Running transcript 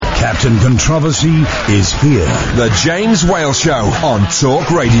Captain Controversy is here. The James Whale Show on Talk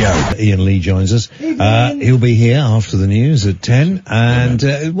Radio. Ian Lee joins us. He'll be here after the news at 10.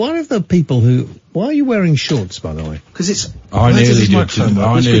 And one of the people who... Why are you wearing shorts, by the way? Because it's... I nearly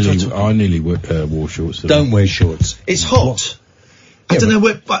wore shorts. Don't wear shorts. It's hot. I don't know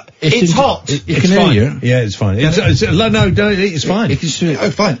where... But it's hot. You can hear you. Yeah, it's fine. It's fine. Oh,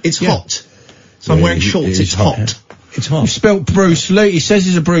 fine. It's hot. So I'm wearing shorts. It's hot. It's hot. You've spelt Bruce Lee. He says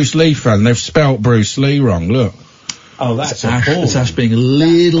he's a Bruce Lee fan. They've spelt Bruce Lee wrong. Look. Oh, that's Ash. It's Ash being a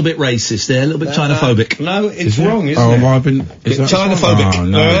little bit racist there, a little bit Chinophobic. No, it's wrong, isn't it? Have I been... Is that Chinophobic. Oh,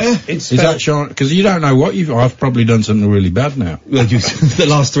 no. Is that China? Because you don't know what I've probably done something really bad now. Well, the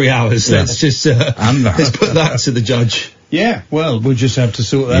last 3 hours. Yeah. Let's just... let's put that to the judge. Yeah, well, we'll just have to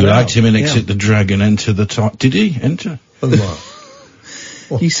sort that out. You liked him in Exit the Dragon, Enter the Top. Did he enter? Oh,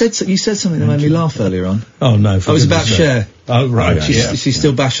 what? You said something that made me laugh earlier on. Oh, no. It was about Cher. Oh, right. She's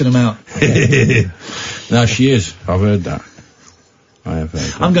still bashing them out. No, she is. I've heard that. I have heard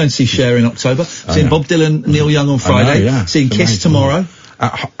that. I'm going to see Cher in October. Seeing Bob Dylan, Neil Young on Friday. Seeing Kiss tomorrow.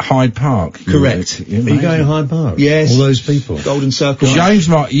 At Hyde Park. Correct. Are you going to Hyde Park? Yes. All those people. Golden Circle. James,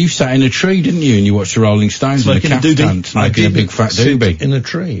 you sat in a tree, didn't you? And you watched the Rolling Stones in a caftan, smoking a big fat doobie. In a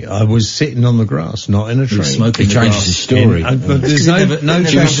tree. I was sitting on the grass, not in a tree. Smoking he changes his story. There's no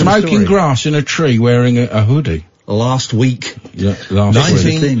he was smoking grass in a tree wearing a hoodie. Last week. Yeah, last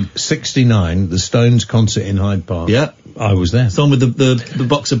week. 1969, the Stones concert in Hyde Park. Yeah. I was there. It's the one with the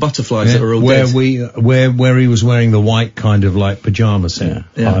box of butterflies that were all dead. Where he was wearing the white kind of like pyjama set.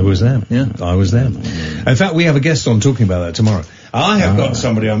 Yeah. I was there. Yeah. I was there. In fact, we have a guest on talking about that tomorrow. I have got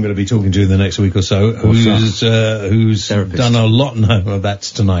somebody I'm going to be talking to in the next week or so who's done a lot. No,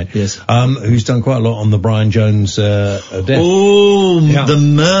 that's tonight. Yes. Who's done quite a lot on the Brian Jones death. Oh, the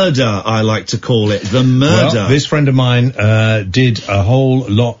murder, I like to call it. The murder. Well, this friend of mine did a whole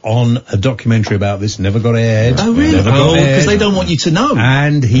lot on a documentary about this. Never got aired. Oh, really? Because they don't want you to know.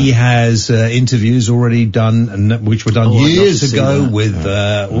 And he has interviews already done, which were done years ago with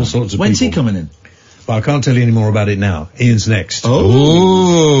all sorts of When's people. he coming in? But I can't tell you any more about it now. Ian's next.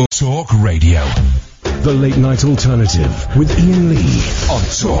 Oh. Talk Radio. The Late Night Alternative with Iain Lee on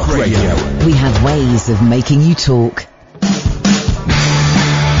Talk Radio. We have ways of making you talk.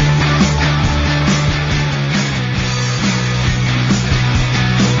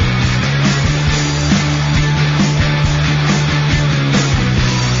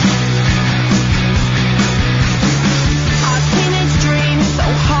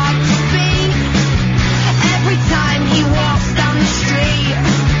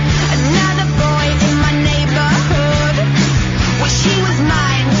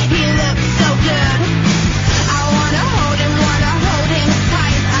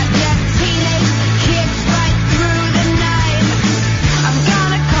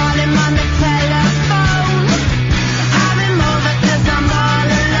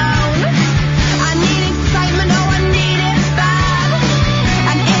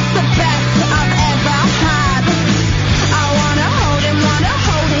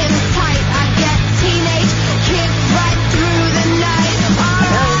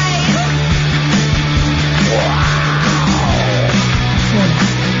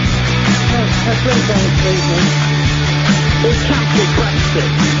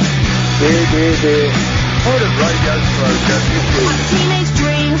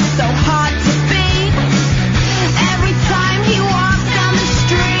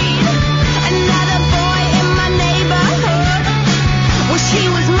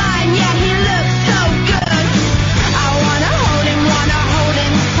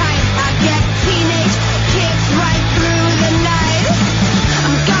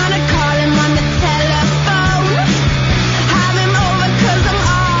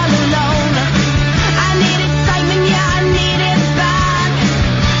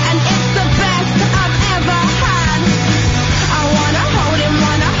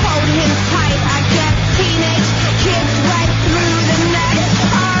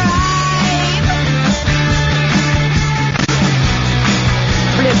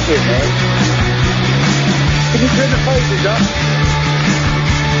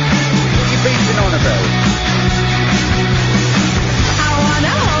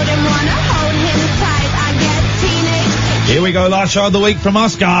 Here we go, last show of the week from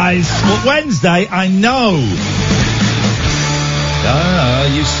us, guys. Well, Wednesday, I know.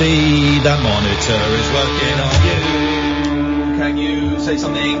 You see, the monitor is working on you. Can you say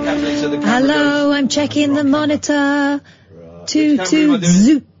something, Catherine, to the camera? Hello, I'm checking the monitor. Toot, toot,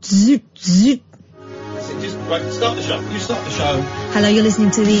 zoot, zoot, zoot. Right, start the show. You start the show. Hello, you're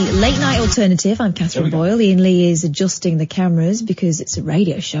listening to the Late Night Alternative. I'm Catherine Boyle. Ian Lee is adjusting the cameras because it's a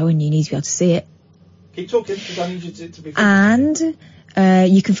radio show and you need to be able to see it. Keep talking, because I need you to be... And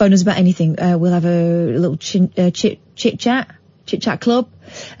you can phone us about anything. We'll have a little chit-chat club.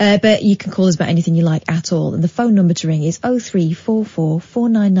 But you can call us about anything you like at all. And the phone number to ring is 0344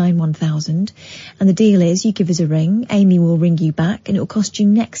 499 1000. And the deal is you give us a ring, Amy will ring you back, and it will cost you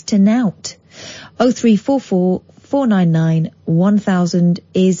next to nout. 0344 499 1000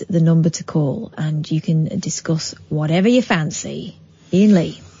 is the number to call, and you can discuss whatever you fancy. Ian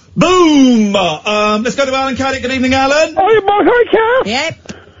Lee. Boom! Let's go to Alan Caddick. Good evening, Alan. Oh, you both okay, Cal?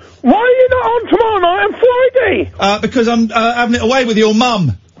 Yep. Why are you not on tomorrow night and Friday? Because I'm having it away with your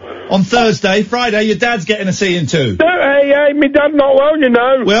mum on Thursday. Friday, your dad's getting a see into. Hey, my dad's not well, you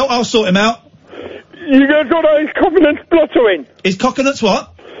know. Well, I'll sort him out. You're going to sort out his coughing and spluttering. His coconuts what?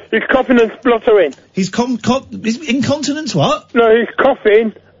 His coughing and spluttering. His incontinence what? No, he's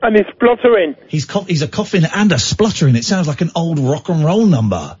coughing and he's spluttering. He's a coughing and a spluttering. It sounds like an old rock and roll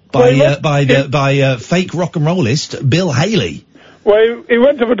number by fake rock and rollist Bill Haley. Well, he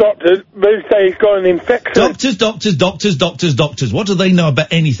went to the doctor, but they say he's got an infection. Doctors. What do they know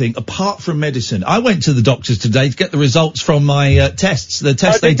about anything apart from medicine? I went to the doctors today to get the results from my tests. The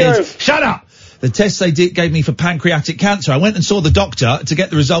tests they did. Shut up! The tests they gave me for pancreatic cancer. I went and saw the doctor to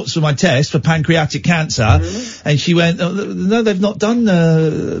get the results of my test for pancreatic cancer, and she went, no, they've not done,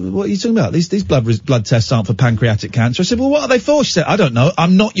 what are you talking about? These blood tests aren't for pancreatic cancer. I said, well, what are they for? She said, I don't know.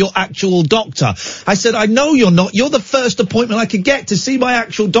 I'm not your actual doctor. I said, I know you're not. You're the first appointment I could get. To see my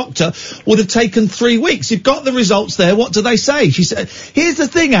actual doctor would have taken 3 weeks. You've got the results there. What do they say? She said, here's the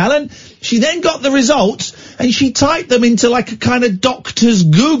thing, Alan. She then got the results and she typed them into like a kind of doctor's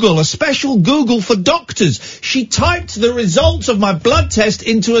Google, a special Google for doctors. She typed the results of my blood test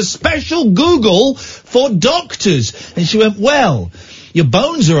into a special Google for doctors. And she went, well, your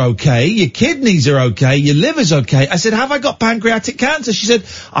bones are okay, your kidneys are okay, your liver's okay. I said, have I got pancreatic cancer? She said,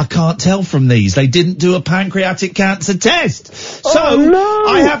 I can't tell from these. They didn't do a pancreatic cancer test. So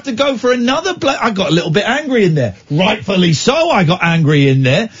I have to go for another blood. I got a little bit angry in there. Rightfully so, I got angry in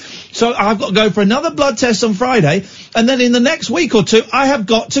there. So I've got to go for another blood test on Friday, and then in the next week or two, I have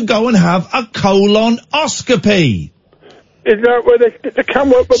got to go and have a colonoscopy. Is that where they stick the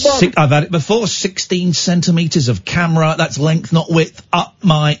camera up the bum? I've had it before, 16 centimetres of camera, that's length, not width, up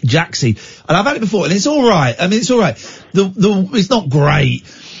my jacksie. And I've had it before, and it's alright. I mean, it's alright. It's not great.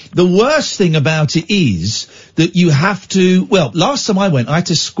 The worst thing about it is that you have to, well, last time I went, I had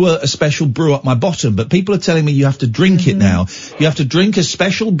to squirt a special brew up my bottom, but people are telling me you have to drink it now. You have to drink a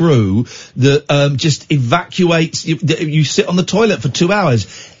special brew that just evacuates, you sit on the toilet for 2 hours.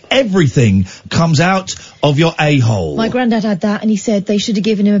 Everything comes out of your a-hole. My granddad had that, and he said they should have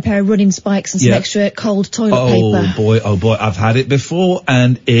given him a pair of running spikes and some extra cold toilet paper. Oh boy, I've had it before,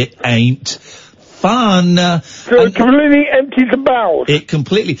 and it ain't fun. So it completely empties the bowels. It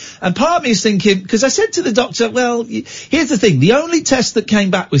completely. And part of me is thinking, because I said to the doctor, well, here's the thing. The only test that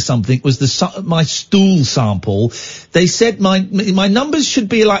came back with something was my stool sample. They said my numbers should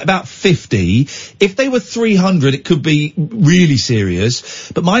be like about 50. If they were 300, it could be really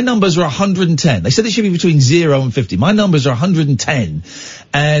serious. But my numbers are 110. They said it should be between 0 and 50. My numbers are 110.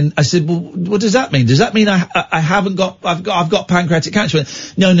 And I said, well, what does that mean? Does that mean I've got pancreatic cancer?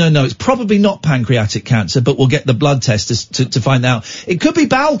 No. It's probably not pancreatic cancer, but we'll get the blood test to find out. It could be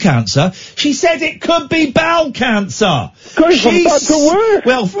bowel cancer. She said it could be bowel cancer. Going from bad to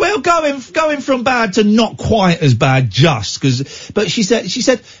worse. Well, going from bad to not quite as bad, but she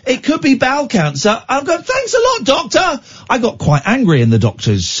said it could be bowel cancer. I'm going, thanks a lot, doctor. I got quite angry in the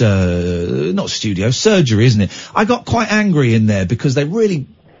doctor's, not studio, surgery, isn't it? I got quite angry in there because they really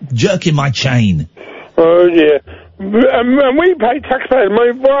jerking my chain. Oh, yeah. And we pay taxpayers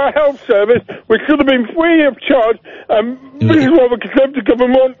money for our health service, which should have been free of charge. This is what the Conservative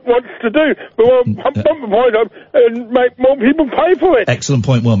government wants to do. We want to bump the price up and make more people pay for it. Excellent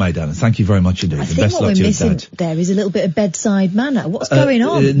point, well made, Alan. Thank you very much indeed. I think what we're missing there is a little bit of bedside manner. What's going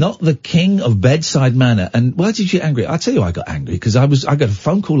on? Not the king of bedside manner. And why did you get angry? I'll tell you I got angry, because I got a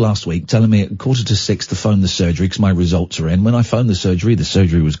phone call last week telling me at 5:45 to phone the surgery because my results are in. When I phoned the surgery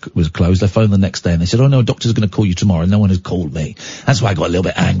was closed. I phoned the next day and they said, oh no, a doctor's going to call you tomorrow. No one has called me. That's why I got a little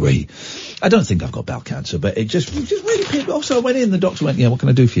bit angry. I don't think I've got bowel cancer, but it just really. Also, I went in. The doctor went, "Yeah, what can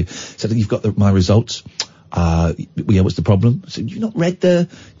I do for you?" Said, "You've got my results." Yeah, what's the problem? I said, "You've not read the."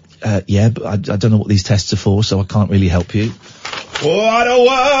 Yeah, but I don't know what these tests are for, so I can't really help you. What a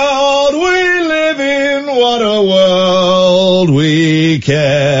world we live in! What a world we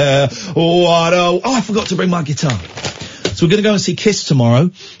care! I forgot to bring my guitar. So we're going to go and see Kiss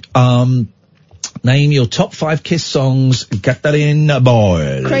tomorrow. Name your top 5 Kiss songs, Catherine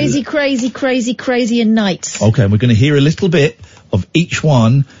Boyle. Crazy, crazy, crazy, crazy and nights. Okay, and we're going to hear a little bit of each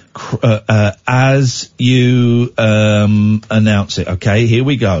one as you announce it. Okay, here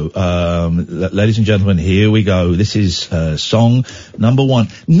we go. Ladies and gentlemen, here we go. This is song number 1.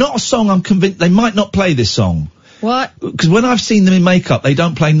 Not a song I'm convinced they might not play this song. What? Because when I've seen them in makeup, they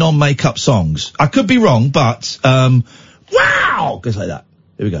don't play non-makeup songs. I could be wrong, but wow, goes like that.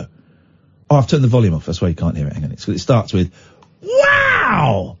 Here we go. Oh, I've turned the volume off. That's why you can't hear it. Hang on. It starts with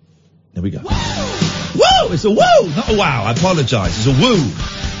wow. There we go. Woo! It's a woo, not a wow. I apologise. It's a woo.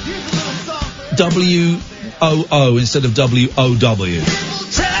 W-O-O instead of W-O-W.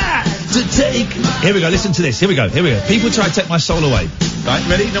 To take. Here we go. Listen to this. Here we go. People try to take my soul away. Right,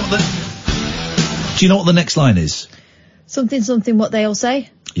 ready? Do you know what the next line is? Something, what they all say?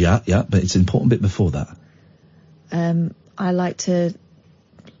 Yeah, but it's an important bit before that. I like to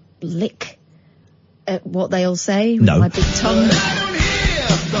lick at what they all say with no. my big tongue.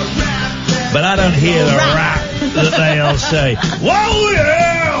 But I don't hear the rap that they all say. Whoa,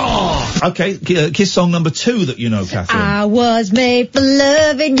 yeah! Okay, Kiss song number 2 that you know, Catherine. I was made for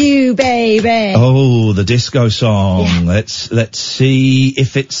loving you, baby. Oh, the disco song. Yeah. Let's see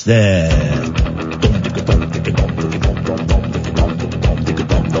if it's there.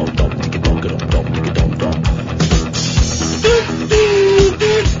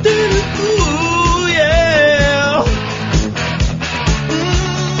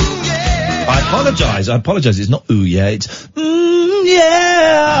 I apologise. It's not ooh yeah, it's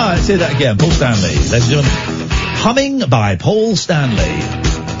yeah. Let's hear that again. Paul Stanley. Ladies and gentlemen, Humming by Paul Stanley.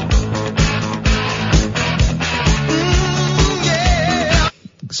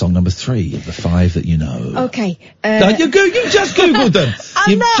 Song number 3 of the 5 that you know. Okay. You just Googled them.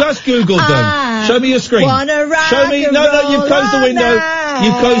 Just Googled them. Show me your screen. Show me. No, you've closed the window.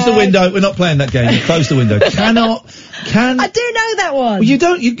 You've closed the window. We're not playing that game. You've closed the window. I do know that one. Well, you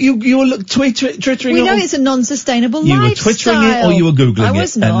don't. You were twittering. We know it's a non-sustainable lifestyle. You were twittering it or you were Googling I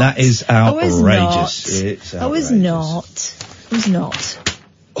was it, not. and that is outrageous. I was not.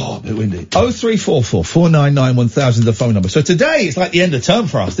 Oh, a bit windy. 0344 499 1000, the phone number. So today it's like the end of term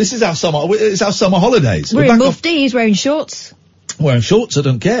for us. This is our summer. It's our summer holidays. We're in mufti. He's wearing shorts. Wearing shorts. I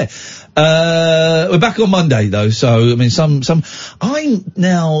don't care. We're back on Monday though. So I mean, I'm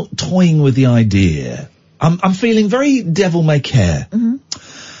now toying with the idea. I'm feeling very devil may care. Mm-hmm.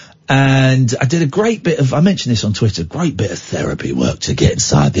 And I did a great bit of, I mentioned this on Twitter, great bit of therapy work to get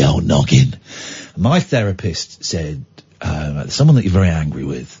inside the old noggin. My therapist said, someone that you're very angry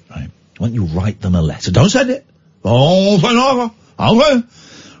with, right? Why don't you write them a letter? Don't send it. Write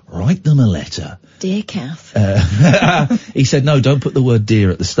them a letter. Dear Kath. He said, no, don't put the word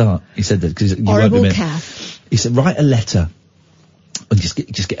dear at the start. He said that because you won't be horrible Kath. He said, write a letter. And just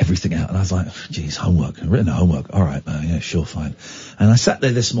get everything out. And I was like, geez, homework. I've written a homework. All right, yeah, sure, fine. And I sat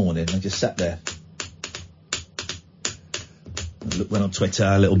there this morning. I just sat there. Went on Twitter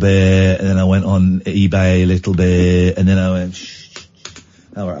a little bit, and then I went on eBay a little bit, and then I went,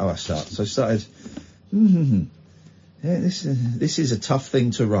 how I start. So I started, yeah, this is a tough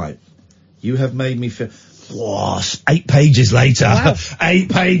thing to write. You have made me feel, 8 pages later. Wow. 8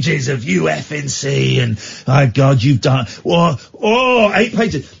 pages of you effing C, and, oh God, you've done, 8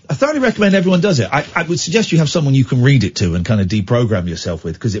 pages. I thoroughly recommend everyone does it. I would suggest you have someone you can read it to and kind of deprogram yourself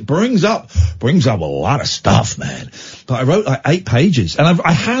with, because it brings up a lot of stuff, man. But I wrote like 8 pages, and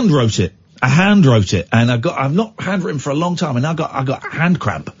I hand wrote it, and I've not handwritten for a long time, and I got hand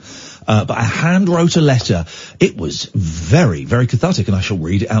cramp. But I hand wrote a letter. It was very, very cathartic, and I shall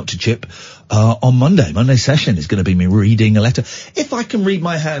read it out to Chip on Monday. Monday's session is going to be me reading a letter. If I can read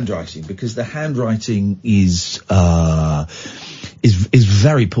my handwriting, because the handwriting is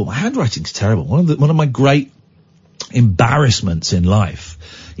very poor. My handwriting's terrible. One of my great embarrassments in life.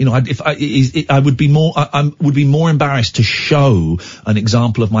 You know, I would be more embarrassed to show an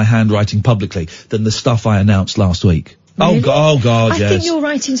example of my handwriting publicly than the stuff I announced last week. Really? Oh God, yes. I think your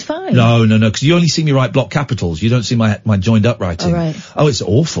writing's fine. No, because you only see me write block capitals. You don't see my joined up writing. Oh, right. Oh, it's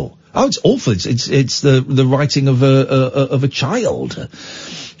awful. Oh, it's awful. It's the writing of a child.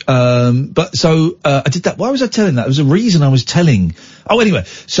 But so, I did that. Why was I telling that? There was a reason I was telling. Oh, anyway.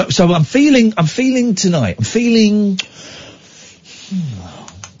 So I'm feeling tonight.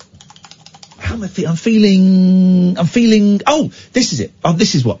 How am I feeling? I'm feeling, oh, this is it. Oh,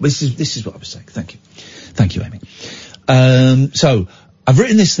 this is what I was saying. Thank you, Amy. So I've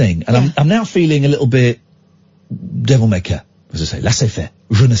written this thing, and yeah. I'm now feeling a little bit devil may care, as I say, laissez-faire,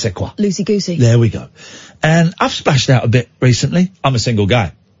 je ne sais quoi. Loosey-goosey. There we go. And I've splashed out a bit recently. I'm a single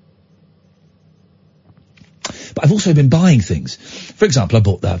guy. But But I've also been buying things. For example,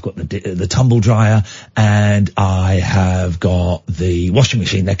 I've got the tumble dryer, and I have got the washing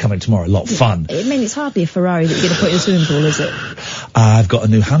machine. They're coming tomorrow. A lot of fun. I mean, it's hardly a Ferrari that you're going to put in the swimming pool, is it? I've got a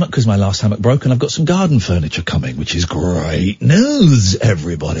new hammock because my last hammock broke, and I've got some garden furniture coming, which is great news,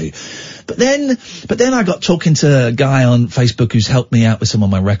 everybody. But then I got talking to a guy on Facebook who's helped me out with some of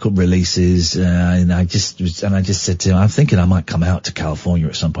my record releases, and I just said to him, I'm thinking I might come out to California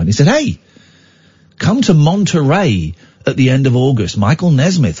at some point. He said, hey, come to Monterey at the end of August. Michael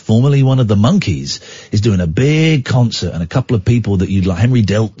Nesmith, formerly one of the Monkees, is doing a big concert, and a couple of people that you'd like. Henry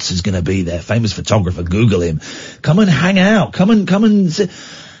Diltz is going to be there, famous photographer. Google him. Come and hang out. Come and sit.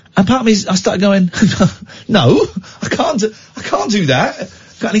 And part of me, I started going, no, I can't do that.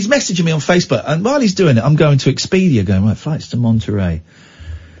 And he's messaging me on Facebook, and while he's doing it, I'm going to Expedia, going, right, flights to Monterey.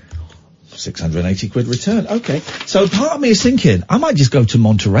 680 quid return. Okay. So part of me is thinking, I might just go to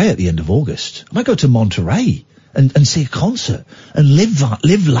Monterey at the end of August. I might go to Monterey and see a concert and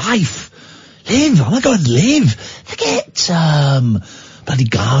live life. I might go and live. Forget, bloody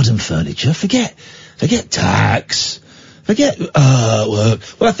garden furniture. Forget tax. Forget, work.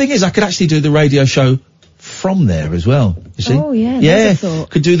 Well, the thing is, I could actually do the radio show from there as well, you see? Oh, yeah, that's a thought.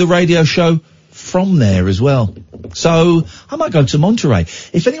 Could do the radio show from there as well. So, I might go to Monterey.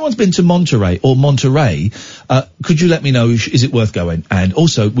 If anyone's been to Monterey, could you let me know, is it worth going? And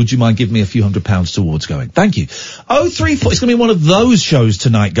also, would you mind giving me a few £100 towards going? Thank you. 034, it's gonna be one of those shows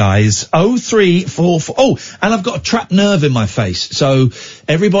tonight, guys. 0344, oh, and I've got a trapped nerve in my face. So,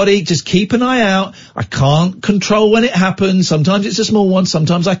 everybody, just keep an eye out. I can't control when it happens. Sometimes it's a small one,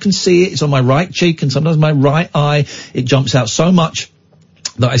 sometimes I can see it. It's on my right cheek, and sometimes my right eye. It jumps out so much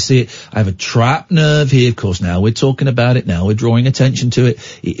that I see it. I have a trapped nerve here. Of course, now we're talking about it. Now we're drawing attention to it.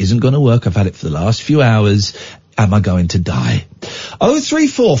 It isn't going to work. I've had it for the last few hours. Am I going to die?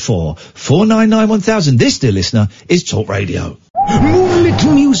 0344 499 1000. This, dear listener, is Talk Radio.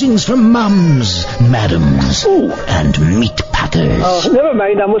 Moonlit musings from mums, madams, and meat packers. Oh, never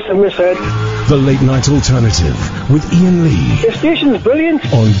mind, I must have misheard. The Late Night Alternative with Iain Lee. The station's brilliant.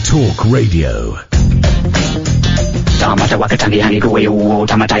 On Talk Radio. Tamata wakatangi hangi kuweu,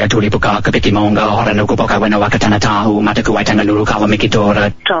 tamataya tulipuka kapikimonga, hora no kupoka wena wakatana tahu, matakuai tanganuru kawa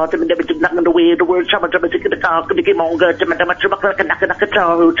mikitora. Tata minabit knocking away the word, tamata tikit ka kapikimonga, tamata trubaka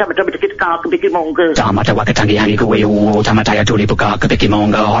nakatahu, tamata tikit ka kapikimonga. Tamata wakatangi hangi kuweu, tamataya tulipuka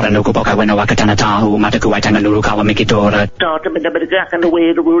kapikimonga, hora no kupoka wena wakatana tahu, matakuai tanganuru kawa mikitora. Tata minabit knocking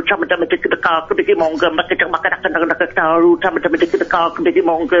away the word, tamata tikit ka kapikimonga, makatahu, tamata tikit ka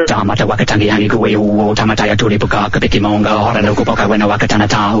kapikimonga. Tamata wakatangi hangi kuweu, tamataya tulipuka kapikimonga. Kimonga, hora no kupoka wena wakatana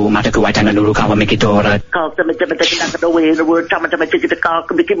tahu, matakuai tanganuru kawa mikitora. Knocking away the word, tamata tikit ka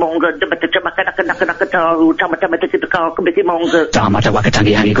kapikimonga, tahu, tamata tikit ka kapikimonga. Tamata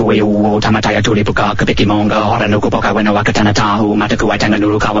wakatangi hangi kuweu, tamataya tulipuka kapikimonga, hora no kupoka wena wakatana tahu, matakuai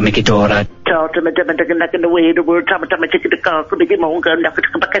tanganuru kawa mikitora. Knocking away the word, tamata tikit ka kapikimonga,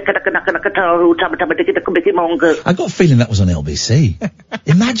 tahu, tamata tikit ka kapikimonga. I got a feeling that was on LBC.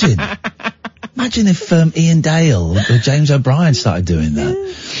 Imagine if Ian Dale or James O'Brien started doing that.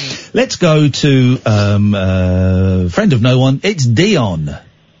 Let's go to friend of no one. It's Dion.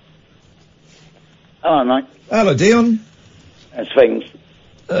 Hello, mate. Hello, Dion. How's things?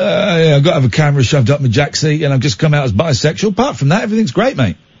 Yeah, I've got to have a camera shoved up my jack seat, and I've just come out as bisexual. Apart from that, everything's great,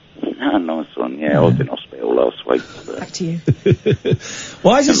 mate. Ah, nice one. Yeah, I was in hospital last week. Back to you.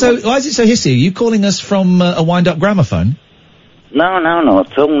 Why is it so hissy? Are you calling us from a wind-up gramophone? No,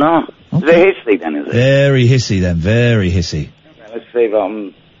 not at all, no. Okay. Is it hissy then, is it? Very hissy then, very hissy. Okay, let's see if I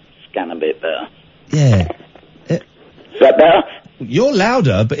can scan a bit better. Yeah. Is that better? You're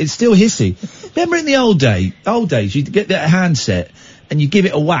louder, but it's still hissy. Remember in the old days, you'd get that handset and you give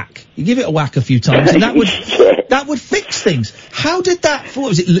it a whack. You give it a whack a few times and that would fix things. How did that, what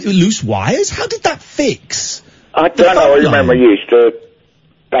was it, loose wires? How did that fix? I don't know, I remember you used to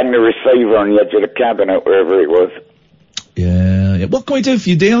bang the receiver on the edge of the cabinet, wherever it was. Yeah. What can we do for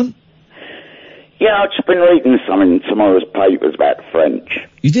you, Dion? Yeah, I've just been reading something in tomorrow's papers about French.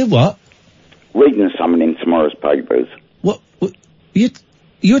 You did what? Reading something in tomorrow's papers. What?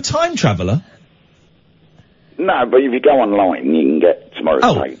 You're a time traveller? No, but if you go online, you can get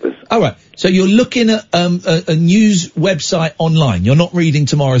tomorrow's papers. All right. So you're looking at a news website online. You're not reading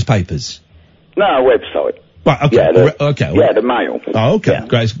tomorrow's papers? No, a website. Right, okay. Yeah, yeah, the Mail. Oh, okay. Yeah.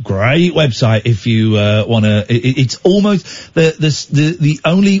 Great website if you want to. It's almost the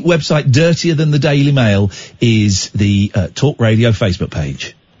only website dirtier than the Daily Mail is the Talk Radio Facebook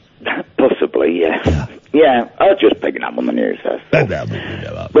page. Possibly, yeah. Yeah, I was just picking up on the news. But they're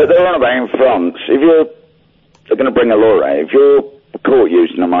on about in France. They're going to bring a law out. If you're caught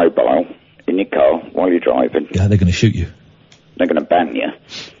using a mobile in your car while you're driving. Yeah, they're going to shoot you. They're going to ban you.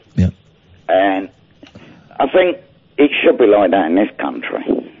 Yeah. And I think it should be like that in this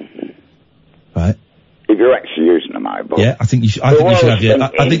country. Right. If you're actually using a mobile. Yeah, I think you should. I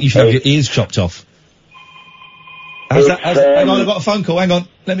think you should have your ears chopped off. Hang on, I've got a phone call. Hang on,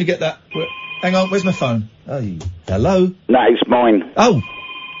 let me get that. Hang on, where's my phone? Oh, hello. No, it's mine. Oh,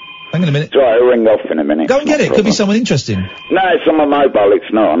 hang on a minute. It's alright, I'll ring off in a minute. Go and get it. Could be someone interesting. No, it's on my mobile.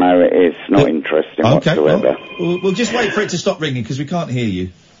 It's not. I know it is. Not interesting whatsoever. We'll just wait for it to stop ringing because we can't hear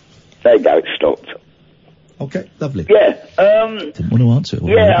you. There you go. It stopped. Okay, lovely. Yeah. Didn't want to answer it.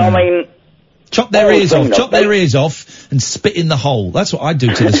 Yeah, I mean. Chop their ears off. Chop their ears off and spit in the hole. That's what I'd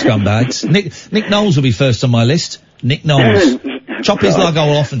do to the scumbags. Nick Knowles will be first on my list. Nick Knowles. Chop his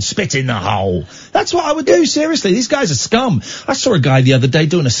logo off and spit in the hole. That's what I would do, seriously. These guys are scum. I saw a guy the other day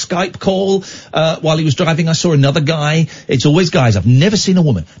doing a Skype call while he was driving. I saw another guy. It's always guys. I've never seen a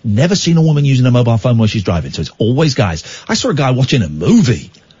woman using a mobile phone while she's driving, so it's always guys. I saw a guy watching a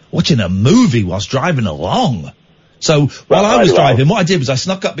movie whilst driving along. So while I was driving, what I did was I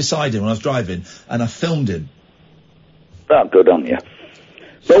snuck up beside him when I was driving and I filmed him. Oh, good on you.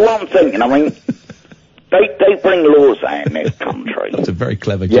 But what I'm thinking, I mean, they bring laws out in this country. That's a very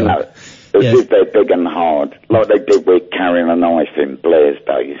clever joke. You know, as if they're big and hard, like they did with carrying a knife in Blair's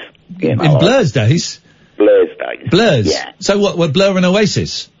days. You know, in Blair's days? Blair's days. Blair's? Yeah. So what, were Blur and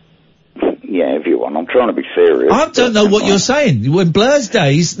Oasis? Yeah, if you want. I'm trying to be serious. I don't know what you're saying. When Blur's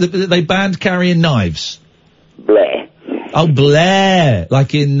days, they banned carrying knives. Blair. Oh, Blair.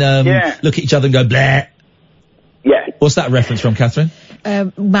 Like in, look at each other and go, Blair. Yeah. What's that reference from, Catherine?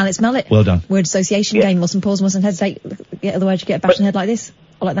 Mallet's mallet. Well done. Word association game. Mustn't pause, mustn't hesitate. Yeah, otherwise you get a bash in the head like this.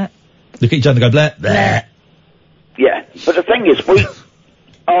 Or like that. Look at each other and go, Blair. Blair. Yeah. But the thing is,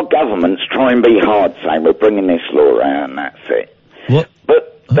 our governments try and be hard, saying we're bringing this law out and that's it. What?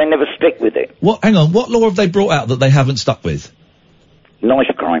 But they never stick with it. What? Hang on. What law have they brought out that they haven't stuck with?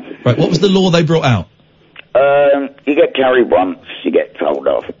 Knife crime. Right. What was the law they brought out? You get carried once, you get told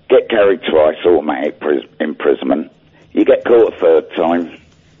off. Get carried twice, automatic imprisonment. You get caught a third time,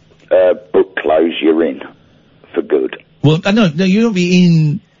 book close, you're in for good. Well, no, you don't be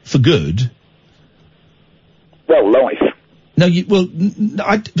in for good. Well, life. No,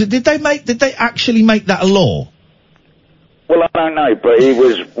 did they actually make that a law? Well, I don't know, but he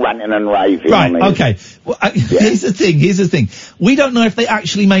was ranting and raving. Right, okay. Well, here's the thing. We don't know if they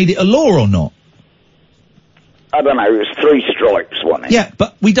actually made it a law or not. I don't know, it was 3 stripes, wasn't it? Yeah,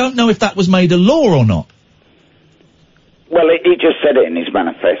 but we don't know if that was made a law or not. Well, he just said it in his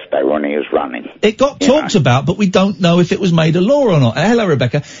manifesto when he was running. It got talked about, but we don't know if it was made a law or not. Hello,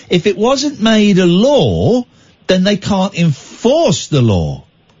 Rebecca. If it wasn't made a law, then they can't enforce the law.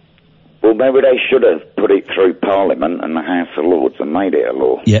 Well, maybe they should have put it through Parliament and the House of Lords and made it a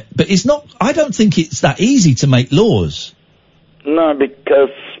law. Yeah, but it's not, I don't think it's that easy to make laws. No,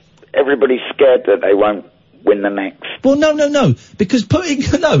 because everybody's scared that they won't win the next. Well, no, because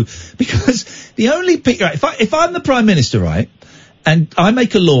the only people, right, if I'm the Prime Minister, right, and I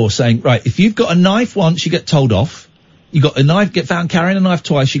make a law saying, right, if you've got a knife once, you get told off. You got a knife, get found carrying a knife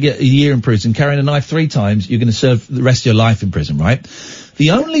twice, you get a year in prison. Carrying a knife 3 times, you're going to serve the rest of your life in prison, right? Who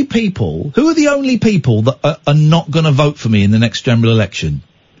are the only people that are not going to vote for me in the next general election?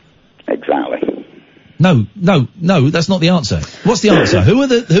 Exactly. No, that's not the answer. What's the answer? Who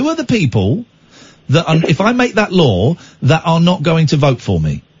are the people that if I make that law, that are not going to vote for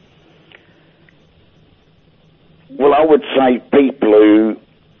me? Well, I would say people who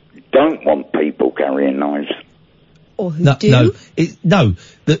don't want people carrying knives. Or who do?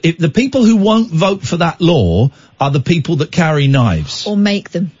 The people who won't vote for that law are the people that carry knives. Or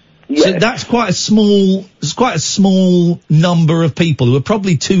make them. Yeah. So that's quite a small number of people who are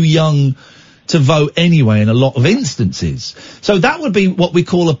probably too young to vote anyway in a lot of instances. So that would be what we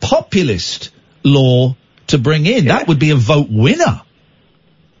call a populist law to bring in. Yeah. That would be a vote winner.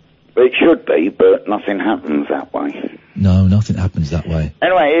 It should be, but nothing happens that way. No, nothing happens that way.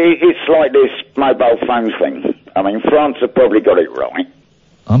 Anyway, it's like this mobile phone thing. I mean, France have probably got it right.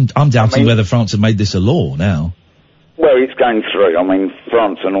 I'm doubting whether France have made this a law now. Well, it's going through. I mean,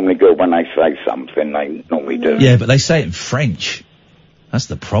 France are normally good when they say something, they normally do. Yeah, but they say it in French. That's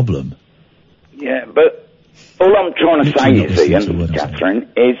the problem. Yeah, but all I'm trying to say is, Ian, Catherine,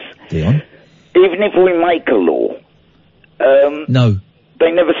 is Dion? even if we make a law, no,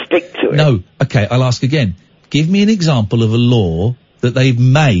 they never stick to it. No, okay, I'll ask again. Give me an example of a law that they've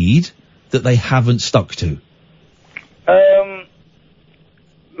made that they haven't stuck to.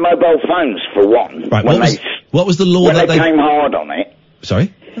 Mobile phones, for one. Right, what was the law when that they came hard on it?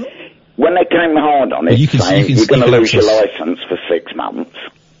 Sorry? When they came hard on it, saying you're going to lose your licence for 6 months.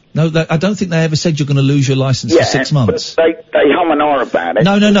 No, I don't think they ever said you're going to lose your licence for 6 months. But they hum and ah about it.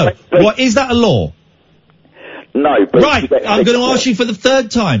 No. What, is that a law? No, but... Right, I'm going to ask you for the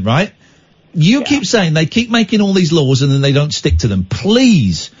third time, right? You keep saying they keep making all these laws and then they don't stick to them.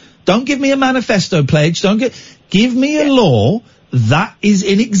 Please, don't give me a manifesto pledge. Give me a law that is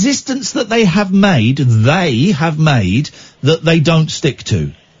in existence that they have made that they don't stick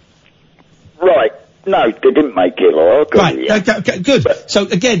to. Right. No, they didn't make it law. Right, okay, good. So,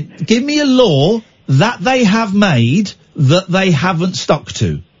 again, give me a law that they have made that they haven't stuck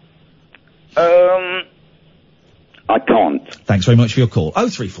to. I can't. Thanks very much for your call.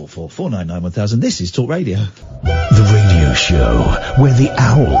 0344 499 1000. This is Talk Radio. The radio show where the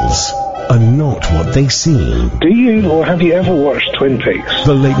owls are not what they seem. Do you or have you ever watched Twin Peaks?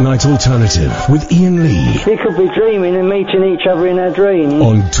 The Late Night Alternative with Iain Lee. We could be dreaming and meeting each other in our dreams.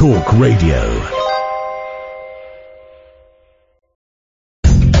 On Talk Radio.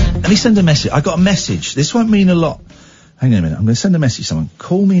 Let me send a message. I got a message. This won't mean a lot. Hang on a minute. I'm going to send a message to someone.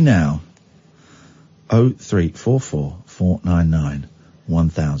 Call me now. 0344 499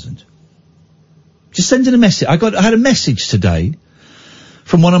 1000. Just sending a message. I had a message today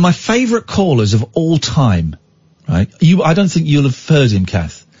from one of my favourite callers of all time. Right? I don't think you'll have heard him,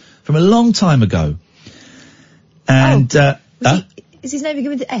 Kath. From a long time ago. And, is his name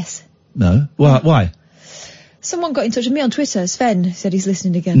beginning with S? No. Why? Someone got in touch with me on Twitter. Sven said he's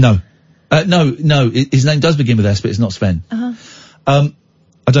listening again. No. No. His name does begin with S, but it's not Sven. Uh-huh. I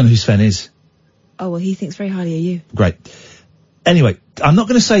don't know who Sven is. Oh, well, he thinks very highly of you. Great. Anyway, I'm not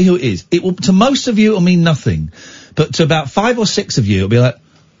going to say who it is. It will, to most of you, it'll mean nothing. But to about 5 or 6 of you, it'll be like,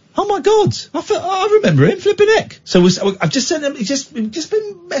 oh my God, I remember him, flipping heck. So I've just sent him, he's just been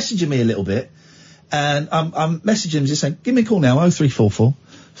messaging me a little bit. And I'm messaging him just saying, give me a call now, 0344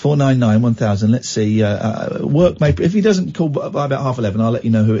 499 1000. Let's see, work may, if he doesn't call by about 11:30, I'll let you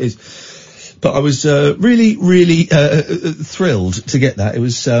know who it is. But I was really thrilled to get that. It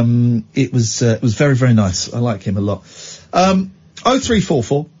was very, very nice. I like him a lot.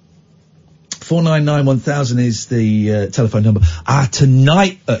 0344 499 1000 is the telephone number.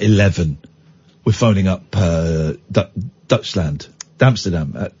 Tonight at 11, we're phoning up Dutchland,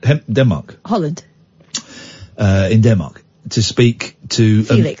 Amsterdam, Denmark, Holland, in Denmark, to speak to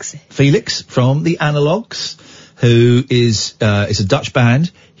Felix from the Analogues, who is it's a Dutch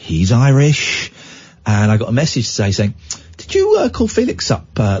band. He's Irish, and I got a message today saying, did you call Felix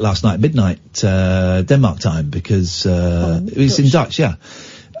up last night at midnight Denmark time, because it was in Dutch, yeah,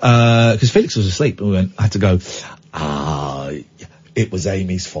 because Felix was asleep, and I had to go, it was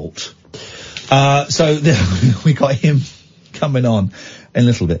Amy's fault. So we got him coming on in a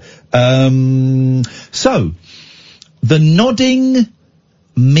little bit. So the nodding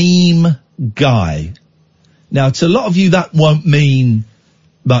meme guy. Now, to a lot of you, that won't mean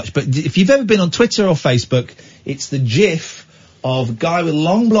much, but if you've ever been on Twitter or Facebook, it's the GIF of a guy with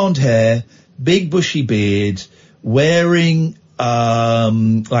long blonde hair, big bushy beard, wearing,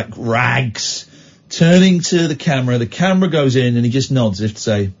 like rags, turning to the camera goes in and he just nods as if to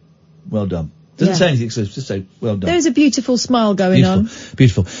say, well done. Doesn't say anything, so just say, well done. There's a beautiful smile going on.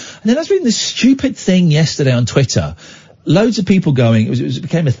 Beautiful. And then I was reading this stupid thing yesterday on Twitter. Loads of people going, it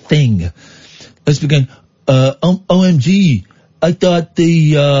became a thing. It was going, OMG, I thought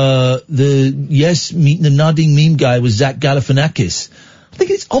the nodding meme guy was Zach Galifianakis. I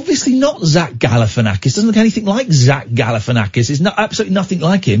think it's obviously not Zach Galifianakis. Doesn't look anything like Zach Galifianakis. It's absolutely nothing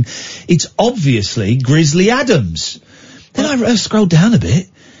like him. It's obviously Grizzly Adams. Then I scrolled down a bit.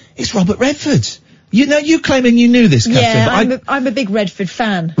 It's Robert Redford. You claiming you knew this, Catherine. Yeah, but I'm a big Redford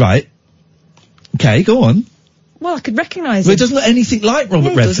fan. Right. Okay, go on. Well, I could recognise him. Well, it doesn't look anything like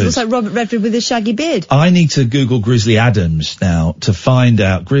Robert Redford. It looks like Robert Redford with a shaggy beard. I need to Google Grizzly Adams now to find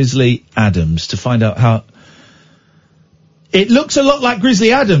out how... It looks a lot like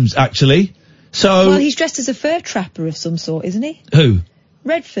Grizzly Adams, actually. So... Well, he's dressed as a fur trapper of some sort, isn't he? Who?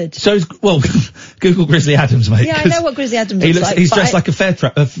 Redford. So, Google Grizzly Adams, mate. Yeah, I know what Grizzly Adams looks like. He's dressed like a fur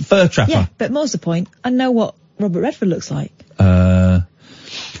trapper. Yeah, but more's the point. I know what Robert Redford looks like.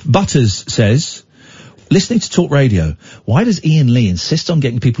 Butters says, listening to Talk Radio, why does Iain Lee insist on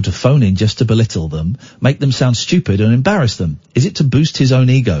getting people to phone in just to belittle them, make them sound stupid and embarrass them? Is it to boost his own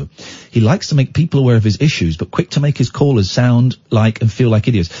ego? He likes to make people aware of his issues, but quick to make his callers sound like and feel like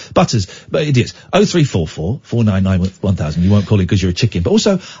idiots. Idiots. 0344 499 1000. You won't call it because you're a chicken. But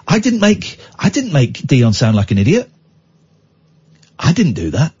also, I didn't make Dion sound like an idiot. I didn't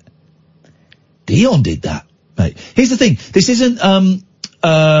do that. Dion did that, mate. Here's the thing. This isn't,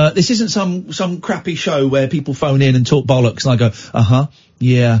 this isn't some crappy show where people phone in and talk bollocks and I go,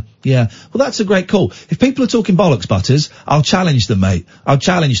 yeah. Well, that's a great call. If people are talking bollocks, Butters, I'll challenge them, mate. I'll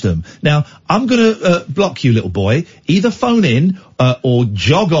challenge them. Now, I'm gonna block you, little boy. Either phone in or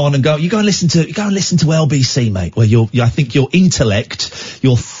jog on and go. You go and listen to LBC, mate. Where I think your intellect,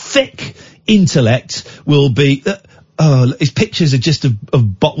 your thick intellect, will be. His pictures are just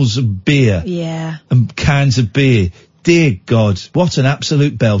of bottles of beer. Yeah. And cans of beer. Dear God, what an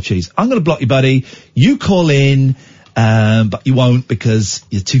absolute bell cheese. I'm gonna block you, buddy. You call in. But you won't because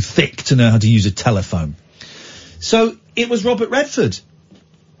you're too thick to know how to use a telephone. So it was Robert Redford,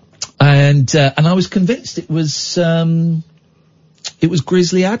 and I was convinced it was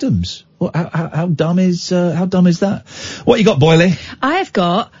Grizzly Adams. Well, how dumb is that? What you got, Boyley? I've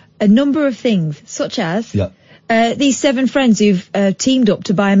got a number of things, such as these 7 friends who've teamed up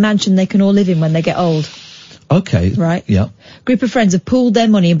to buy a mansion they can all live in when they get old. Okay. Right. Yeah. Group of friends have pooled their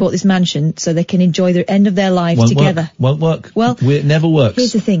money and bought this mansion so they can enjoy the end of their lives together. Won't work. Well, it never works.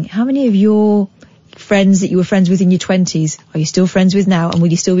 Here's the thing. How many of your friends that you were friends with in your 20s are you still friends with now, and will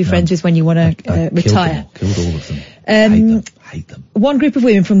you still be friends with when you want to retire? Killed all of them. Hate them. One group of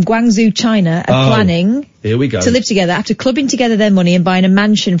women from Guangzhou, China are planning here we go. to live together after clubbing together their money and buying a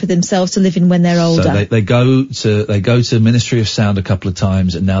mansion for themselves to live in when they're older. So they go to Ministry of Sound a couple of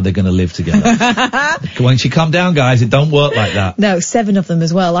times and now they're going to live together. Once you come down, guys, it don't work like that. No, 7 of them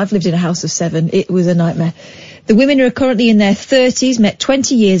as well. I've lived in a house of 7. It was a nightmare. The women are currently in their 30s, met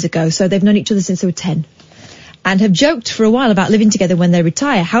 20 years ago, so they've known each other since they were 10. And have joked for a while about living together when they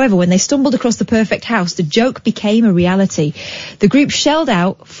retire. However, when they stumbled across the perfect house, the joke became a reality. The group shelled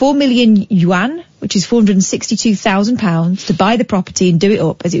out 4 million yuan, which is £462,000, to buy the property and do it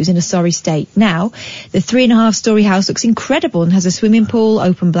up, as it was in a sorry state. Now, the 3.5-storey house looks incredible and has a swimming pool,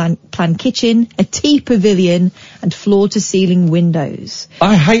 open plan kitchen, a tea pavilion, and floor-to-ceiling windows.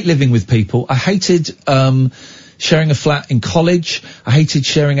 I hate living with people. I hated sharing a flat in college. I hated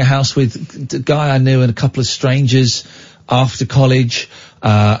sharing a house with the guy I knew and a couple of strangers after college.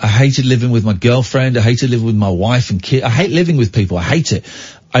 I hated living with my girlfriend. I hated living with my wife and kid. I hate living with people. I hate it.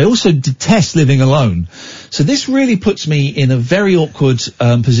 I also detest living alone. So this really puts me in a very awkward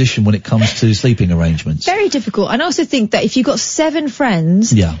position when it comes to sleeping arrangements. Very difficult. And I also think that if you've got 7 friends,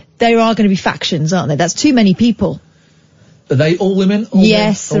 there are going to be factions, aren't there? That's too many people. Are they all women?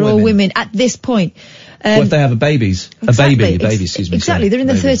 Yes, they're all women at this point. What if they have a baby, excuse me. Exactly, they're in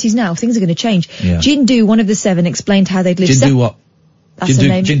their 30s now. Things are going to change. Yeah. Jindu, one of the 7, explained how they'd live... Jindu what? That's the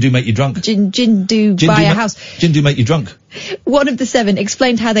name. Jindu make you drunk? Jindu buy a house. Jindu make you drunk? One of the 7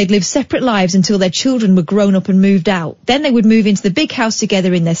 explained how they'd live separate lives until their children were grown up and moved out. Then they would move into the big house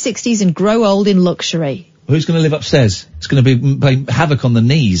together in their 60s and grow old in luxury. Who's going to live upstairs? It's going to be play havoc on the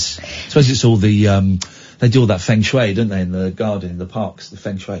knees. I suppose it's all the... they do all that feng shui, don't they, in the garden, in the parks, the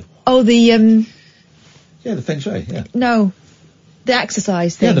feng shui. Oh, Yeah, the feng shui, yeah. No, the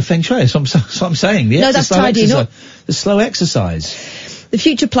exercise thing. Yeah, the feng shui, that's what I'm saying. That's tidying up. The slow exercise. The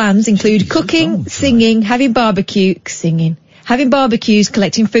future plans include cooking, singing, having barbecues,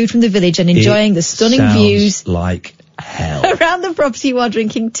 collecting food from the village and enjoying the stunning views like hell around the property while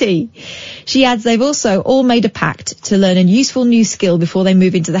drinking tea. She adds they've also all made a pact to learn a useful new skill before they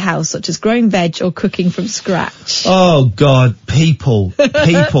move into the house, such as growing veg or cooking from scratch. Oh God, people.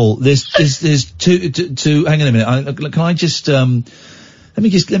 There's two. Hang on a minute. Can I just let me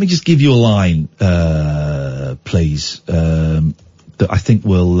just give you a line, please. That I think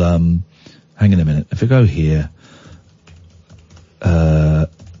will. Hang on a minute. If I go here,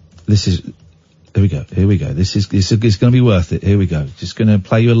 this is. Here we go. This is going to be worth it. Here we go. Just going to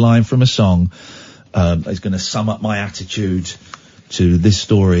play you a line from a song. It's going to sum up my attitude to this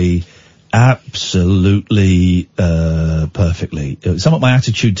story absolutely perfectly. Sum up my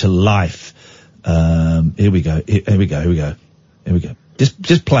attitude to life. Here we go.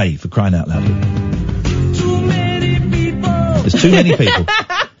 Just play, for crying out loud. There's too many people.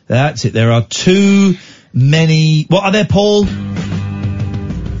 That's it. There are too many. What are there, Paul?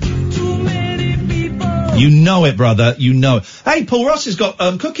 You know it, brother. You know it. Hey, Paul Ross has got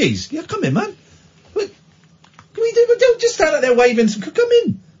cookies. Yeah, come in, man. What can we do? Don't just stand out there waving some. Come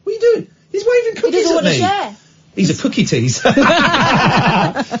in. What are you doing? He's waving cookies at me. Share. He's a cookie tease. What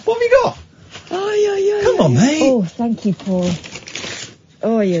have you got? Come on, mate. Oh, thank you, Paul.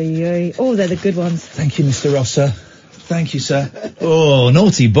 Oh, they're the good ones. Thank you, Mr. Rosser. Thank you, sir. Oh,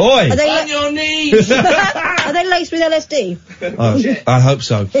 naughty boy. Are they On your knees. Are they laced with LSD? I hope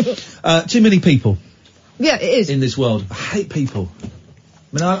so. Too many people. Yeah, it is. In this world. I hate people.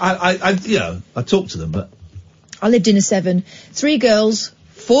 I mean, I talk to them, but... I lived in a 7. 3 girls,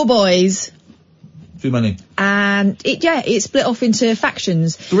 4 boys. Too many. And it split off into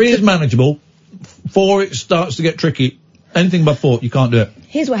factions. 3 is manageable. 4, it starts to get tricky. Anything above 4, you can't do it.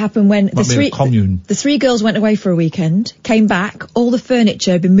 Here's what happened when the 3 girls went away for a weekend, came back, all the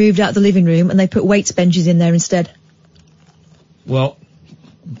furniture had been moved out of the living room, and they put weights benches in there instead. Well,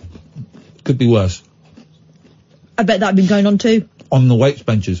 could be worse. I bet that had been going on too. On the weights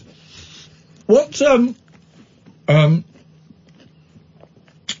benches. What's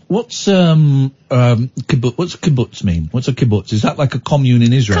kibbutz mean? What's a kibbutz? Is that like a commune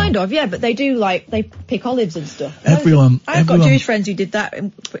in Israel? Kind of, yeah, but they do, they pick olives and stuff. I've got Jewish friends who did that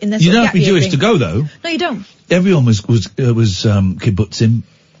in their You don't have to be Jewish to go, though. No, you don't. Everyone was kibbutzim.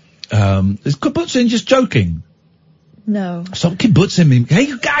 Is kibbutzim just joking? No. Stop kibbutzing me. Hey,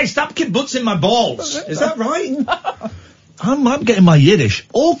 you guys, stop kibbutzing my balls. Is that right? I'm getting my Yiddish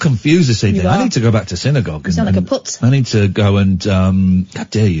all confused this evening. I need to go back to synagogue. You sound like a putz. I need to go and, how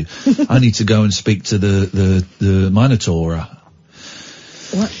dare you? I need to go and speak to the Minotaur.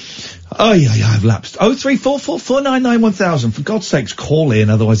 What? Oh, yeah, I've lapsed. 0344 499 1000. For God's sakes, call in,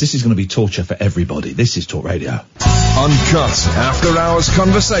 otherwise this is going to be torture for everybody. This is Talk Radio. Uncut, after-hours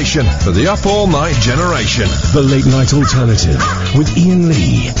conversation for the up-all-night generation. The Late Night Alternative with Iain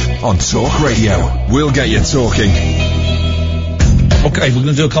Lee on Talk Radio. We'll get you talking. Okay, we're going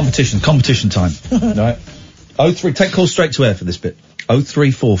to do a competition. Competition time. Right. 03, take calls straight to air for this bit.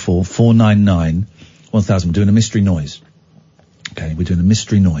 0344 499 1000. We're doing a mystery noise. Okay, we're doing a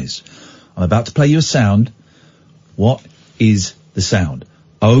mystery noise. I'm about to play you a sound. What is the sound?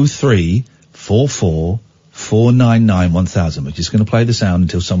 0344 499 1000. We're just going to play the sound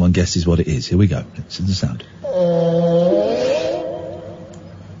until someone guesses what it is. Here we go. This is the sound.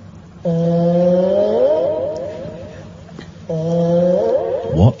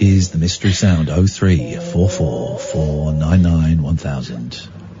 What is the mystery sound? 0344 499 1000.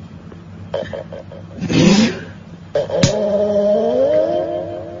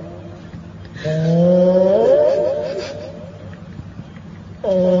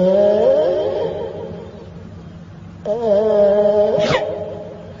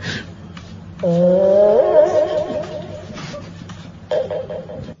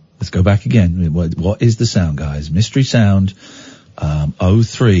 Let's go back again. What is the sound, guys? Mystery sound.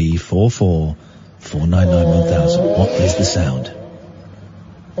 0344 499 1000. What is the sound?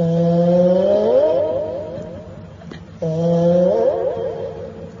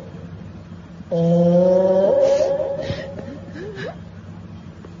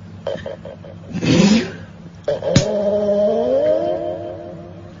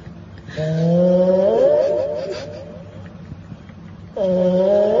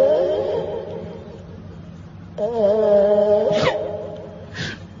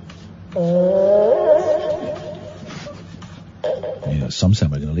 Some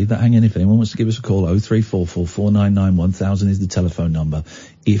sound. We're going to leave that hanging. If anyone wants to give us a call, 0344 499 1000 is the telephone number.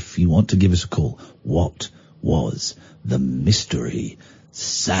 If you want to give us a call, what was the mystery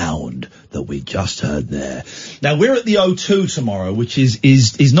sound that we just heard there? Now, we're at the O2 tomorrow, which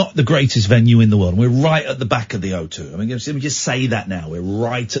is not the greatest venue in the world. We're right at the back of the O2. I mean, let me just say that now. We're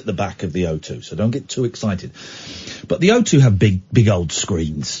right at the back of the O2, so don't get too excited. But the O2 have big old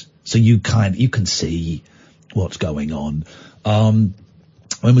screens, so you can see what's going on.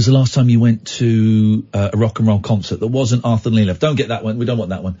 When was the last time you went to a rock and roll concert that wasn't Arthur Lee Love? Don't get that one. We don't want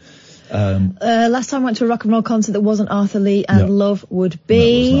that one. Last time I went to a rock and roll concert that wasn't Arthur Lee and Love would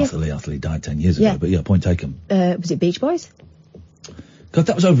be... No, it wasn't Arthur Lee. Arthur Lee died 10 years ago, but yeah, point taken. Was it Beach Boys? God,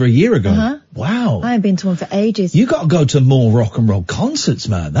 that was over a year ago. Uh-huh. Wow. I haven't been to one for ages. You got to go to more rock and roll concerts,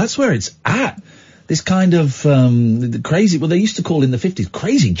 man. That's where it's at. This kind of the crazy, well, they used to call in the 50s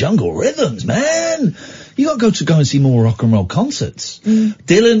crazy jungle rhythms, man. You got to go and see more rock and roll concerts.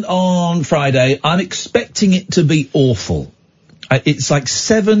 Dylan on Friday. I'm expecting it to be awful. It's like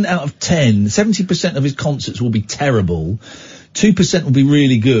 7 out of 10. 70% of his concerts will be terrible. 2% will be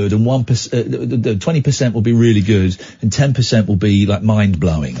really good, and 20% will be really good, and 10% will be like mind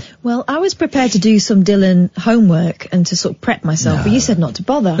blowing. Well, I was prepared to do some Dylan homework and to sort of prep myself, but you said not to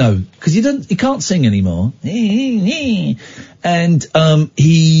bother. No, because he can't sing anymore, and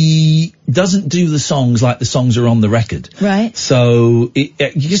he doesn't do the songs like the songs are on the record. Right. So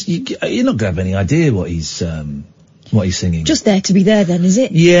you're not gonna have any idea what he's singing. Just there to be there then, is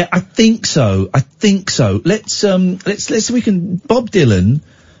it? Yeah, I think so. Let's see if we can, Bob Dylan,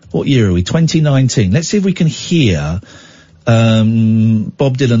 what year are we? 2019. Let's see if we can hear, Bob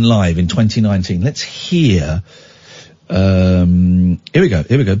Dylan live in 2019. Let's hear, here we go.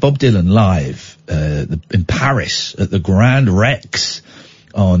 Bob Dylan live, in Paris at the Grand Rex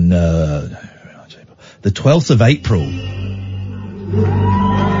on, the 12th of April.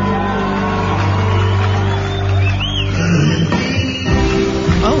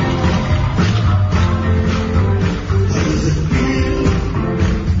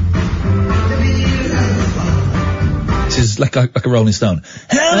 like a Rolling Stone.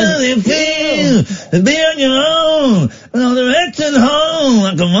 How does it feel to be on your own, and all the rest at home,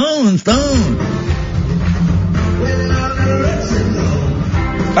 like a Rolling Stone?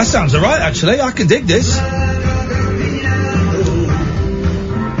 That sounds alright, actually. I can dig this. Here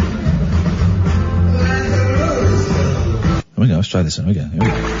we go. Let's try this one. Here we go.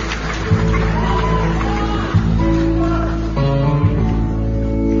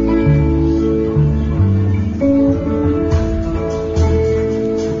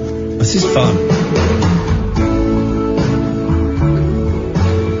 This is fun.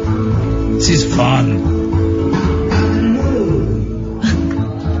 This is fun.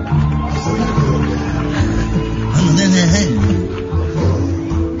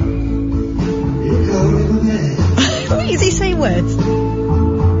 What is he saying words?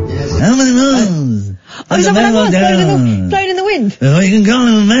 How many moons? Oh, is that what that was? Blowing in the wind? Oh, you can call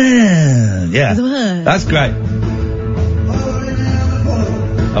him a man. Yeah. That's great.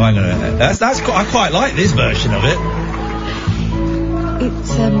 Oh, hang on a minute. I quite like this version of it.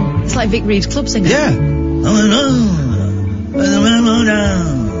 It's like Vic Reeves' club singer. Yeah.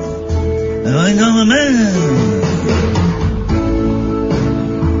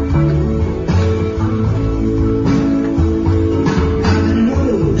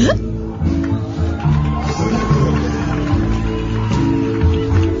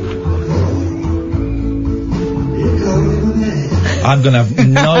 I'm going to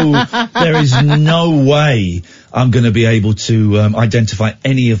have there is no way I'm going to be able to identify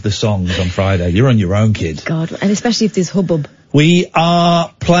any of the songs on Friday. You're on your own, kid. God, and especially if there's hubbub. We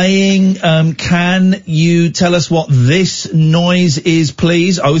are playing, can you tell us what this noise is,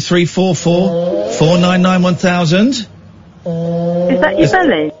 please? 0344 499 1000. Is that your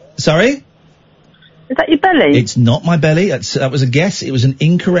belly? Sorry? Is that your belly? It's not my belly. That was a guess. It was an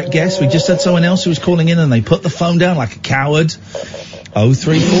incorrect guess. We just had someone else who was calling in and they put the phone down like a coward.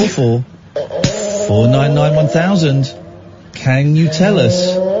 0344 499 1000. Can you tell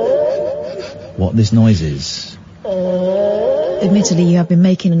us what this noise is? Admittedly, you have been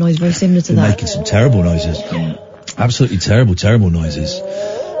making a noise very similar to that. Making some terrible noises. Absolutely terrible noises.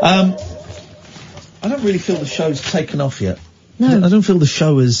 I don't really feel the show's taken off yet. No. I don't feel the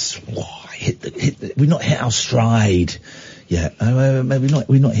show has we've not hit our stride yet. Maybe not.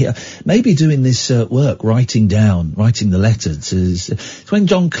 We've not hit. Maybe doing this work, writing the letters. It's when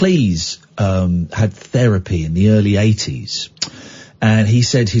John Cleese had therapy in the early 80s, and he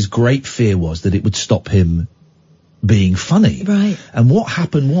said his great fear was that it would stop him being funny. Right. And what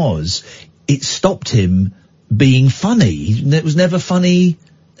happened was it stopped him being funny. It was never funny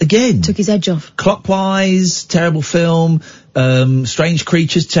again. Took his edge off. Clockwise, terrible film. Strange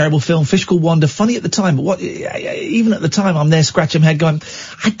Creatures, terrible film. Fish Called Wanda, funny at the time, but even at the time, I'm there scratching my head going,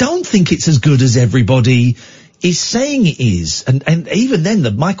 I don't think it's as good as everybody is saying it is. And even then,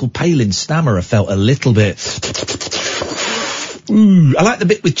 the Michael Palin stammerer felt a little bit. I like the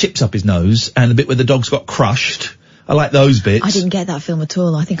bit with chips up his nose and the bit where the dogs got crushed. I like those bits. I didn't get that film at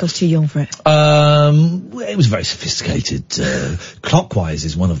all. I think I was too young for it. It was very sophisticated. Clockwise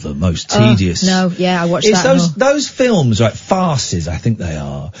is one of the most tedious. No, yeah, I watched it's that. Those films, right, farces, I think they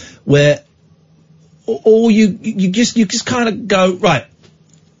are, where all you just kind of go, right,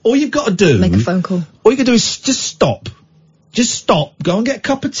 all you've got to do. Make a phone call. All you can do is just stop. Just stop. Go and get a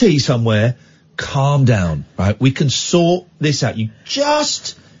cup of tea somewhere. Calm down, right? We can sort this out. You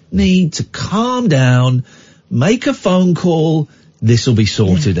just need to calm down. Make a phone call, this'll be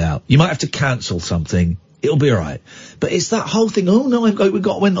sorted out. You might have to cancel something, it'll be alright. But it's that whole thing, oh no,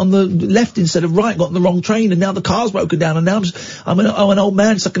 went on the left instead of right, got on the wrong train, and now the car's broken down, and now I'm an old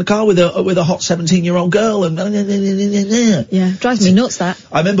man stuck in a car with a hot 17-year-old girl, and yeah, drives me nuts, that.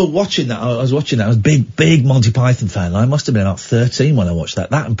 I remember watching that, I was a big Monty Python fan. I must have been about 13 when I watched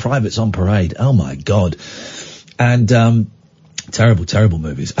that and Privates on Parade, oh my god. And, terrible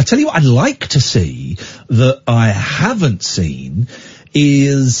movies. I tell you what I'd like to see that I haven't seen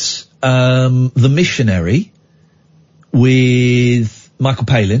is The Missionary with Michael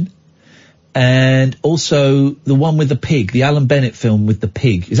Palin, and also the one with the pig, the Alan Bennett film with the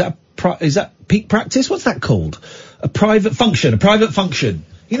pig. Is that Peak Practice? What's that called? A Private Function.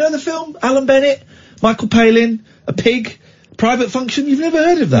 You know the film? Alan Bennett, Michael Palin, a pig, Private Function? You've never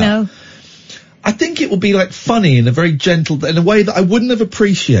heard of that? No. I think it would be like funny in a very gentle, in a way that I wouldn't have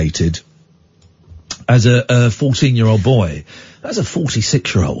appreciated as a 14-year-old boy. As a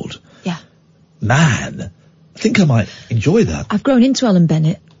 46-year-old. Yeah. Man, I think I might enjoy that. I've grown into Alan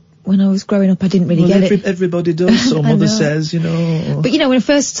Bennett. When I was growing up, I didn't really get it. Everybody does, so mother says, you know. But, you know, when I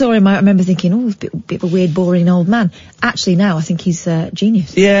first saw him, I remember thinking, oh, he's a bit of a weird, boring old man. Actually, now, I think he's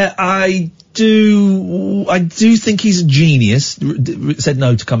genius. Yeah, I do think he's a genius. Said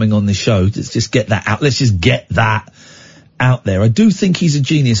no to coming on this show. Let's just get that out. Let's just get that out there. I do think he's a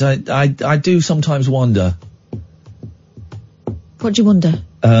genius. I do sometimes wonder. What do you wonder?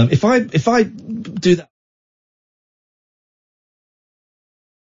 If I do that.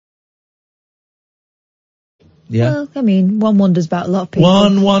 Yeah. Well, I mean, one wonders about a lot of people.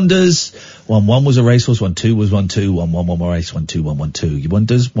 One wonders. 1-1 was a racehorse. 1-2 was 1-2. 1-1 one more race. 1-2 1-1-2. You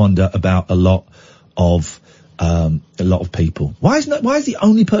wonder about a lot of people. Why is the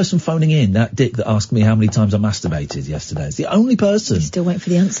only person phoning in that dick that asked me how many times I masturbated yesterday? It's the only person. He's still waiting for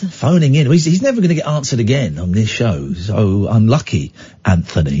the answer. Phoning in. He's never going to get answered again on this show. So unlucky,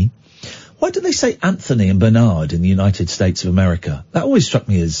 Anthony. Why do they say Anthony and Bernard in the United States of America? That always struck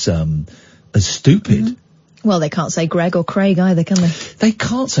me as stupid. Mm-hmm. Well, they can't say Greg or Craig either, can they? They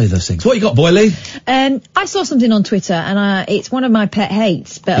can't say those things. What you got, Boyley? I saw something on Twitter, and it's one of my pet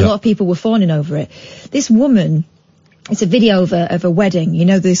hates, but a lot of people were fawning over it. This woman, it's a video of a wedding. You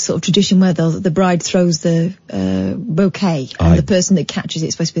know, this sort of tradition where the bride throws the bouquet, and the person that catches it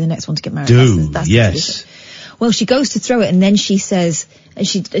is supposed to be the next one to get married. That's the tradition. Well, she goes to throw it, and then she says, and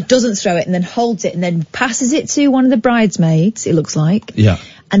she doesn't throw it, and then holds it, and then passes it to one of the bridesmaids, it looks like. Yeah.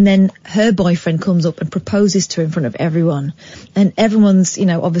 And then her boyfriend comes up and proposes to her in front of everyone. And everyone's,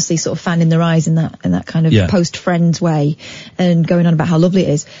 obviously sort of fanning their eyes in that kind of post-Friends way and going on about how lovely it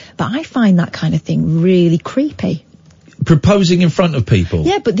is. But I find that kind of thing really creepy. Proposing in front of people?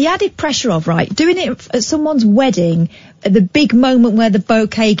 Yeah, but the added pressure of, doing it at someone's wedding, at the big moment where the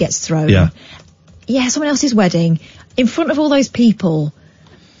bouquet gets thrown. Yeah, someone else's wedding, in front of all those people.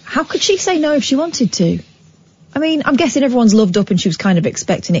 How could she say no if she wanted to? I mean, I'm guessing everyone's loved up and she was kind of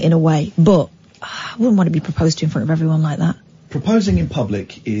expecting it in a way, but I wouldn't want to be proposed to in front of everyone like that. Proposing in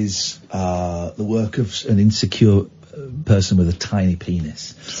public is the work of an insecure person with a tiny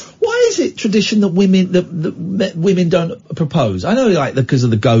penis. Why is it tradition that women don't propose? I know, because of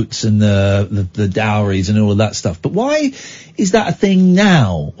the goats and the dowries and all of that stuff, but why is that a thing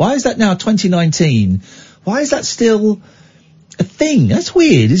now? Why is that now, 2019? Why is that still a thing? That's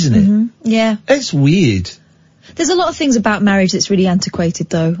weird, isn't it? Mm-hmm. Yeah. It's weird. There's a lot of things about marriage that's really antiquated,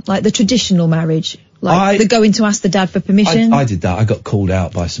 though, like the traditional marriage, the going to ask the dad for permission. I did that. I got called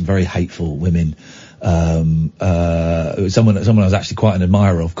out by some very hateful women. Someone I was actually quite an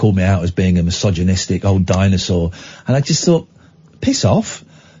admirer of called me out as being a misogynistic old dinosaur, and I just thought, piss off.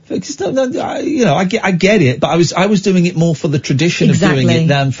 I get it, but I was doing it more for the tradition of doing it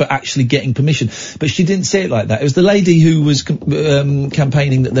than for actually getting permission. But she didn't say it like that. It was the lady who was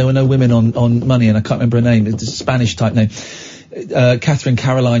campaigning that there were no women on money, and I can't remember her name. It's a Spanish type name. Catherine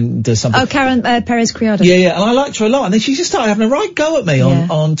Caroline does something. Oh, Karen Perez Criado. Yeah, and I liked her a lot. And then she just started having a right go at me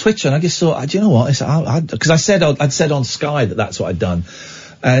on Twitter, and I just thought, do you know what? Because I'd said on Sky that's what I'd done.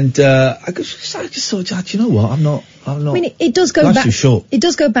 And I just thought, do you know what? I'm not. I mean, it does go back. Too short. It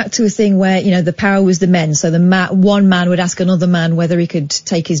does go back to a thing where the power was the men. So one man would ask another man whether he could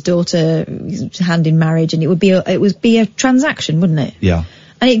take his daughter's hand in marriage, and it would be a transaction, wouldn't it? Yeah.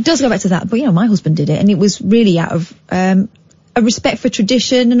 And it does go back to that. But my husband did it, and it was really out of a respect for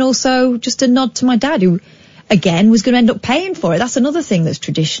tradition, and also just a nod to my dad, who again was going to end up paying for it. That's another thing that's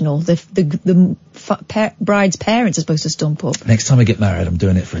traditional. The bride's parents are supposed to stump up. Next time I get married, I'm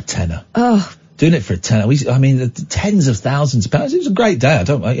doing it for a tenner. Oh. Doing it for a tenner. The tens of thousands of pounds. It was a great day. I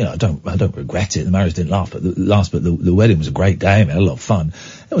don't regret it. The marriage didn't last, but the wedding was a great day. I had a lot of fun.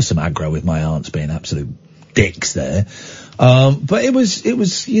 There was some aggro with my aunts being absolute dicks there. But it was a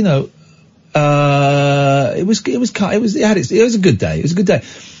good day. It was a good day.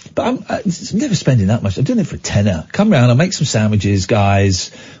 But I'm never spending that much. I'm doing it for a tenner. Come round, I'll make some sandwiches,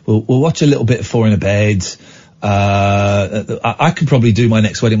 guys. We'll watch a little bit of Four in a Bed. I could probably do my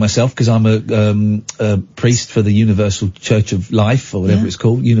next wedding myself, because I'm a priest for the Universal Church of Life, or whatever it's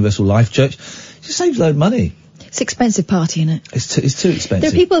called, Universal Life Church. It just saves a load of money. It's expensive party, isn't it? It's too expensive.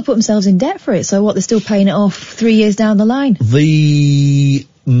 There are people who put themselves in debt for it, so what, they're still paying it off 3 years down the line? The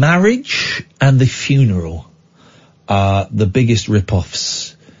marriage and the funeral are the biggest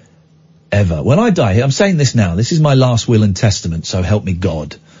rip-offs ever. When I die, I'm saying this now, this is my last will and testament, so help me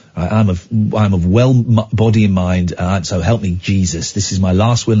God. I'm of well body and mind, so help me Jesus. This is my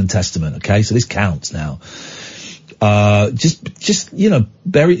last will and testament, okay? So this counts now. Just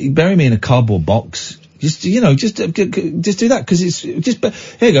bury me in a cardboard box. Just do that, because it's just,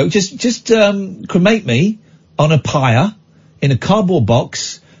 here you go, just cremate me on a pyre in a cardboard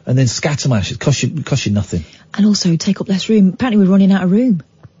box, and then scatter my ashes. Cost you nothing. And also take up less room. Apparently we're running out of room.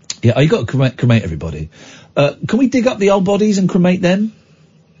 Yeah, you got to cremate everybody. Can we dig up the old bodies and cremate them?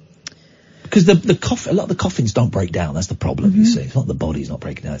 Because a lot of the coffins don't break down. That's the problem, you see. It's not the body's not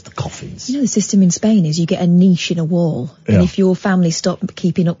breaking down, it's the coffins. You know, the system in Spain is you get a niche in a wall, and if your family stop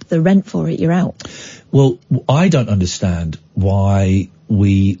keeping up the rent for it, you're out. Well, I don't understand why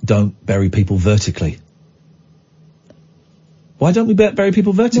we don't bury people vertically. Why don't we bury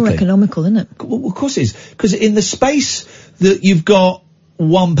people vertically? More economical, isn't it? Well, of course it is. Because in the space that you've got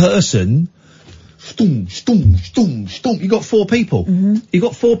one person, you've got 4 people. You've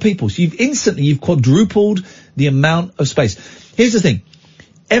got 4 people. So you've quadrupled the amount of space. Here's the thing.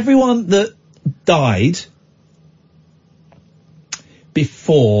 Everyone that died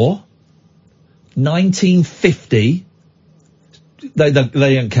before 1950, they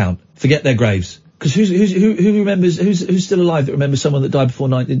don't count. Forget their graves. Because who remembers, who's still alive that remembers someone that died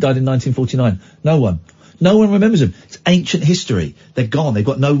died in 1949? No one. No one remembers them. It's ancient history. They're gone. They've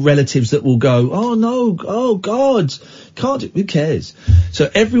got no relatives that will go, oh no, oh God, who cares? So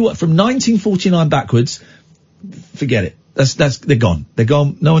everyone, from 1949 backwards, forget it. They're gone. They're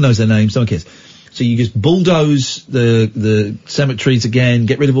gone. No one knows their names. No one cares. So you just bulldoze the cemeteries again,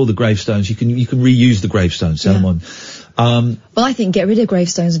 get rid of all the gravestones. You can reuse the gravestones, sell them on. Well, I think get rid of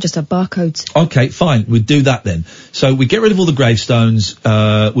gravestones and just have barcodes. Okay, fine. We'll do that then. So we get rid of all the gravestones.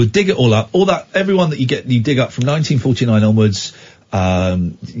 We'll dig it all up. Everyone that you dig up from 1949 onwards.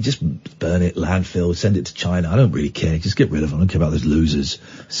 You just burn it, landfill, send it to China. I don't really care. Just get rid of them. I don't care about those losers,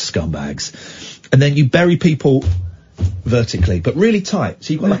 scumbags. And then you bury people vertically, but really tight.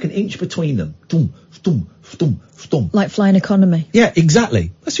 So you've got like an inch between them. Like flying economy. Yeah,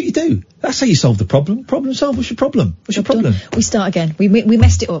 exactly. That's what you do. That's how you solve the problem. Problem solved. What's your problem? We start again. We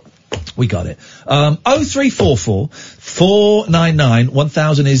messed it up. We got it. 0344 499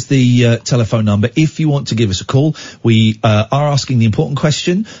 1000 is the telephone number. If you want to give us a call, we are asking the important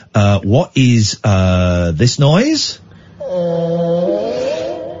question. What is this noise?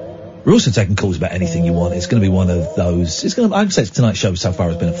 We're also taking calls about anything you want. It's going to be one of those. I'd say tonight's show so far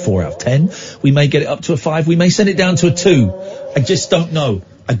has been a 4 out of 10. We may get it up to a 5. We may send it down to a 2. I just don't know.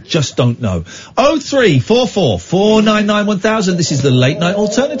 0344 499 1000. This is the late night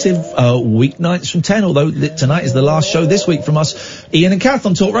alternative, weeknights from 10, although tonight is the last show this week from us, Iain and Kath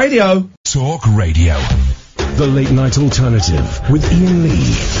on Talk Radio. Talk Radio. The late night alternative with Iain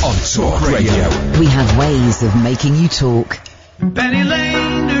Lee on Talk Radio. We have ways of making you talk. Penny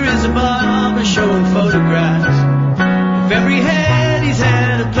Lane, there is a barber showing photographs of every head he's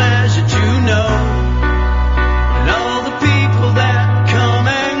had a pleasure to know, and all the people that come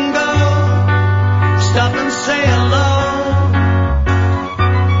and go, stop and say hello.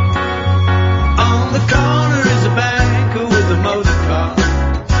 On the corner is a banker with a motor car,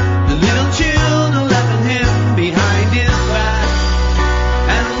 the little children laughing him behind his back,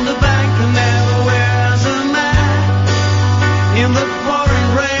 and the banker never wears a mask in the pouring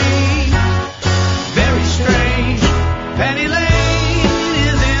rain. Very strange.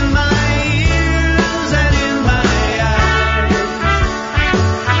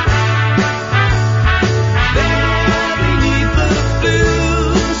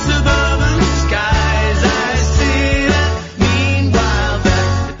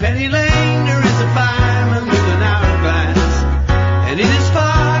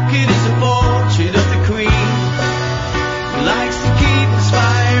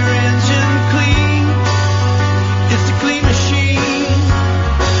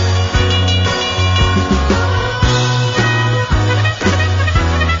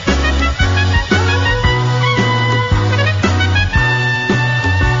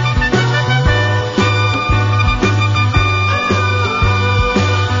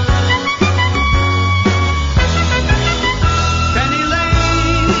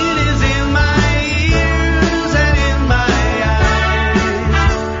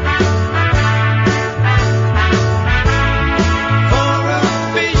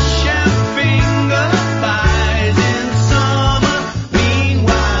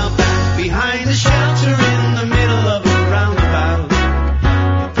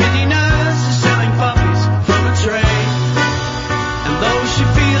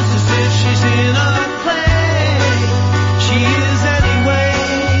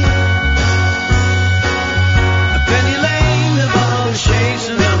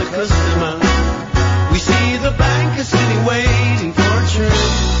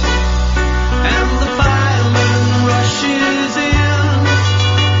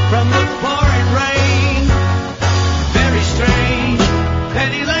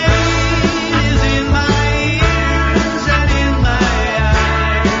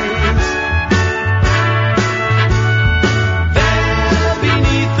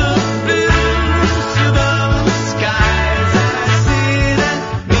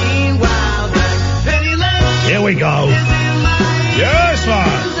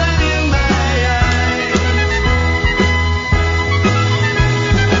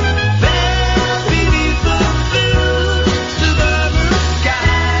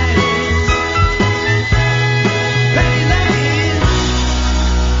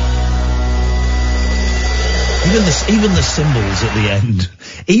 even the cymbals at the end.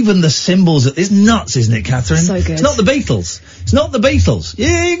 Even the cymbals it's nuts, isn't it, Catherine? So good. It's not the Beatles. It's not the Beatles.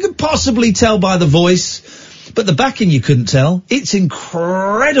 Yeah, you could possibly tell by the voice, but the backing you couldn't tell. It's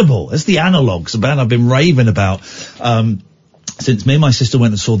incredible. It's the Analogues, a band I've been raving about, since me and my sister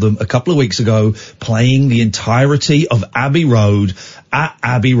went and saw them a couple of weeks ago, playing the entirety of Abbey Road at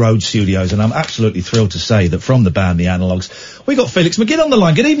Abbey Road Studios, and I'm absolutely thrilled to say that from the band, the Analogues, we got Felix Maginn on the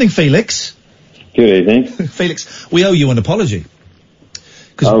line. Good evening, Felix. Good evening. Felix, we owe you an apology.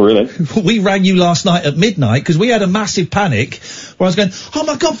 Oh, really? We rang you last night at midnight because we had a massive panic where I was going, oh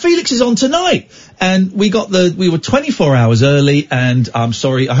my God, Felix is on tonight. And we were 24 hours early, and I'm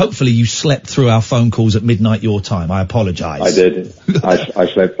sorry, hopefully you slept through our phone calls at midnight your time. I apologise. I did. I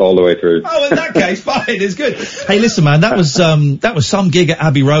slept all the way through. Oh, in that case, fine, it's good. Hey, listen, man, that was some gig at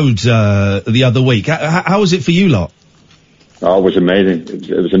Abbey Road, the other week. How was it for you lot? Oh, it was amazing.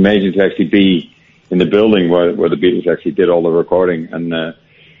 It was amazing to actually be in the building where the Beatles actually did all the recording, and,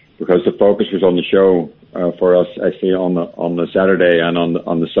 because the focus was on the show for us actually on the Saturday and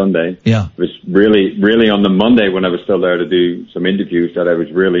on the Sunday. Yeah. It was really on the Monday when I was still there to do some interviews that I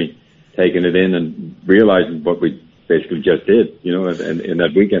was really taking it in and realizing what we basically just did, you know, in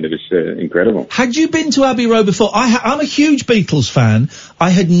that weekend. It was incredible. Had you been to Abbey Road before? I'm a huge Beatles fan. I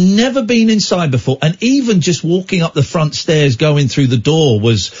had never been inside before, and even just walking up the front stairs, going through the door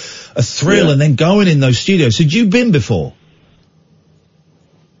was a thrill, and then going in those studios. Had you been before?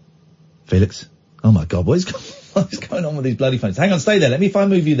 Felix? Oh my God, what is going on with these bloody phones? Hang on, stay there. Let me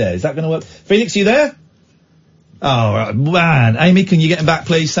move you there. Is that going to work? Felix, you there? Oh, right, man. Amy, can you get him back,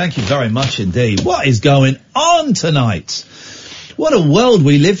 please? Thank you very much indeed. What is going on tonight? What a world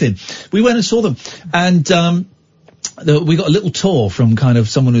we live in. We went and saw them, and we got a little tour from kind of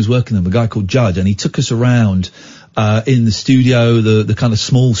someone who's working them, a guy called Judge, and he took us around in the studio, the kind of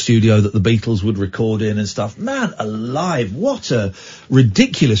small studio that the Beatles would record in and stuff. Man alive, what a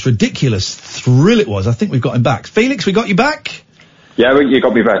ridiculous thrill it was. I think we've got him back. Felix, we got you back? Yeah, you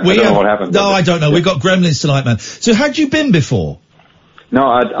got me back. I don't know what happened. No, I don't know. We've got gremlins tonight, man. So had you been before? No,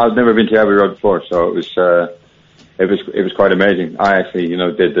 I've never been to Abbey Road before, so it was quite amazing. I actually, you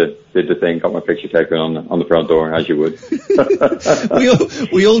know, did the thing, got my picture taken on the front door, as you would.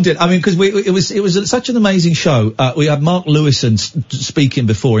 we all did. I mean, because it was such an amazing show. We had Mark Lewison speaking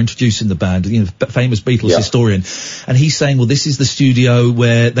before, introducing the band, you know, famous Beatles historian, and he's saying, well, this is the studio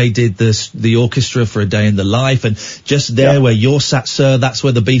where they did the orchestra for A Day in the Life, and just there where you're sat, sir, that's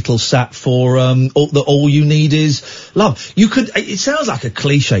where the Beatles sat for All You Need Is Love. It sounds like a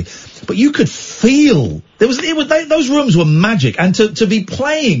cliche, but you could feel those rooms were magic, and to be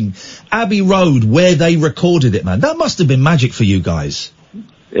playing Abbey Road where they recorded it, man, that must have been magic for you guys.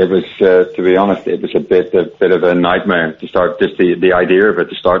 It was, to be honest, it was a bit of a nightmare to start. Just the idea of it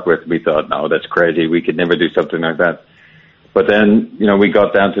to start with, we thought, no, that's crazy. We could never do something like that. But then, you know, we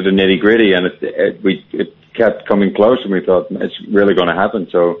got down to the nitty gritty, and it kept coming close, and we thought it's really going to happen.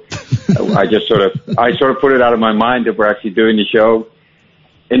 So I sort of put it out of my mind that we're actually doing the show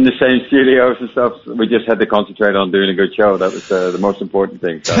in the same studios and stuff. We just had to concentrate on doing a good show. That was the most important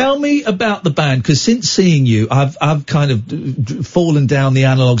thing. So. Tell me about the band, because since seeing you, I've kind of fallen down the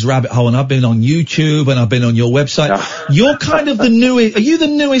Analogues rabbit hole, and I've been on YouTube and I've been on your website. You're kind of the newest. Are you the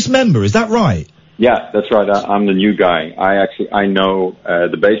newest member? Is that right? Yeah, that's right. I'm the new guy. I know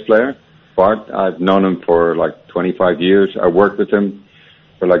the bass player, Bart. I've known him for like 25 years. I worked with him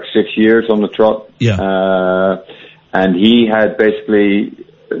for like 6 years on the trot. Yeah. And he had basically,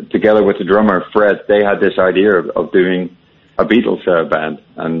 together with the drummer, Fred, they had this idea of doing a Beatles band.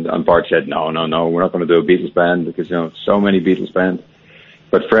 And Bart said, no, we're not going to do a Beatles band because, you know, so many Beatles bands.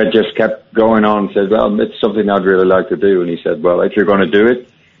 But Fred just kept going on and said, well, it's something I'd really like to do. And he said, well, if you're going to do it,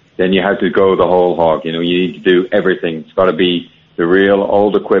 then you have to go the whole hog. You know, you need to do everything. It's got to be the real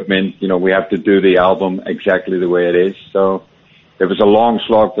old equipment. You know, we have to do the album exactly the way it is. So it was a long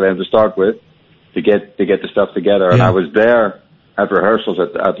slog for them to start with to get the stuff together. Yeah. And I was there at rehearsals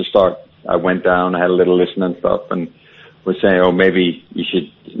at the start. I went down, I had a little listen and stuff, and was saying, oh, maybe you should,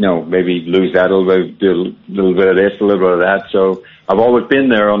 you know, maybe lose that a little bit, do a little bit of this, a little bit of that. So I've always been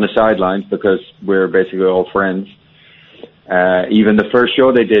there on the sidelines because we're basically all friends. Even the first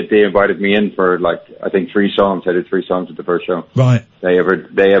show they did, they invited me in for like, I think 3 songs. I did 3 songs at the first show. Right. They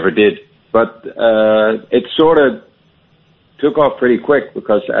ever did. But, it sort of took off pretty quick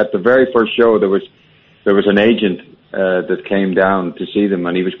because at the very first show there was an agent, that came down to see them,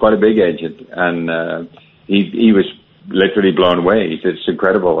 and he was quite a big agent, and, he was literally blown away. He said, it's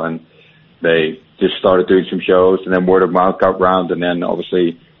incredible. And they just started doing some shows, and then word of mouth got round, and then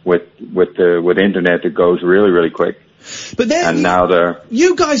obviously with internet, it goes really, really quick. But then, and now they're...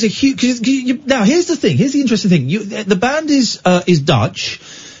 You guys are huge. Now, here's the thing. Here's the interesting thing. The band is Dutch.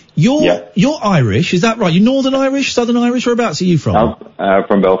 You're Irish, is that right? You're Northern Irish, Southern Irish? Whereabouts are you from?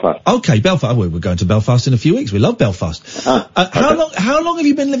 From Belfast. Okay, Belfast. We're going to Belfast in a few weeks. We love Belfast. How long have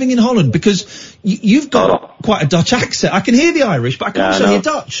you been living in Holland? Because you've got quite a Dutch accent. I can hear the Irish, but I can also hear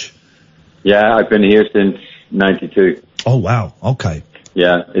Dutch. Yeah, I've been here since 92. Oh, wow. Okay.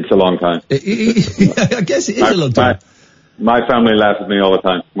 Yeah, it's a long time. I guess it is a long time. My family laughs at me all the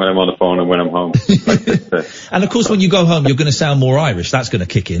time when I'm on the phone and when I'm home. And of course, when you go home, you're going to sound more Irish. That's going to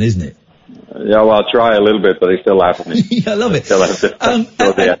kick in, isn't it? Yeah, well, I'll try a little bit, but they still laugh at me. Yeah, I love it.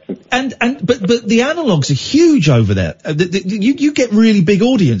 But the Analogues are huge over there. You get really big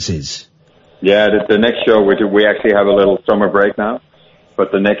audiences. Yeah, the next show we actually have a little summer break now.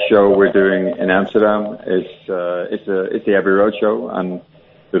 But the next show we're doing in Amsterdam is it's the Abbey Road show, and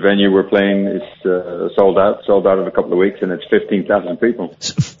the venue we're playing is sold out in a couple of weeks, and it's 15,000 people.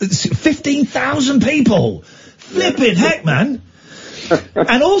 15,000 people! Flippin' heck, man!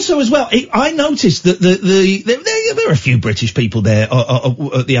 And also as well, I noticed that there are a few British people there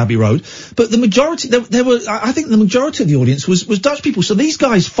at the Abbey Road, but the majority I think the majority of the audience was Dutch people. So these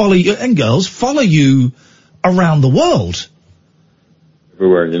guys follow you, and girls follow you around the world.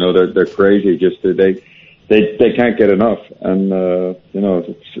 Everywhere, you know, they're crazy. Just they can't get enough, and you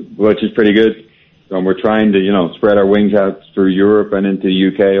know, which is pretty good. And we're trying to, spread our wings out through Europe and into the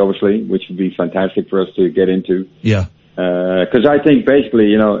UK, obviously, which would be fantastic for us to get into. Yeah. Because I think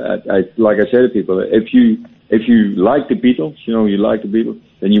basically, like I say to people, if you like the Beatles,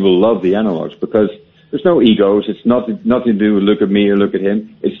 then you will love the Analogues, because there's no egos. It's nothing to do with look at me or look at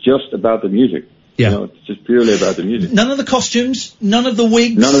him. It's just about the music. Yeah. It's just purely about the music. None of the costumes, none of the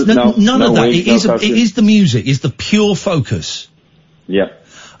wigs, none of that. Wigs, it is the music, it's the pure focus. Yeah.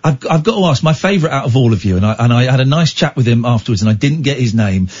 I've got to ask, my favourite out of all of you, and I had a nice chat with him afterwards, and I didn't get his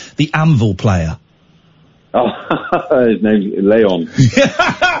name, the anvil player. Oh, his name's Leon.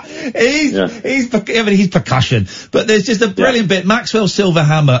 He's percussion, but there's just a brilliant bit. Maxwell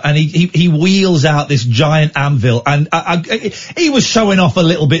Silverhammer, and he wheels out this giant anvil, and he was showing off a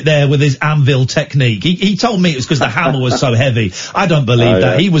little bit there with his anvil technique. He told me it was because the hammer was so heavy. I don't believe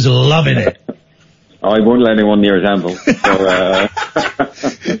that. He was loving it. I won't let anyone near his anvil. So,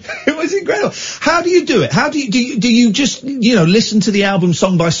 It was incredible. How do you do it? How do you just, listen to the album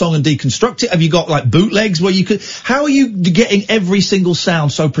song by song and deconstruct it? Have you got like bootlegs where you could, how are you getting every single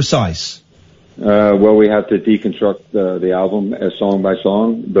sound so precise? Well, we have to deconstruct the album song by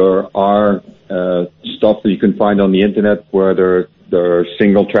song. There are, stuff that you can find on the internet where there are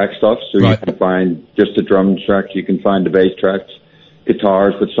single track stuff. So you can find just the drum tracks, you can find the bass tracks,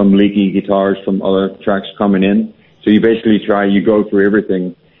 guitars with some leaky guitars from other tracks coming in. So you basically you go through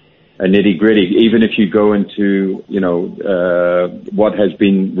everything, nitty gritty. Even if you go into, what has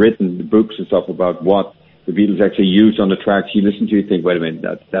been written, the books and stuff about what the Beatles actually used on the tracks, you listen to, you think, wait a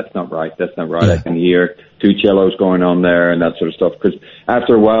minute, that's not right. That's not right. Yeah. I can hear two cellos going on there and that sort of stuff. Because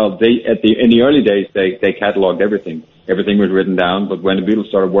after a while, in the early days, they catalogued everything. Everything was written down. But when the Beatles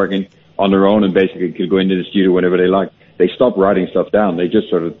started working on their own and basically could go into the studio whenever they liked, they stopped writing stuff down. They just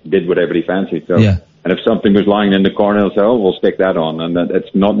sort of did whatever they fancied. So, and if something was lying in the corner, they'll say, oh, we'll stick that on. And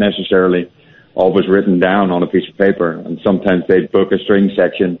it's not necessarily always written down on a piece of paper. And sometimes they'd book a string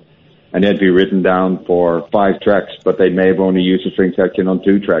section and it'd be written down for 5 tracks, but they may have only used a string section on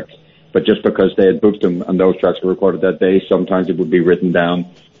 2 tracks. But just because they had booked them and those tracks were recorded that day, sometimes it would be written down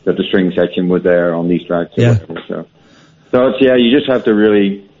that the string section was there on these tracks. Or whatever. So it's, you just have to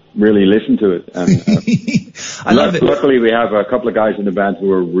really listen to it. And I love it. Luckily, we have a couple of guys in the band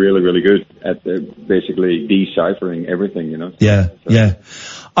who are really, really good at basically deciphering everything,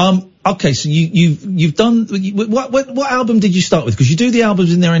 Okay, so you've done what album did you start with? Because you do the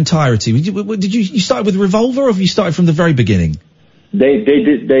albums in their entirety. Did you start with Revolver, or have you started from the very beginning? They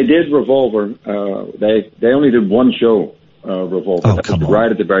did Revolver. They only did one show, Revolver. Oh, come on.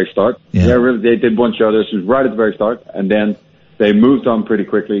 Right at the very start. Yeah, they did one show. This was right at the very start, and then they moved on pretty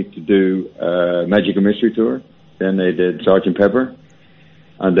quickly to do Magic and Mystery Tour. Then they did Sgt. Pepper,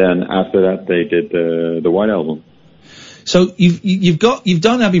 and then after that they did the White Album. So you've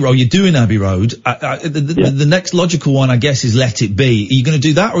done Abbey Road. You're doing Abbey Road. The next logical one, I guess, is Let It Be. Are you going to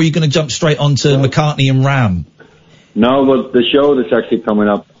do that, or are you going to jump straight onto McCartney and Ram? No, but the show that's actually coming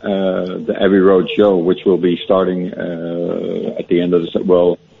up, the Abbey Road show, which will be starting at the end of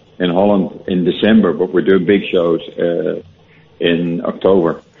in Holland in December, but we're doing big shows in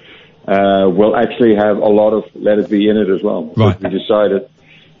October. We'll actually have a lot of Let It Be in it as well. Right. We decided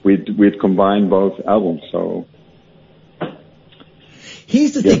we'd combine both albums. So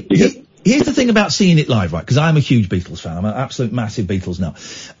here's the thing. Here's the thing about seeing it live, right? Because I'm a huge Beatles fan. I'm an absolute massive Beatles now.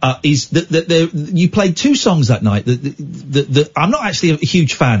 Is that you played 2 songs that night that I'm not actually a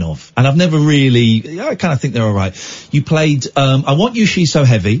huge fan of, and I've never really. I kind of think they're all right. You played "I Want You, She's So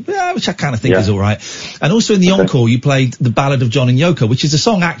Heavy," which I kind of think is all right, and also in the encore you played "The Ballad of John and Yoko," which is a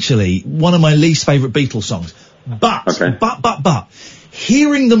song actually one of my least favourite Beatles songs. But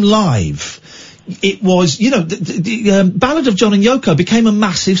hearing them live. It was, the Ballad of John and Yoko became a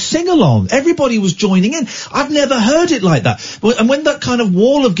massive sing-along. Everybody was joining in. I've never heard it like that. And when that kind of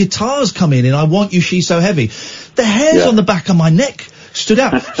wall of guitars come in "I Want You, She's So Heavy," the hairs on the back of my neck stood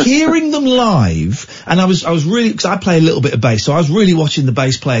out. Hearing them live, and I was really, because I play a little bit of bass, so I was really watching the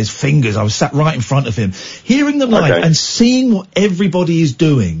bass player's fingers. I was sat right in front of him. Hearing them live and seeing what everybody is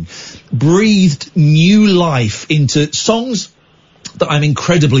doing breathed new life into songs that I'm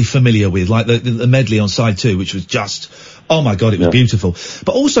incredibly familiar with, like the medley on side 2, which was just, oh my God, it was beautiful.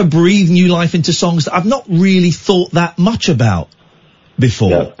 But also breathe new life into songs that I've not really thought that much about before.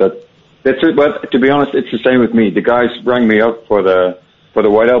 Yeah, that's it. But to be honest, it's the same with me. The guys rang me up for the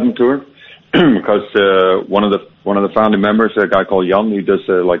White Album tour because one of the founding members, a guy called Iain, who does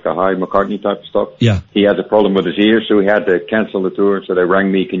like the high McCartney type of stuff. Yeah, he had a problem with his ear, so he had to cancel the tour. So they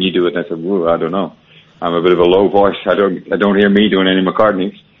rang me, "Can you do it?" And I said, "Whoa, I don't know. I'm a bit of a low voice. I don't hear me doing any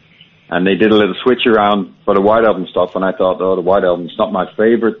McCartneys." And they did a little switch around for the White Album stuff, and I thought, the White Album's not my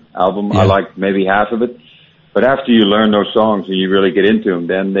favorite album. I like maybe half of it. But after you learn those songs and you really get into them,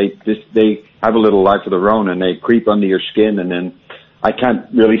 then they have a little life of their own, and they creep under your skin, and then I can't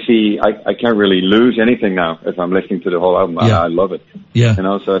really lose anything now if I'm listening to the whole album. I love it. Yeah.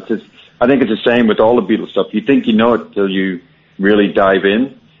 So it's just, I think it's the same with all the Beatles stuff. You think you know it till you really dive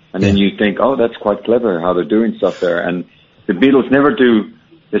in. And then you think, oh, that's quite clever how they're doing stuff there. And the Beatles never do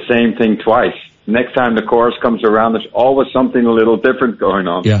the same thing twice. Next time the chorus comes around, there's always something a little different going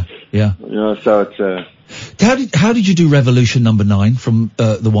on. Yeah. So it's... How did you do Revolution number 9 from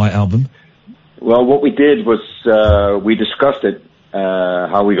the White Album? Well, what we did was we discussed it.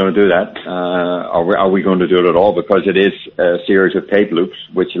 How are we going to do that? Are we going to do it at all? Because it is a series of tape loops,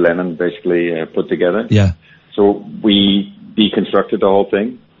 which Lennon basically put together. Yeah. So we deconstructed the whole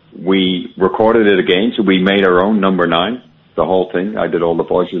thing. We recorded it again, so we made our own number 9, the whole thing. I did all the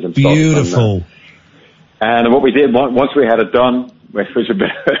voices and stuff. Beautiful. And what we did, once we had it done, which was a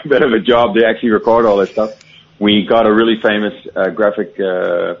bit of a job to actually record all this stuff, we got a really famous graphic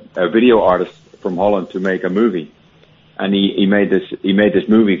video artist from Holland to make a movie. And he made this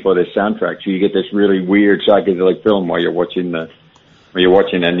movie for this soundtrack. So you get this really weird psychedelic film while you're watching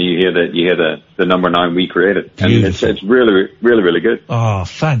and you hear the number 9 we created. And it's really, really, really good. Oh,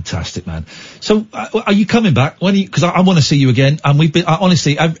 fantastic, man. So, are you coming back? Because I want to see you again. And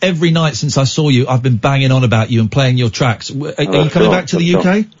honestly, every night since I saw you, I've been banging on about you and playing your tracks. Are you coming back to the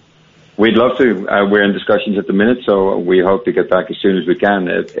UK? We'd love to. We're in discussions at the minute, so we hope to get back as soon as we can.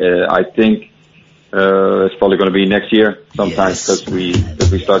 I think, it's probably going to be next year sometime because we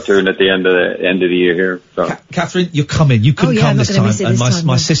start touring at the end of the year here. So. Catherine, you're coming. You couldn't come this time, and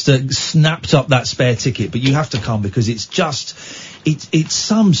my sister snapped up that spare ticket. But you have to come because it's just it's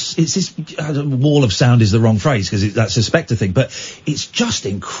this wall of sound is the wrong phrase because that's a Spectre thing, but it's just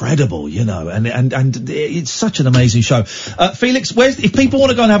incredible, and it's such an amazing show. Felix, if people want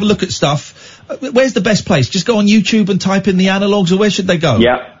to go and have a look at stuff, where's the best place? Just go on YouTube and type in the Analogues, or where should they go?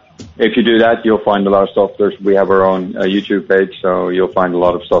 Yeah. If you do that, you'll find a lot of stuff. We have our own YouTube page, so you'll find a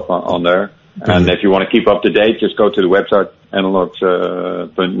lot of stuff on there. Brilliant. And if you want to keep up to date, just go to the website,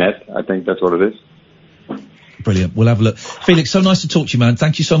 analogues.net. I think that's what it is. Brilliant. We'll have a look. Felix, so nice to talk to you, man.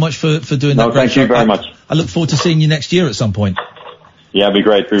 Thank you so much for doing that. Thank you very much. I look forward to seeing you next year at some point. Yeah, it'd be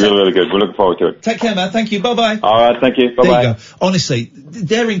great. It'd be really, really good. We're looking forward to it. Take care, man. Thank you. Bye-bye. All right. Thank you. Bye-bye. There you go. Honestly,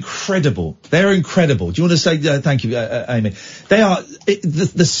 they're incredible. They're incredible. Do you want to say thank you, Amy? They are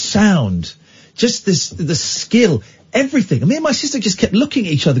the sound, just the skill, everything. Me and my sister just kept looking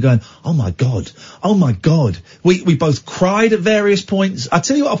at each other going, oh my God. Oh my God. We both cried at various points. I'll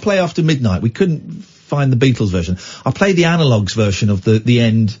tell you what I'll play after midnight. We couldn't find the Beatles version. I'll play the Analogues version of the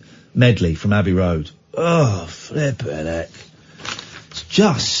end medley from Abbey Road. Oh, flippin' heck. It's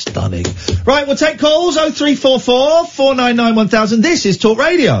just stunning. Right, we'll take calls. 0344 499 1000. This is Talk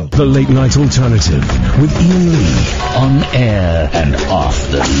Radio. The Late Night Alternative with Iain Lee. On air and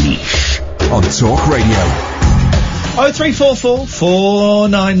off the leash. On Talk Radio. 0344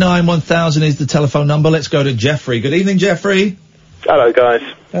 499 1000 is the telephone number. Let's go to Jeffrey. Good evening, Jeffrey. Hello, guys.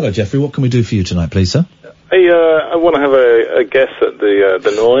 Hello, Jeffrey. What can we do for you tonight, please, sir? Hey, I want to have a guess at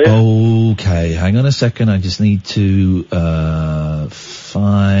the noise. Okay, hang on a second. I just need to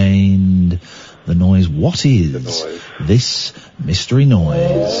find the noise. What is this mystery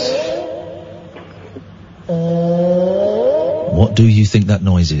noise? What do you think that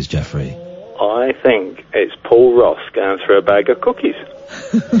noise is, Jeffrey? I think it's Paul Ross going through a bag of cookies.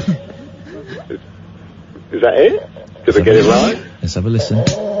 Is that it? Did I get it right? Let's have a listen.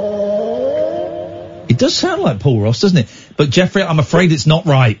 It does sound like Paul Ross, doesn't it? But Jeffrey, I'm afraid it's not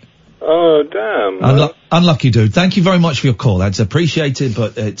right. Oh, damn. Unlucky, dude. Thank you very much for your call. That's appreciated,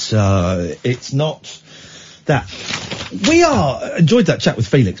 but it's not that. We enjoyed that chat with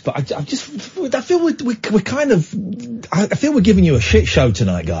Felix, but I feel we're kind of, I feel we're giving you a shit show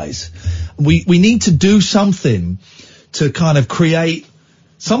tonight, guys. We need to do something to kind of create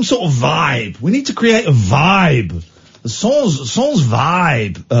some sort of vibe. We need to create a vibe. The song's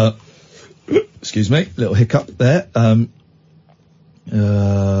vibe. Excuse me, little hiccup there.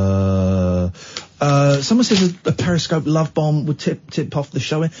 Someone says a Periscope love bomb would tip off the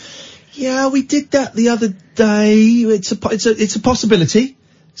show. Yeah, we did that the other day. It's a possibility.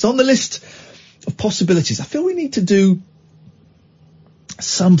 It's on the list of possibilities. I feel we need to do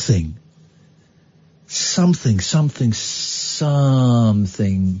something.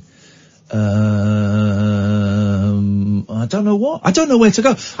 I don't know what. I don't know where to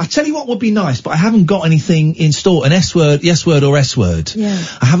go. I tell you what would be nice, but I haven't got anything in store. An S word, yes word or S word. Yeah.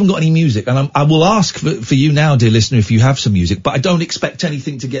 I haven't got any music, and I will ask for you now, dear listener, if you have some music, but I don't expect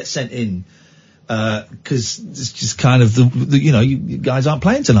anything to get sent in. 'Cause it's just kind of you guys aren't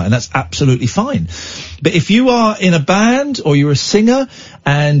playing tonight, and that's absolutely fine. But if you are in a band or you're a singer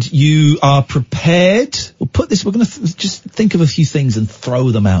and you are prepared, we're going to just think of a few things and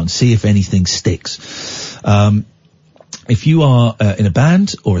throw them out and see if anything sticks. If you are in a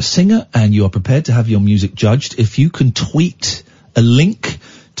band or a singer and you are prepared to have your music judged, if you can tweet a link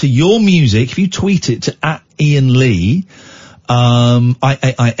to your music, if you tweet it to @Iain Lee,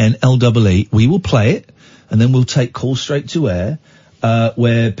 IAINLEE, we will play it, and then we'll take calls straight to air,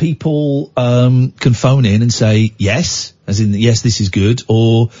 where people can phone in and say yes, as in yes, this is good,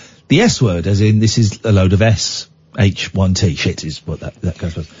 or the S word, as in this is a load of SH1T. Shit is what that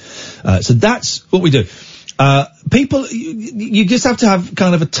goes with. So that's what we do. People, you just have to have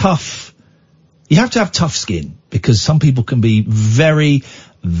kind of you have to have tough skin, because some people can be very,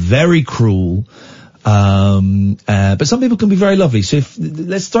 very cruel. But some people can be very lovely. So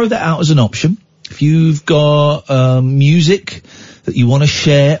let's throw that out as an option. If you've got music that you want to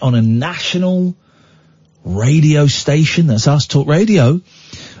share on a national radio station, that's us, Talk Radio,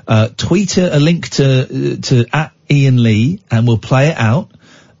 tweet a link to @Iain Lee, and we'll play it out,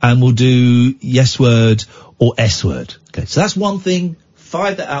 and we'll do yes word or S word. Okay, so that's one thing.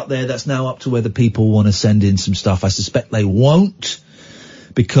 Fire that out there. That's now up to whether people want to send in some stuff. I suspect they won't,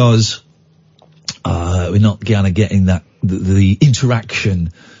 because we're not kind of getting the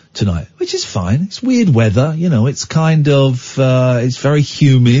interaction tonight, which is fine. It's weird weather, it's kind of, it's very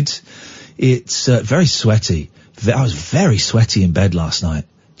humid. It's very sweaty. I was very sweaty in bed last night.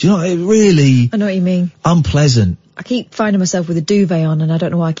 Do you know, it really... I know what you mean. Unpleasant. I keep finding myself with a duvet on, and I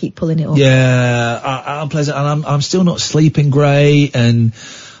don't know why I keep pulling it up. Yeah, unpleasant, and I'm still not sleeping great, and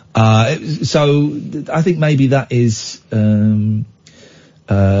so I think maybe that is...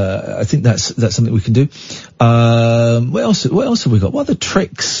 I think that's something we can do. What else have we got? What other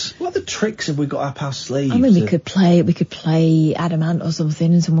tricks have we got up our sleeves? I mean, we could play Adamant or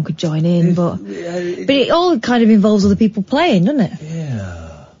something, and someone could join in, but it all kind of involves other people playing, doesn't it?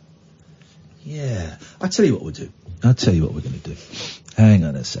 Yeah. I'll tell you what we'll do. I'll tell you what we're going to do. Hang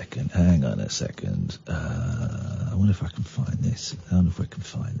on a second. I wonder if I can find this.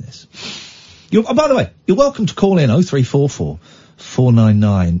 By the way, you're welcome to call in 0344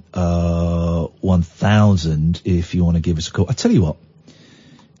 499 1000 if you want to give us a call. I tell you what,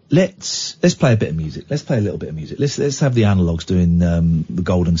 let's play a bit of music. Let's play a little bit of music. Let's have the Analogues doing the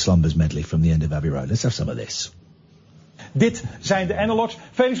Golden Slumbers medley from the end of Abbey Road. Let's have some of this. Dit zijn de Analogues.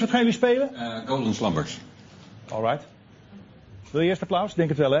 Felix, wat gaan jullie spelen? Golden Slumbers. Alright. Wil je eerst applaus? Denk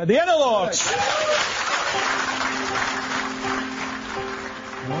het wel, hè? The Analogues!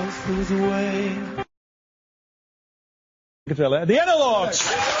 Once there was a way. Denk het wel, hè? The Analogues!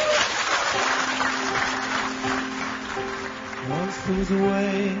 Once there was a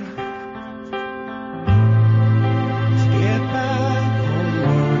way to get back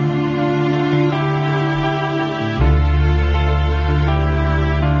homeward.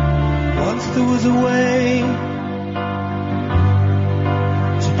 Once there was a way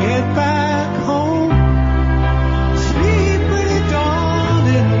to get back home. Sleep, pretty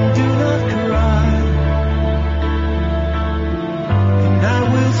darling, do not cry. And I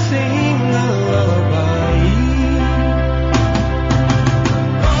will sing a lullaby.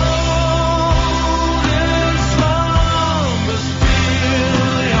 Oh,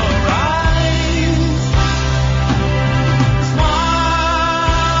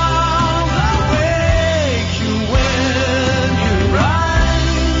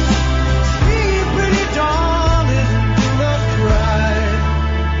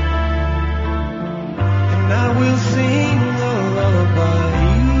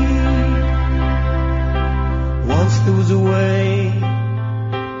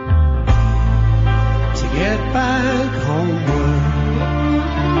 get back homeward.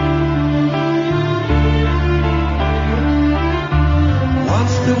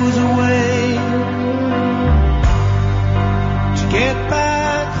 Once there was a way to get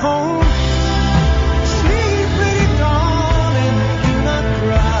back home. Sleep, pretty darling, do not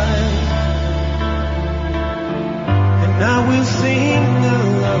cry. And now we'll sing a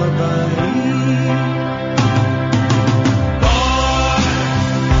lullaby.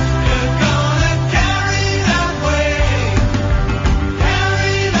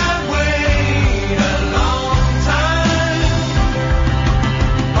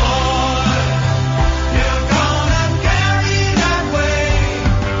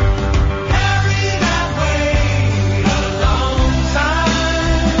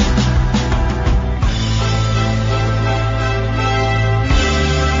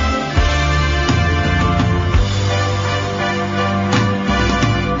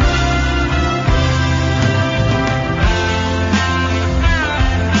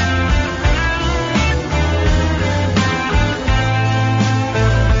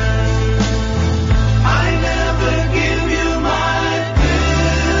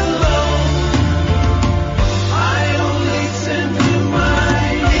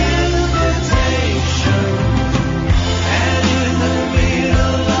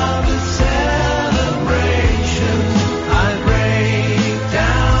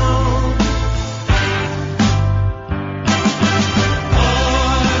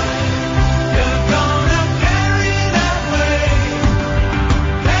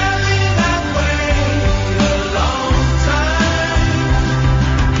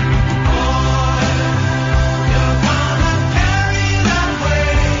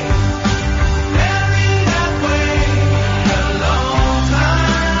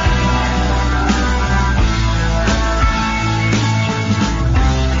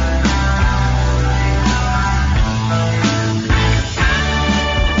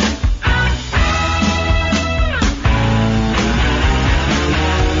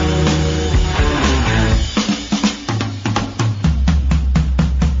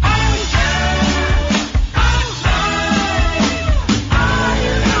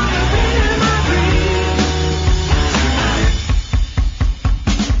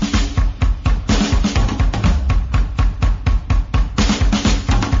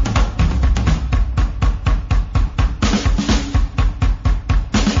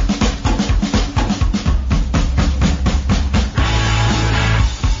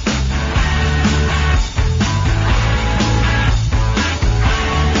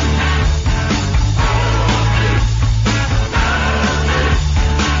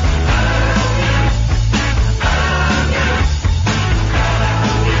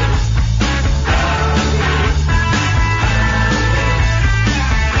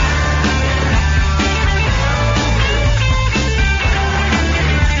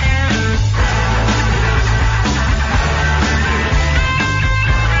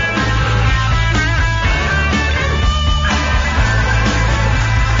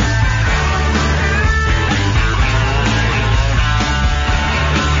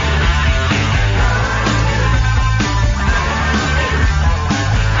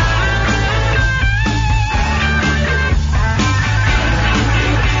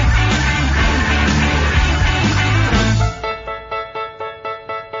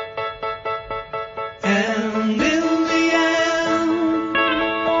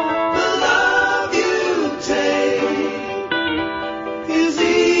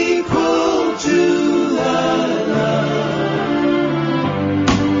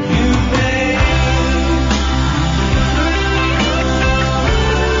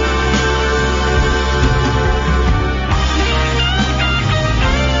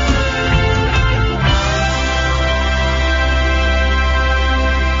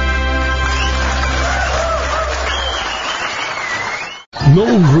 No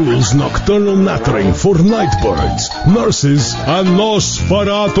rules nocturnal nattering for nightbirds, nurses, and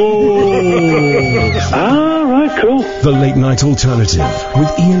Nosferatu. Ah, right, cool. The Late Night Alternative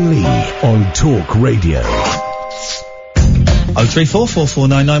with Iain Lee on Talk Radio.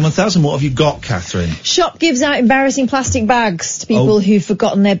 03444991000. What have you got, Catherine? Shop gives out embarrassing plastic bags to people who've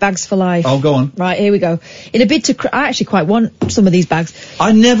forgotten their bags for life. Oh, go on. Right, here we go. In a bid to... I actually quite want some of these bags.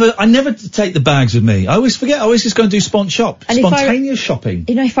 I never take the bags with me. I always forget. I always just go and do spontaneous shopping.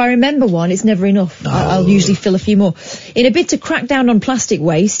 You know, if I remember one, it's never enough. No. I'll usually fill a few more. In a bid to crack down on plastic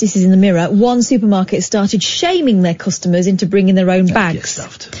waste, this is in the Mirror, one supermarket started shaming their customers into bringing their own bags. Get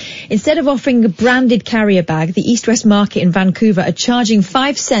stuffed. Instead of offering a branded carrier bag, the East West Market in Vancouver Vancouver are charging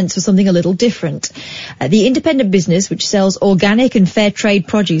 5 cents for something a little different. The independent business, which sells organic and fair trade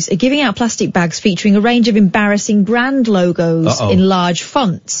produce, are giving out plastic bags featuring a range of embarrassing brand logos in large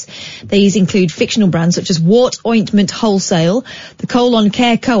fonts. These include fictional brands such as Wart Ointment Wholesale, the Colon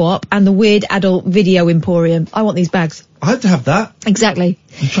Care Co-op, and the Weird Adult Video Emporium. I want these bags. I had to have that. Exactly.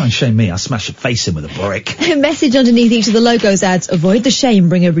 You try and shame me, I'll smash your face in with a brick. A message underneath each of the logos adds, avoid the shame,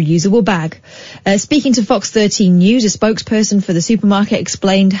 bring a reusable bag. Speaking to Fox 13 News, a spokesperson for the supermarket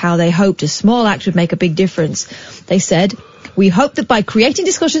explained how they hoped a small act would make a big difference. They said, we hope that by creating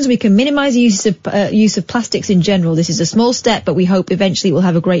discussions we can minimise the use of plastics in general. This is a small step, but we hope eventually it will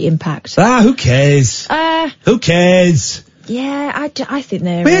have a great impact. Who cares? Who cares? Yeah, I think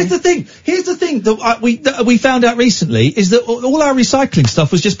they're... But here's the thing that we found out recently is that all our recycling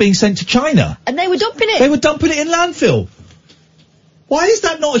stuff was just being sent to China. And they were dumping it. They were dumping it in landfill. Why is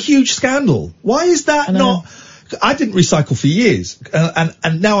that not a huge scandal? Why is that not... I didn't recycle for years,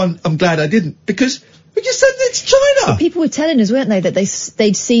 and now I'm glad I didn't, because we just sent it to China. But people were telling us, weren't they, that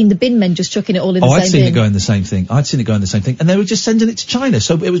they'd seen the bin men just chucking it all in the same bin. I'd seen it going the same thing. And they were just sending it to China,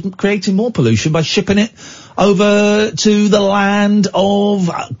 so it was creating more pollution by shipping it over to the land of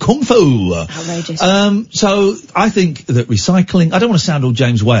Kung Fu. Outrageous. So I think that recycling... I don't want to sound all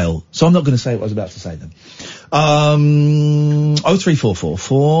James Whale, so I'm not going to say what I was about to say then. 0344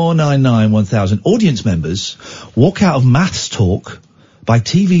 499 1000. Audience members walk out of maths talk by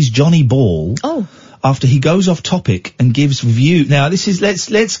TV's Johnny Ball. After he goes off topic and gives view. Now this is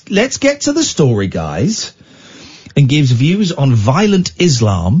let's get to the story, guys, and gives views on violent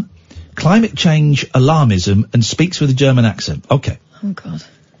Islam, climate change alarmism, and speaks with a German accent. Okay. Oh God.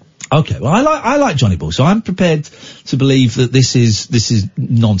 Okay. Well, I like Johnny Ball, so I'm prepared to believe that this is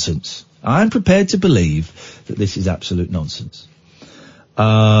nonsense. I'm prepared to believe that this is absolute nonsense.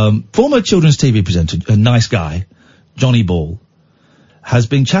 Former children's TV presenter, a nice guy, Johnny Ball, has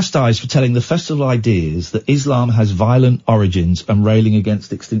been chastised for telling the Festival of Ideas that Islam has violent origins and railing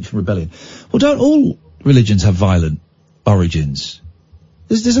against Extinction Rebellion. Well, don't all religions have violent origins?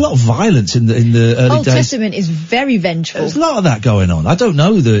 There's a lot of violence in the early Old days. Testament is very vengeful. There's a lot of that going on. I don't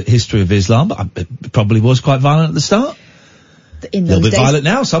know the history of Islam, but it probably was quite violent at the start. In a those little bit days, violent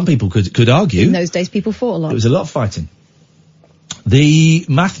now, some people could argue. In those days, people fought a lot. It was a lot of fighting. The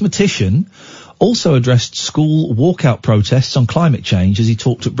mathematician also addressed school walkout protests on climate change as he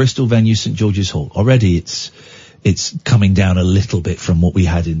talked at Bristol venue St George's Hall. Already it's coming down a little bit from what we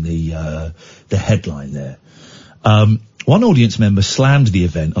had in the headline there. One audience member slammed the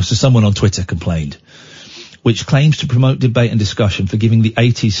event, so someone on Twitter complained, which claims to promote debate and discussion for giving the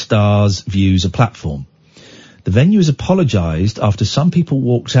 80s stars' views a platform. The venue has apologised after some people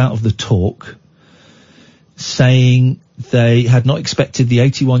walked out of the talk saying they had not expected the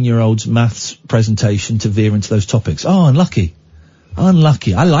 81-year-old's maths presentation to veer into those topics. Oh, unlucky. I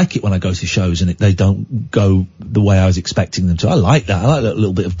like it when I go to shows and they don't go the way I was expecting them to. I like that. I like that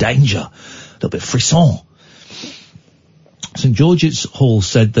little bit of danger, a little bit of frisson. St George's Hall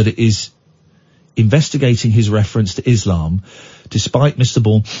said that it is investigating his reference to Islam, despite Mr.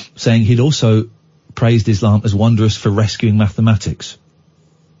 Ball saying he'd also praised Islam as wondrous for rescuing mathematics.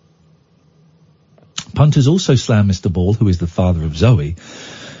 Punters also slammed Mr. Ball, who is the father of Zoe,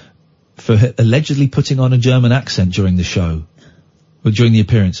 for allegedly putting on a German accent during the show, or during the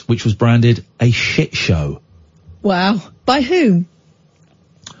appearance, which was branded a shit show. Wow. By whom?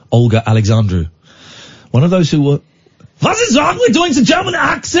 Olga Alexandru. One of those who were... Was ist wrong with doing the German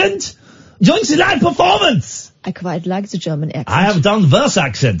accent? Doing the live performance? I quite like the German accent. I have done worse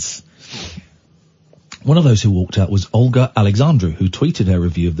accents. One of those who walked out was Olga Alexandru, who tweeted her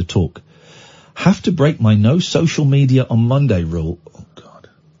review of the talk. Have to break my no social media on Monday rule. Oh, God.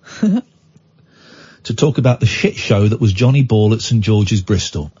 To talk about the shit show that was Johnny Ball at St George's,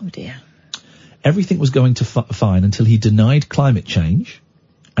 Bristol. Oh, dear. Everything was going to fine until he denied climate change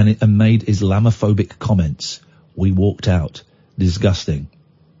and made Islamophobic comments. We walked out. Disgusting.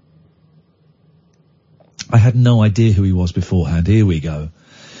 I had no idea who he was beforehand. Here we go.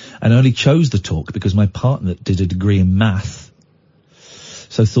 And only chose the talk because my partner did a degree in math,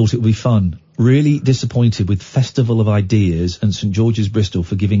 so thought it would be fun. Really disappointed with Festival of Ideas and St George's Bristol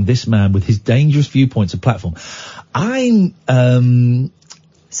for giving this man with his dangerous viewpoints a platform.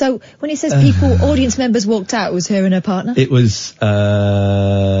 So when he says people, audience members walked out, it was her and her partner? It was,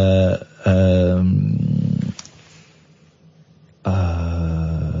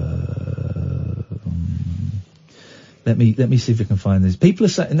 let me see if I can find this. People are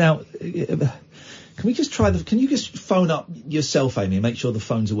saying now, Can we just try can you just phone up yourself, Amy, and make sure the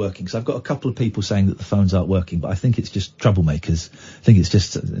phones are working? Because I've got a couple of people saying that the phones aren't working, but I think it's just troublemakers. I think it's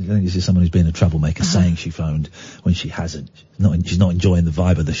just someone who's being a troublemaker saying she phoned when she hasn't. She's not enjoying the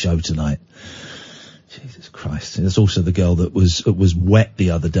vibe of the show tonight. Jesus Christ. There's also the girl that was wet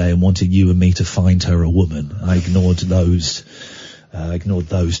the other day and wanted you and me to find her a woman. I ignored those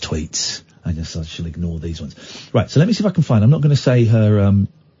tweets. I shall ignore these ones. Right, so let me see if I can find. I'm not going to say her, I'm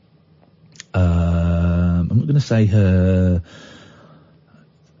not going to say her.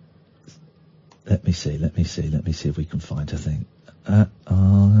 Let me see if we can find her thing. There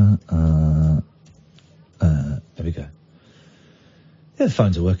we go. Yeah, the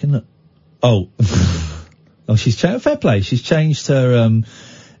phones are working, look. Oh. She's changed, fair play. She's changed her,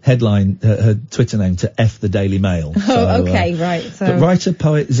 headline, her Twitter name to F the Daily Mail. So, okay, right. So. But writer,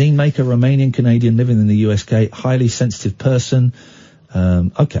 poet, zine maker, Romanian Canadian, living in the USK, highly sensitive person.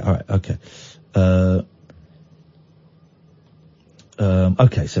 Okay, alright, okay.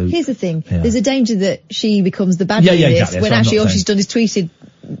 Okay, so. Here's the thing. Yeah. There's a danger that she becomes the bad guy in this, exactly. when actually all she's done is tweeted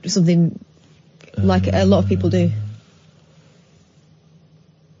something like a lot of people do.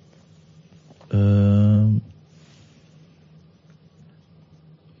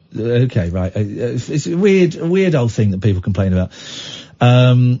 Okay, right. It's a weird old thing that people complain about.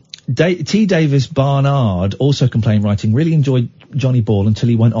 T. Davis Barnard also complained, writing, really enjoyed Johnny Ball until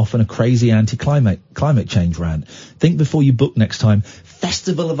he went off on a crazy climate change rant. Think before you book next time.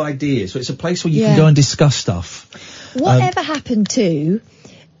 Festival of Ideas. So it's a place where you can go and discuss stuff. Whatever happened to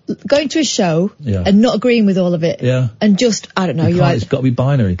going to a show and not agreeing with all of it? Yeah. And just, I don't know, it's got to be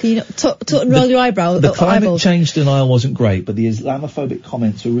binary. Can you not tut and roll your eyebrow? The climate change denial wasn't great, but the Islamophobic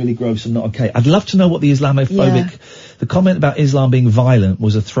comments were really gross and not okay. I'd love to know what the Islamophobic... The comment about Islam being violent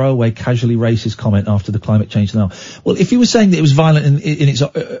was a throwaway, casually racist comment after the climate change denial. Well, if you were saying that it was violent in its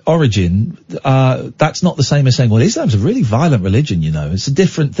origin, that's not the same as saying, well, Islam's a really violent religion, you know. It's a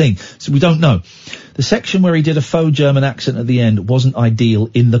different thing. So we don't know. The section where he did a faux German accent at the end wasn't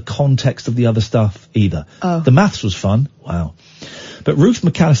ideal in the context of the other stuff either. The maths was fun. Wow. But Ruth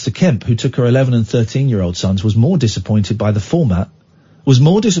McAllister Kemp, who took her 11 and 13-year-old sons, was more disappointed by the format,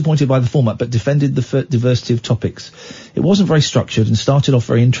 but defended the diversity of topics. It wasn't very structured and started off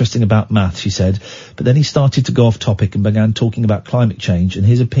very interesting about math, she said, but then he started to go off topic and began talking about climate change and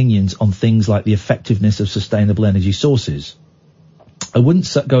his opinions on things like the effectiveness of sustainable energy sources. I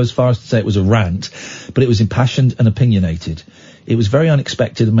wouldn't go as far as to say it was a rant, but it was impassioned and opinionated. It was very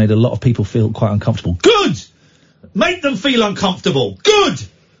unexpected and made a lot of people feel quite uncomfortable. Good! Make them feel uncomfortable. Good!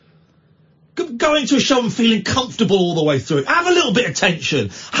 Go into a show and feeling comfortable all the way through. Have a little bit of tension.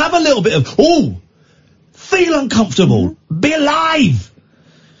 Have a little bit of, feel uncomfortable. Be alive.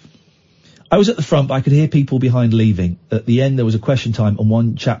 I was at the front, but I could hear people behind leaving. At the end, there was a question time, and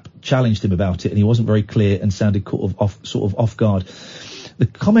one chap challenged him about it, and he wasn't very clear and sounded sort of off guard. The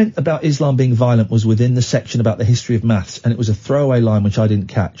comment about Islam being violent was within the section about the history of maths, and it was a throwaway line which I didn't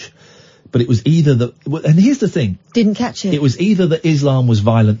catch. But it was either and here's the thing. Didn't catch it. It was either that Islam was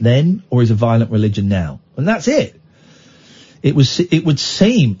violent then, or is a violent religion now. And that's it. It would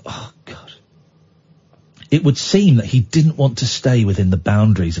seem that he didn't want to stay within the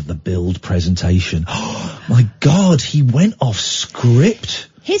boundaries of the build presentation. Oh, my God, he went off script.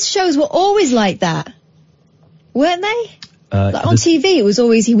 His shows were always like that, weren't they? Like on TV, it was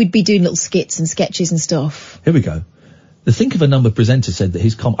always, he would be doing little skits and sketches and stuff. Here we go. The Think of a Number presenter said that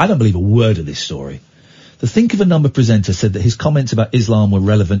his I don't believe a word of this story. The Think of a Number presenter said that his comments about Islam were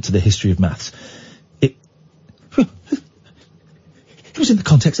relevant to the history of maths. It was in the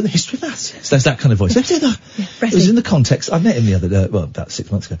context of the history of maths. So there's that kind of voice. It was in the context, I met him the other day, about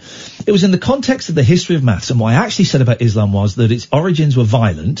 6 months ago. It was in the context of the history of maths, and what I actually said about Islam was that its origins were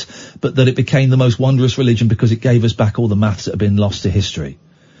violent, but that it became the most wondrous religion because it gave us back all the maths that had been lost to history.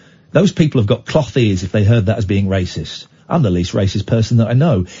 Those people have got cloth ears if they heard that as being racist. I'm the least racist person that I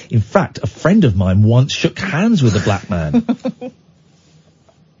know. In fact, a friend of mine once shook hands with a black man.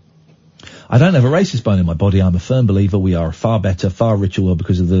 I don't have a racist bone in my body. I'm a firm believer we are a far better, far richer world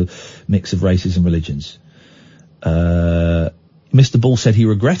because of the mix of races and religions. Mr. Ball said he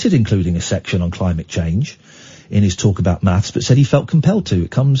regretted including a section on climate change in his talk about maths, but said he felt compelled to. It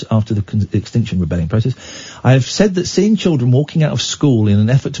comes after the Extinction Rebellion process. I have said that seeing children walking out of school in an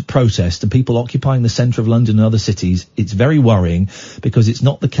effort to protest and people occupying the centre of London and other cities, it's very worrying because it's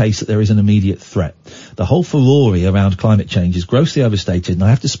not the case that there is an immediate threat. The whole furore around climate change is grossly overstated, and I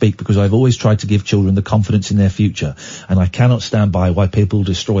have to speak because I've always tried to give children the confidence in their future, and I cannot stand by why people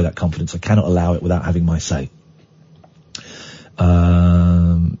destroy that confidence. I cannot allow it without having my say.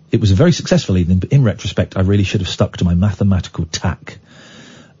 It was a very successful evening, but in retrospect, I really should have stuck to my mathematical tack.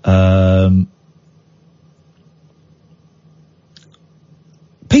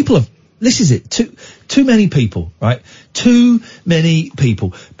 people have. This is it. Too many people, right? Too many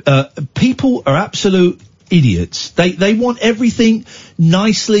people. People are absolute idiots. They want everything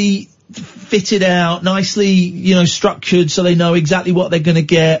nicely fitted out, nicely, structured, so they know exactly what they're going to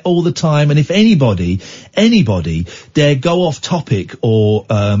get all the time. And if anybody dare go off topic or,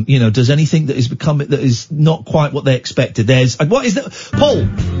 does anything that is not quite what they expected, what is that? Paul!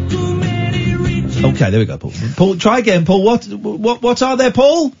 Okay, there we go, Paul. Paul, try again, Paul. What are there,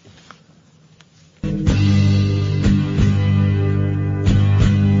 Paul?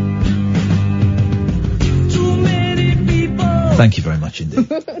 Thank you very much indeed.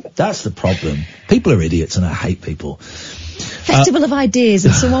 That's the problem. People are idiots and I hate people. Festival of ideas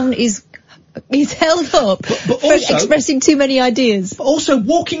and someone is held up for expressing too many ideas. But also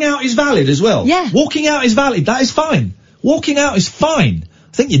walking out is valid as well. Yeah. Walking out is valid. That is fine. Walking out is fine.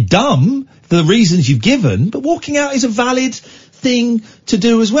 I think you're dumb for the reasons you've given, but walking out is a valid thing to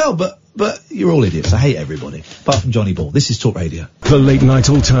do as well. But you're all idiots. I hate everybody. Apart from Johnny Ball. This is Talk Radio. The Late Night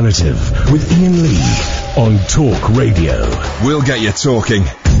Alternative with Iain Lee on Talk Radio. We'll get you talking.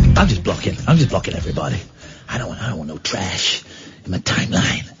 I'm just blocking everybody. I don't want no trash in my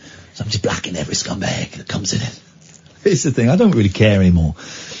timeline. So I'm just blocking every scumbag that comes in it. It's the thing. I don't really care anymore.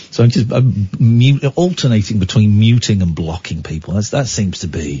 So I'm alternating between muting and blocking people. That seems to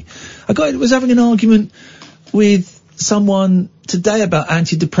be. Was having an argument with someone today about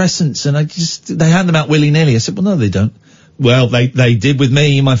antidepressants, and they hand them out willy-nilly. I said, well, no, they don't. Well, they did with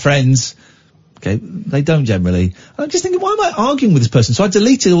me and my friends. Okay, they don't generally. I'm just thinking, why am I arguing with this person? So I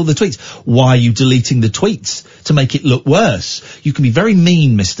deleted all the tweets. Why are you deleting the tweets? To make it look worse. You can be very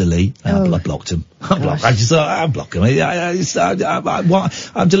mean, Mr. Lee. I blocked him. I blocked him.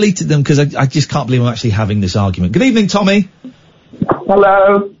 I've deleted them because I just can't believe I'm actually having this argument. Good evening, Tommy.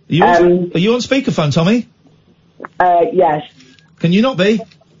 Hello. Are you on speakerphone, Tommy? Yes. Can you not be?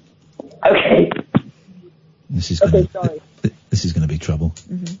 Okay. This is going to be trouble.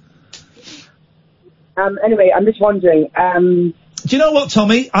 Mm-hmm. Anyway, I'm just wondering, do you know what,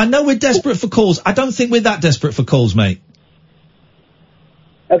 Tommy? I know we're desperate for calls. I don't think we're that desperate for calls, mate.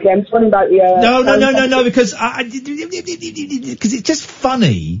 Okay, I'm just wondering about the, No, because it's just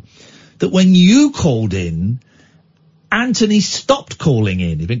funny that when you called in, Anthony stopped calling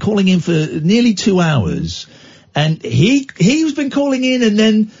in. He'd been calling in for nearly 2 hours, and he's been calling in, and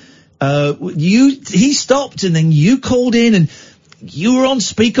then he stopped, and then you called in, and you were on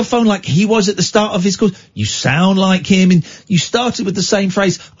speakerphone like he was at the start of his call. You sound like him, and you started with the same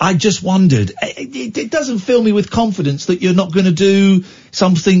phrase. I just wondered. It doesn't fill me with confidence that you're not going to do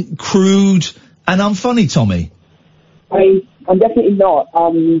something crude and unfunny, Tommy. I'm definitely not.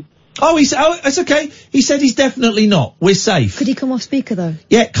 It's okay. He said he's definitely not. We're safe. Could he come off speaker, though?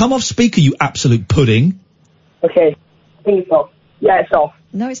 Yeah, come off speaker, you absolute pudding. Okay. I think it's off. Yeah, it's off.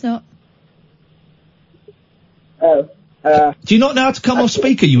 No, it's not. Oh. Do you not know how to come off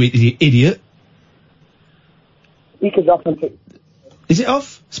speaker, you idiot? Speaker's off. Is it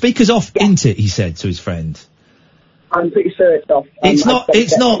off? Speaker's off, ain't it? He said to his friend. I'm pretty sure it's off.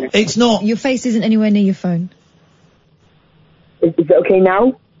 It's not. Your face isn't anywhere near your phone. Is it okay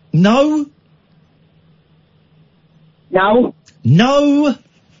now? No. Now? No.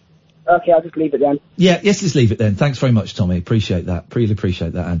 Okay, I'll just leave it then. Yes, let's leave it then. Thanks very much, Tommy. Appreciate that. Really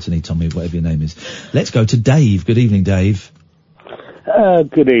appreciate that, Anthony, Tommy, whatever your name is. Let's go to Dave. Good evening, Dave.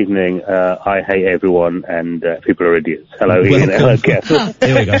 Good evening. I hate everyone, and people are idiots. Hello, Ian. Hello, Kev.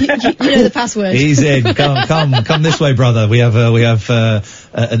 Here we go. You know the password. He's in. Come this way, brother. We have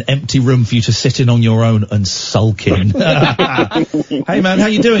an empty room for you to sit in on your own and sulk in. Hey, man, how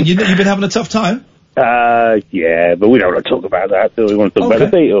you doing? You've been having a tough time? Yeah, but we don't want to talk about that, do we? We want to talk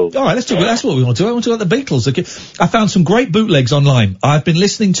about the Beatles. All right, let's talk. That's what we want to do. I want to talk about the Beatles. Okay. I found some great bootlegs online. I've been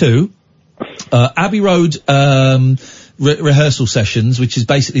listening to Abbey Road rehearsal sessions, which is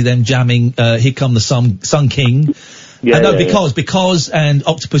basically them jamming Here Come the Sun King. Because and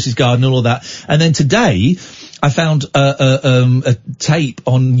Octopus's Garden and all that. And then today I found a tape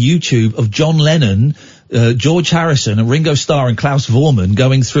on YouTube of John Lennon, George Harrison and Ringo Starr and Klaus Voormann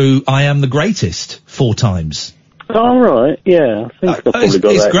going through I Am the Greatest 4 times. Oh, right, yeah. I think I've probably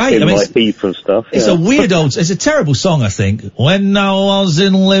got that great. in my beef and stuff. It's a weird it's a terrible song, I think. When I was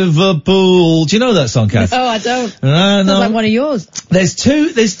in Liverpool. Do you know that song, Kath? Oh, I don't. Sounds like one of yours. There's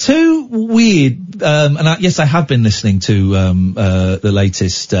two weird, yes, I have been listening to, the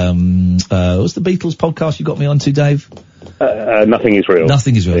latest, what's the Beatles podcast you got me onto, Dave? Nothing is Real.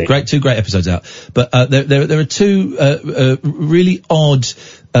 Nothing is Real. Great, 2 great episodes out. But, there are 2, really odd,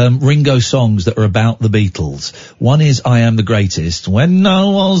 Ringo songs that are about the Beatles. One is I Am the Greatest, When I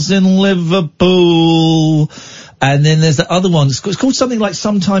Was in Liverpool. And then there's the other one. It's called something like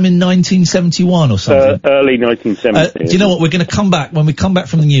Sometime in 1971 or something. Early 1970. Do you know what? We're going to come back. When we come back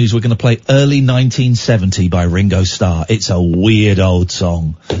from the news, we're going to play Early 1970 by Ringo Starr. It's a weird old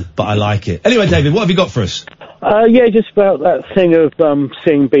song, but I like it. Anyway, David, what have you got for us? Yeah, just about that thing of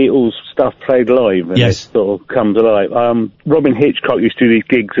seeing Beatles stuff played live, and it sort of comes alive. Robin Hitchcock used to do these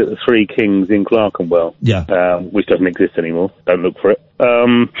gigs at the Three Kings in Clerkenwell, which doesn't exist anymore. Don't look for it.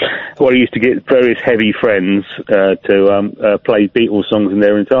 Where he used to get various heavy friends to play Beatles songs in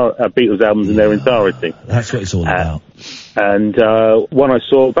their Beatles albums in their entirety. That's what it's all about. And one I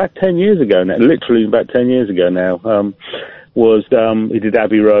saw about 10 years ago now, literally about 10 years ago now, was he did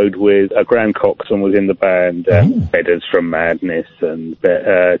Abbey Road with Graham Coxon was in the band, Bedders from Madness and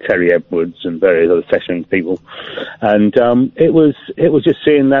Terry Edwards and various other session people, and it was just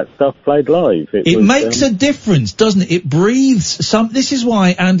seeing that stuff played live. It makes a difference, doesn't it? It breathes some. This is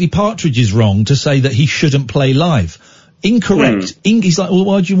why Andy Partridge is wrong to say that he shouldn't play live. Incorrect. He's like, well,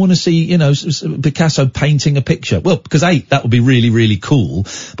 why do you want to see, Picasso painting a picture? Well, because that would be really, really cool,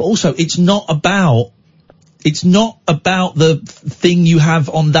 but also it's not about the thing you have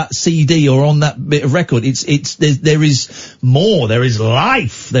on that CD or on that bit of record. There is more. There is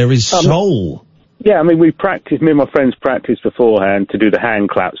life. There is soul. Yeah, I mean, me and my friends practiced beforehand to do the hand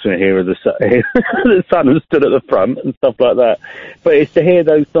claps when I hear the son who stood at the front and stuff like that. But it's to hear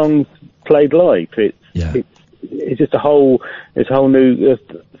those songs played live. It's just a whole new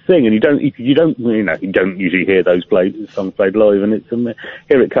thing, and you don't usually hear those songs played live, and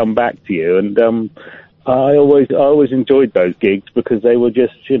hear it come back to you, and I always enjoyed those gigs because they were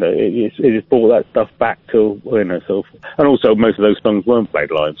just, it just brought that stuff back to, and also most of those songs weren't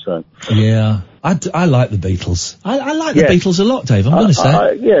played live, so. Yeah. I like the Beatles. I like the Beatles a lot, Dave, I'm going to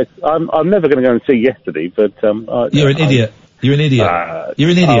say. I'm never going to go and see Yesterday, but, You're an idiot. You're an idiot. You're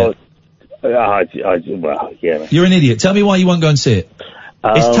an idiot. Well, yeah. You're an idiot. Tell me why you won't go and see it.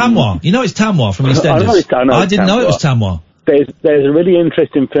 It's Tamwa. You know it's Tamwa from EastEnders. I didn't know it was Tamwa. There's a really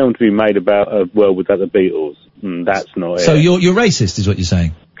interesting film to be made about a world without the Beatles. That's not it. So you're racist, is what you're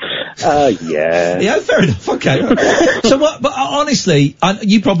saying? Yeah. Yeah, fair enough. Okay. So what? But honestly,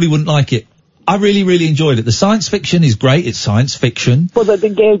 you probably wouldn't like it. I really, really enjoyed it. The science fiction is great. It's science fiction. Well, but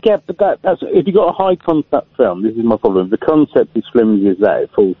that's if you got a high concept film, this is my problem. The concept is flimsy as that;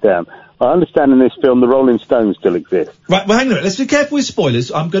 it falls down. I understand in this film the Rolling Stones still exist. Right, well, hang on a minute. Let's be careful with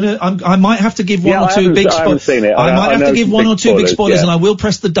spoilers. I might have to give one or two big spoilers. I haven't seen it. I might have to give one or two big spoilers, and I will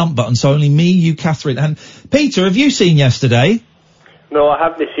press the dump button. So only me, you, Catherine, and Peter. Have you seen Yesterday? No, I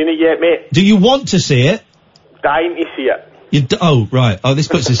haven't seen it yet, mate. Do you want to see it? Dying to see it. Oh, right. Oh, this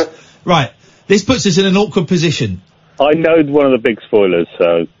puts us right. This puts us in an awkward position. I know one of the big spoilers,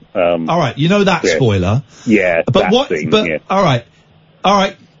 so. All right, you know that spoiler. Yeah, but what? Scene, but all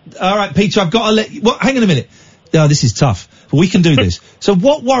right, Peter. I've got to let you. Hang on a minute. Oh, this is tough. But we can do this. So,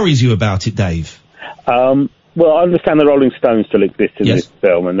 what worries you about it, Dave? Well, I understand the Rolling Stones still exist in this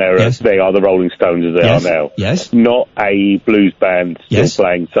film, and they are the Rolling Stones as they are now. Yes. Not a blues band still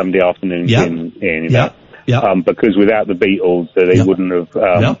playing Sunday afternoons because without the Beatles, they wouldn't have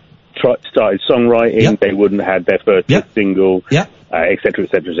started songwriting. They wouldn't have had their first hit single, et cetera,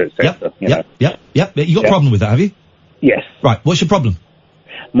 et cetera, et cetera. You got a problem with that, have you? Yes. Right. What's your problem?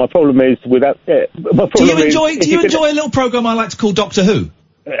 My problem is without. Do you enjoy a little program I like to call Doctor Who?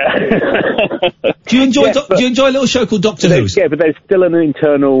 Do you enjoy a little show called Doctor Who? Yeah, but there's still an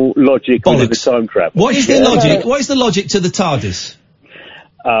internal logic within the time travel. What is the logic? What is the logic to the TARDIS?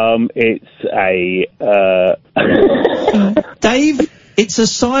 Dave, it's a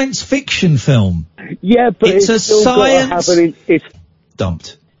science fiction film. Yeah, but it's a science. It's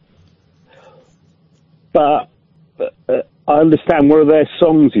dumped. But I understand one of their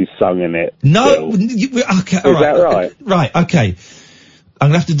songs is sung in it. No, okay, all right. Is that right? Right, okay.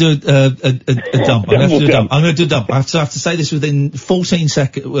 I'm going to have to do a dump. I'm going to do a dump. I have to say this within 10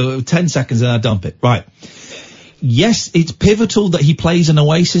 seconds and I dump it. Right. Yes, it's pivotal that he plays an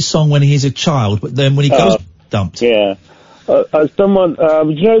Oasis song when he is a child, but then when he goes dumped. Yeah. Do you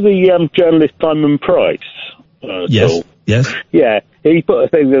know the journalist Simon Price? Yes. Yes. Yeah, he put a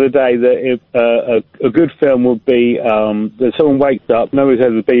thing the other day that a good film would be that someone wakes up, no one's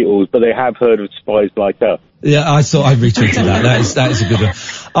heard of the Beatles, but they have heard of Spies Like Us. Yeah, I thought I'd retweeted that. That is a good one.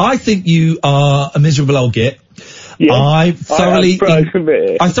 I think you are a miserable old git. Yeah, I thoroughly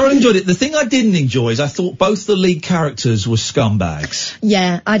enjoyed it. The thing I didn't enjoy is I thought both the lead characters were scumbags.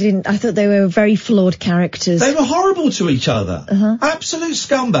 Yeah, I thought they were very flawed characters. They were horrible to each other. Absolute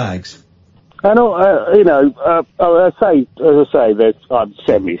scumbags. And as I say, there's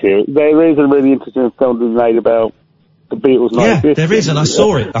 70s here. There is a really interesting film to be made about the Beatles. Yeah, there is, and I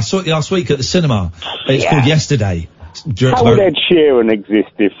saw it. I saw it last week at the cinema. It's called Yesterday. How would Ed Sheeran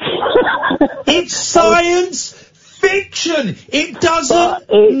exist if... It's science fiction! It doesn't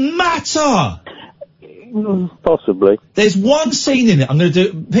matter! Possibly. There's one scene in it. I'm going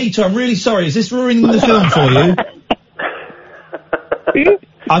to do... Peter, I'm really sorry. Is this ruining the film for you? You've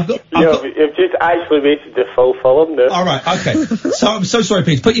just actually wasted the full film now. All right, okay. So I'm so sorry,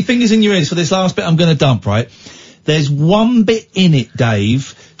 Peter. Put your fingers in your ears for this last bit I'm going to dump, right? There's one bit in it,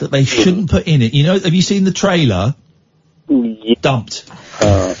 Dave, that they shouldn't put in it. You know, have you seen the trailer? Dumped.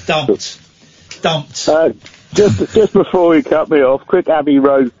 Dumped. Just before you cut me off, quick Abbey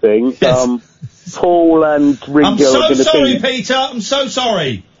Road thing. Yes. Paul and Ringo I'm so are going to sorry, Peter. I'm so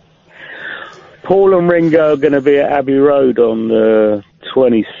sorry. Paul and Ringo are going to be at Abbey Road on the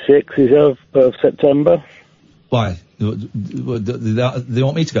 26th of September. Why? They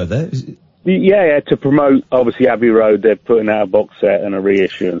want me to go there? Yeah, to promote, obviously, Abbey Road. They're putting out a box set and a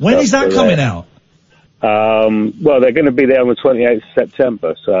reissue. And when is that coming out? Well, they're going to be there on the 28th of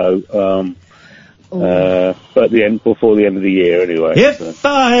September, so, but before the end of the year, anyway. If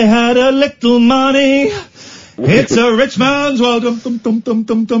I had a little money, it's a rich man's world.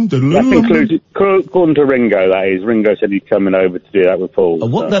 That includes, according to Ringo, that is. Ringo said he's coming over to do that with Paul.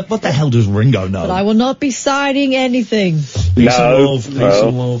 What the hell does Ringo know? But I will not be signing anything. Peace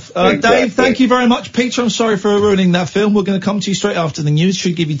and love. Dave, thank you very much. Peter, I'm sorry for ruining that film. We're going to come to you straight after the news.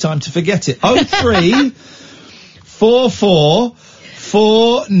 Should give you time to forget it.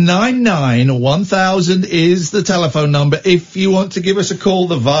 03444991000 is the telephone number. If you want to give us a call,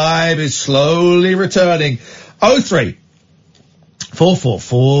 the vibe is slowly returning.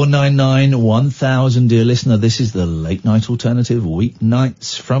 03444991000, dear listener. This is the Late Night Alternative,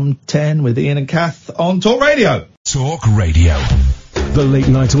 weeknights from 10 with Iain and Kath on Talk Radio. Talk Radio. The Late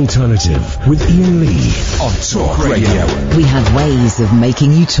Night Alternative with Iain Lee on Talk Radio. We have ways of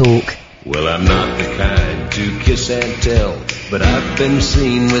making you talk. Well, I'm not the kind to kiss and tell, but I've been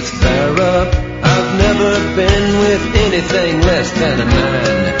seen with Farrah. I've never been with anything less than a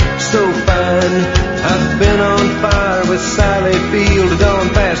 9. So fine, I've been on fire with Sally Field, gone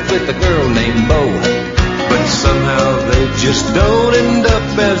fast with a girl named Bo, but somehow they just don't end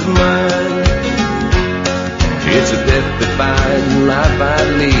up as mine. It's a death-defying life I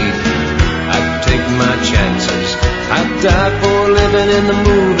lead. I take my chances. I die for living in the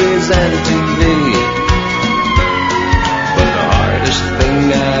movies and TV. But the hardest thing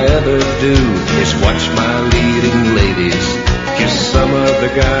I ever do is watch my leading ladies kiss some other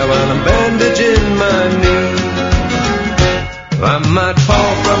guy while I'm bandaging my knee. I might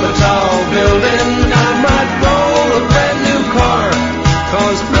fall from a tall building, I might roll a brand new car,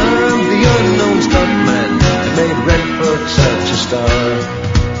 'cause I'm the unknown stuntman that made Redford such a star.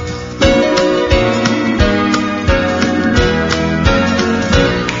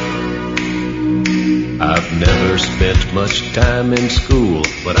 I've never spent much time in school,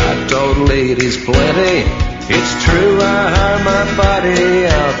 but I taught ladies plenty. It's true, I hire my body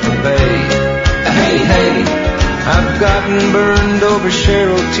out for pay. Hey, hey, I've gotten burned over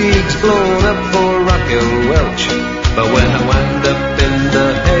Cheryl Teague's, blown up for Raquel Welch. But when I wind up in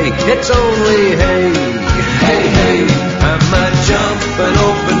the hay, it's only hay. Hey, hey, I might jump an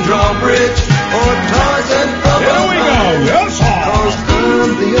open drawbridge or Tarzan from Here we go, yes, sir. 'Cause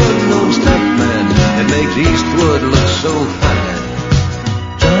I'm the unknown stuntman that makes Eastwood look so fine.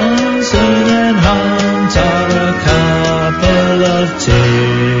 Johnson and Hunt are a couple of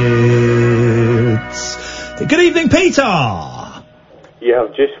tits. Good evening, Peter. You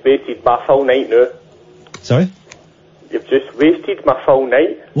have just wasted my full night now. Sorry? You've just wasted my full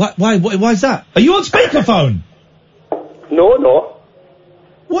night. Why is that? Are you on speakerphone? No.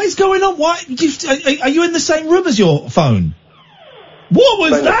 What is going on? Why? Are you in the same room as your phone? What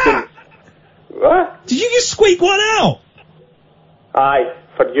was that? What? Did you just squeak one out? Aye,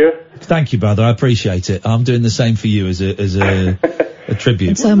 for you. Thank you, brother. I appreciate it. I'm doing the same for you as a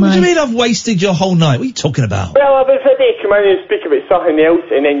tribute. So what do you mean I've wasted your whole night? What are you talking about? Well, I was ready to come in and speak about something else,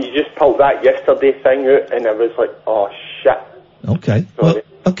 and then you just pulled that yesterday thing out, and I was like, oh, shit.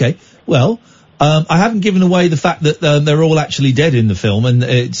 Okay. Well, I haven't given away the fact that they're all actually dead in the film, and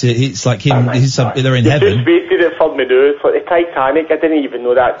it's like him. They're in heaven. You just wasted it for me now. It's like the Titanic. I didn't even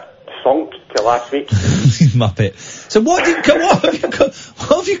know that sunk till last week. Muppet. So what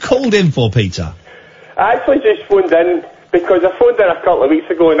have you called in for, Peter? I actually just phoned in because I phoned in a couple of weeks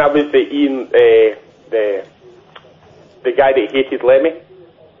ago, and I was the Iain, the guy that hated Lemmy.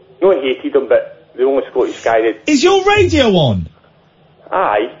 No, I hated him, but the only Scottish guy that... Is your radio on?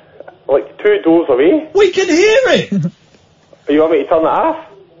 Aye. like 2 doors away. We can hear it! You want me to turn it off?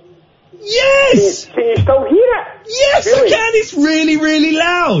 Yes! Can you still hear it? Yes, really? I can! It's really, really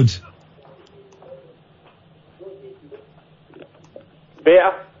loud!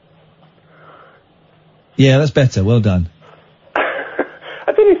 Better? Yeah, that's better. Well done.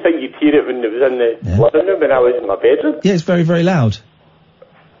 I didn't think you'd hear it when it was in the living room when I was in my bedroom. Yeah, it's very, very loud.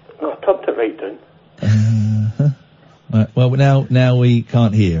 No, I turned it right down. Right, well, now we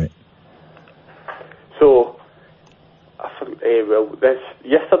can't hear it. So,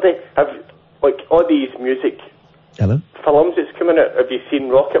 yesterday, like all these music Hello? films that's coming out, have you seen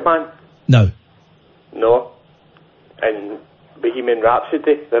Rocket Man? No. No. And Bohemian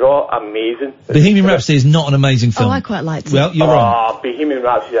Rhapsody, they're all amazing. Bohemian Rhapsody is not an amazing film. Oh, I quite liked it. Well, you're wrong. Bohemian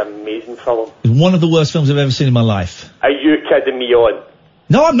Rhapsody is an amazing film. It's one of the worst films I've ever seen in my life. Are you kidding me on?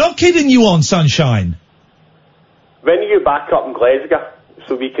 No, I'm not kidding you on, Sunshine. When are you back up in Glasgow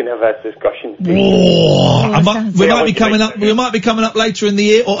so we can have a discussion? We might be coming up later in the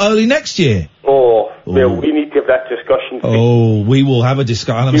year or early next year. Well, we need to have that discussion. Oh, we will have a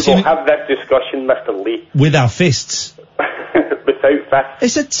discussion. We will have that discussion, Mr. Lee. With our fists. Without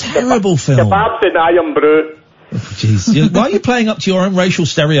fists. It's a terrible film. Kebabs and iron brew. Jeez, why are you playing up to your own racial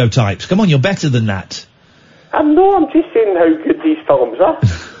stereotypes? Come on, you're better than that. I'm just saying how good these films are.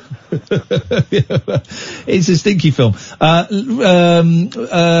 It's a stinky film. The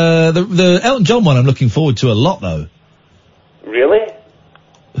Elton John one I'm looking forward to a lot, though. Really?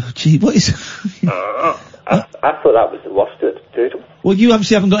 Gee, what is... I thought that was the worst of it. Well, you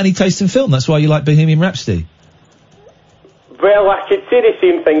obviously haven't got any taste in film. That's why you like Bohemian Rhapsody. Well, I could say the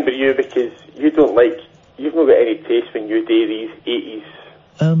same thing for you because you've not got any taste when you do these 80s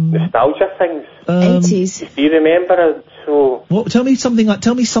nostalgia things. 80s. Do you remember it? So. Well, tell me something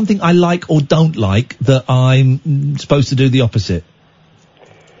I like or don't like that I'm supposed to do the opposite.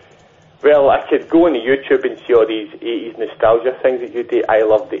 Well, I could go on YouTube and see all these 80s nostalgia things that you do. I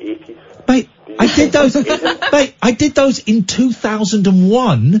love the 80s. Mate, I did those. Mate, I did those in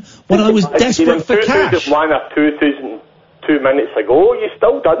 2001 when I was desperate for cash. 2001 or 2002 minutes ago, you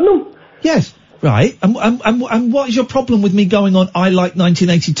still done them. Yes, right. And what is your problem with me going on? I like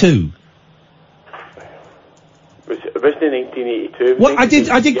 1982. It wasn't in 1982. Well, I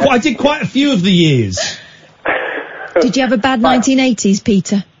did quite a few of the years. Did you have a bad 1980s,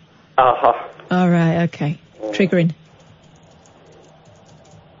 Peter? Uh-huh. All right, okay. Triggering.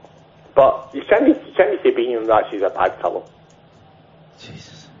 But you can't say Bohemian Rhapsody is a bad film.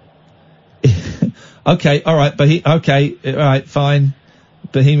 Jesus. Okay, all right, fine.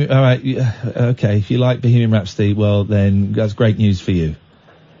 Bohemian, all right, okay. If you like Bohemian Rhapsody, well then that's great news for you.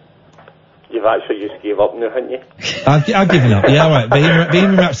 You've actually just gave up now, haven't you? I've given up. Yeah, all right.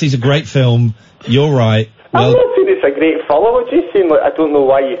 Bohemian Rhapsody's a great film. You're right. Well, I'm not saying it's a great film. I'm just saying, I don't know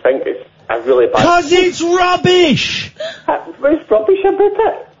why you think it's a really bad. Because it's rubbish. What's rubbish about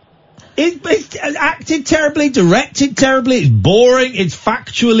it? It's acted terribly, directed terribly. It's boring. It's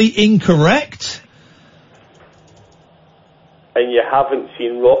factually incorrect. And you haven't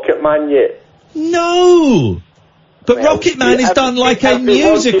seen Rocket Man yet? No. But well, Rocket Man is done like a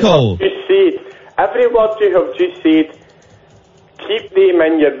musical. Every word you have just said, keep them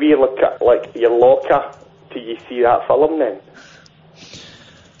in your wee your locker till you see that film then.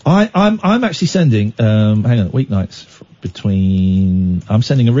 I'm actually sending, hang on, weeknights I'm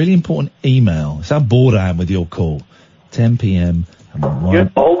sending a really important email. It's how bored I am with your call. 10 p.m. You're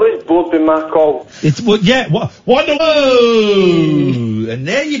always bored with my call. Whoa! And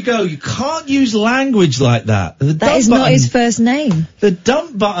there you go. You can't use language like that. That is not his first name. The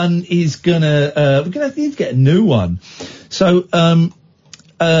dump button is gonna, we're gonna need to get a new one. So, Elaine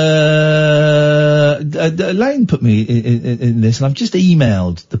put me in this, and I've just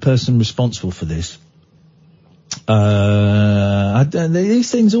emailed the person responsible for this.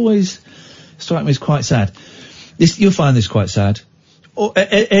 These things always strike me as quite sad. You'll find this quite sad.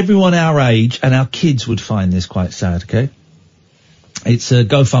 Everyone our age and our kids would find this quite sad, okay? It's a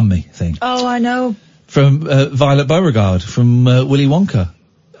GoFundMe thing. Oh, I know. From Violet Beauregard, from Willy Wonka.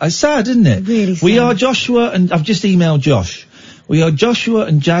 It's sad, isn't it? Really sad. We are Joshua, and I've just emailed Josh. We are Joshua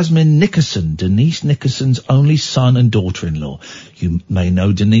and Jasmine Nickerson, Denise Nickerson's only son and daughter-in-law. You may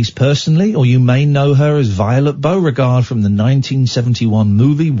know Denise personally, or you may know her as Violet Beauregard from the 1971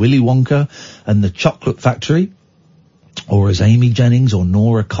 movie Willy Wonka and the Chocolate Factory, or as Amy Jennings or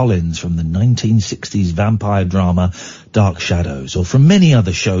Nora Collins from the 1960s vampire drama Dark Shadows, or from many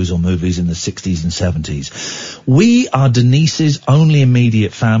other shows or movies in the 60s and 70s. We are Denise's only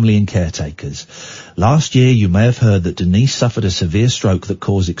immediate family and caretakers. Last year, you may have heard that Denise suffered a severe stroke that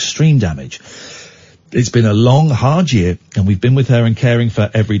caused extreme damage. It's been a long, hard year, and we've been with her and caring for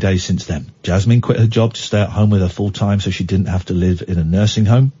her every day since then. Jasmine quit her job to stay at home with her full time so she didn't have to live in a nursing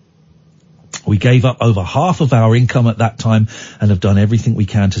home. We gave up over half of our income at that time and have done everything we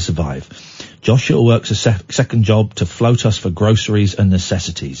can to survive. Joshua works a second job to float us for groceries and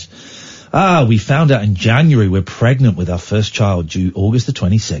necessities. We found out in January we're pregnant with our first child, due August the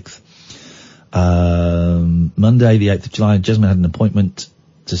 26th. Monday the 8th of July, Jasmine had an appointment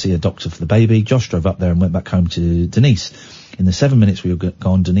to see a doctor for the baby. Josh drove up there and went back home to Denise. In the 7 minutes we were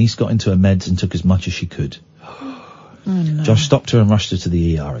gone, Denise got into her meds and took as much as she could. Oh, no. Josh stopped her and rushed her to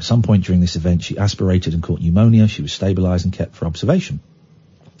the ER. At some point during this event, she aspirated and caught pneumonia. She was stabilised and kept for observation.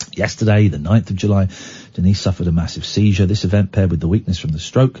 Yesterday, the 9th of July, Denise suffered a massive seizure. This event, paired with the weakness from the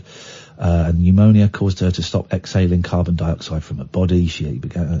stroke and pneumonia, caused her to stop exhaling carbon dioxide from her body. She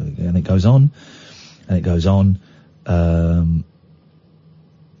began, and it goes on, and it goes on.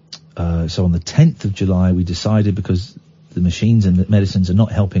 So on the 10th of July, we decided, because the machines and the medicines are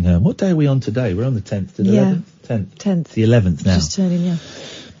not helping her. What day are we on today? We're on the 10th. The 11th? 10th. The 11th now. Just turning, yeah.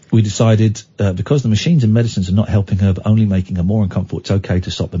 We decided, because the machines and medicines are not helping her but only making her more uncomfortable, it's okay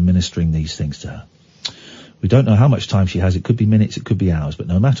to stop administering these things to her. We don't know how much time she has. It could be minutes, it could be hours, but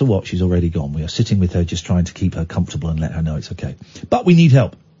no matter what, she's already gone. We are sitting with her, just trying to keep her comfortable and let her know it's okay. But we need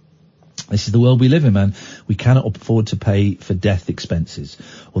help. This is the world we live in, man. We cannot afford to pay for death expenses.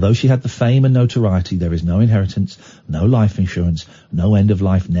 Although she had the fame and notoriety, there is no inheritance, no life insurance, no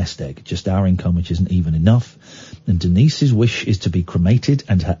end-of-life nest egg, just our income, which isn't even enough. And Denise's wish is to be cremated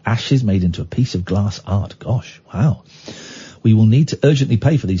and her ashes made into a piece of glass art. Gosh, wow. We will need to urgently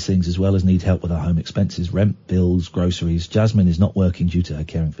pay for these things, as well as need help with our home expenses, rent, bills, groceries. Jasmine is not working due to her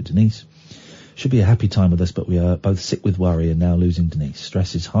caring for Denise. Should be a happy time with us, but we are both sick with worry and now losing Denise.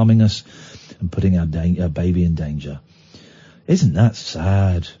 Stress is harming us and putting our baby in danger. Isn't that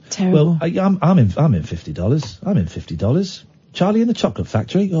sad? Terrible. Well, I'm in $50. I'm in $50. Charlie in the Chocolate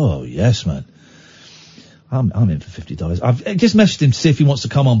Factory? Oh, yes, man. I'm in for $50. I've just messaged him to see if he wants to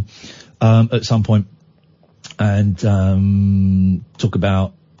come on at some point and talk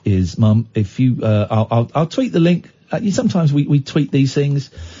about his mum. If you, I'll tweet the link. Sometimes we tweet these things.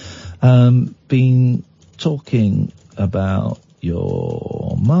 Been talking about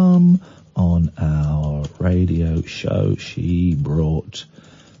your mum on our radio show. She brought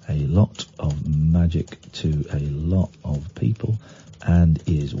a lot of magic to a lot of people and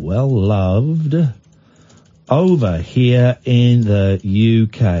is well loved over here in the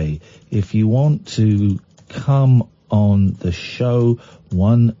UK. If you want to come on the show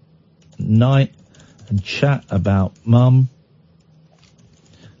one night and chat about mum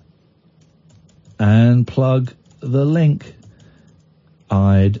and plug the link,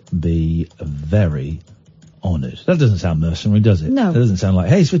 I'd be very honoured. That doesn't sound mercenary, does it? No. That doesn't sound like,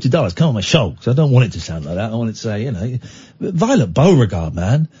 hey, it's $50, come on my show. So I don't want it to sound like that. I want it to say, you know, Violet Beauregard,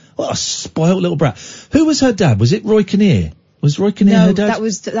 man. What a spoiled little brat. Who was her dad? Was it Roy Kinnear? Was Roy Kinnear her dad? No,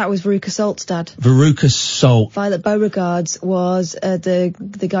 that was Veruca Salt's dad. Veruca Salt. Violet Beauregard's was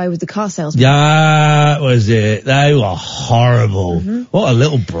the guy with the car salesman. Yeah, was it? They were horrible. Mm-hmm. What a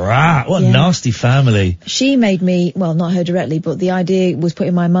little brat. What a nasty family. She made me, well, not her directly, but the idea was put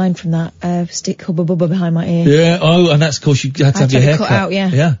in my mind from that, stick Hubba Bubba behind my ear. Yeah, oh, and that's of course you had to have your hair cut out,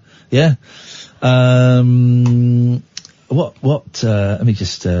 yeah. Yeah. Let me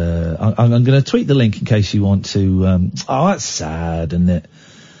just, I'm going to tweet the link in case you want to, oh, that's sad, isn't it?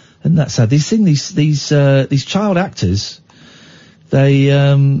 Isn't that sad? These child actors, they,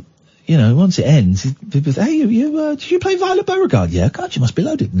 you know, once it ends, people say, hey, did you play Violet Beauregard? Yeah, God, you must be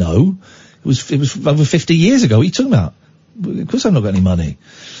loaded. No. It was over 50 years ago. What are you talking about? Of course I've not got any money.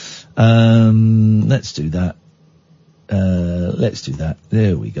 Let's do that.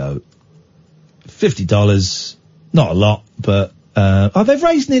 There we go. $50. Not a lot, but, they've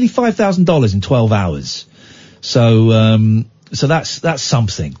raised nearly $5,000 in 12 hours. So that's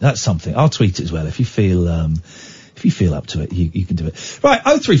something. That's something. I'll tweet it as well. If you feel up to it, you can do it. Right.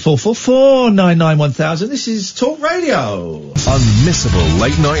 0344 499 1000. This is Talk Radio. Unmissable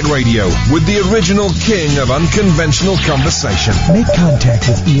late night radio with the original king of unconventional conversation. Make contact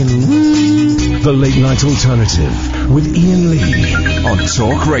with Iain Lee. The Late Night Alternative with Iain Lee on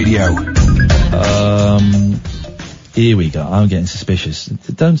Talk Radio. Here we go. I'm getting suspicious.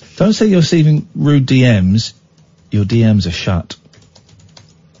 Don't say you're receiving rude DMs. Your DMs are shut.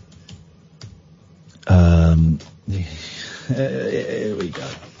 Here we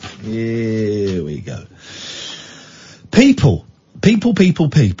go. People.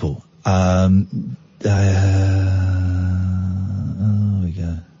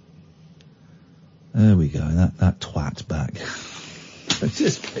 There we go. That twat's back.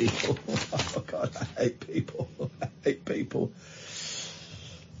 Just people. Oh, God, I hate people. I hate people.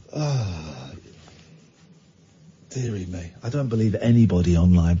 Oh, dearie me. I don't believe anybody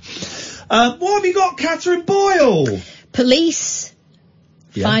online. What have you got, Catherine Boyle? Police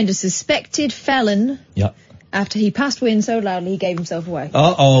find a suspected felon after he passed wind so loudly he gave himself away.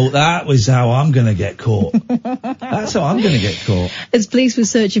 Uh-oh, that was how I'm going to get caught. That's how I'm going to get caught. As police were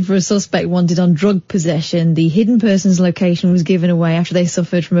searching for a suspect wanted on drug possession, the hidden person's location was given away after they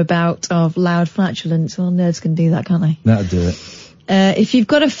suffered from a bout of loud flatulence. Well, nerds can do that, can't they? That'll do it. If you've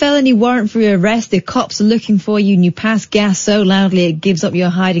got a felony warrant for your arrest, the cops are looking for you and you pass gas so loudly it gives up your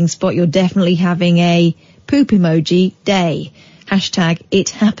hiding spot, you're definitely having a poop emoji day. Hashtag it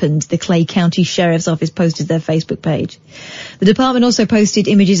happened, the Clay County Sheriff's Office posted their Facebook page. The department also posted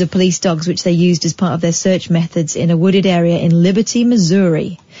images of police dogs which they used as part of their search methods in a wooded area in Liberty,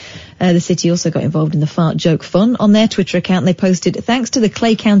 Missouri. The city also got involved in the fart joke fun. On their Twitter account, they posted, thanks to the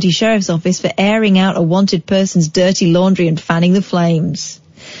Clay County Sheriff's Office for airing out a wanted person's dirty laundry and fanning the flames.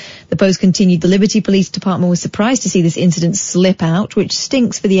 The post continued, the Liberty Police Department was surprised to see this incident slip out, which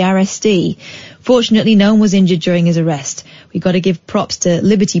stinks for the arrestee. Fortunately, no one was injured during his arrest. We've got to give props to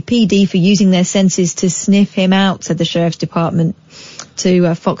Liberty PD for using their senses to sniff him out, said the Sheriff's Department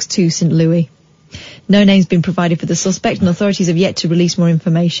to Fox 2 St. Louis. No name's been provided for the suspect and authorities have yet to release more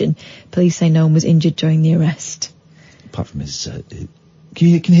information. Police say no one was injured during the arrest. Apart from his... can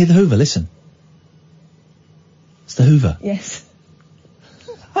you hear the Hoover? Listen. It's the Hoover. Yes.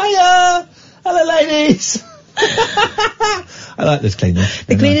 Hiya! Hello, ladies! I like this cleaner.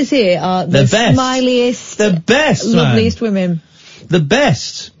 The cleaners here are the best. smiliest, the best, loveliest women. The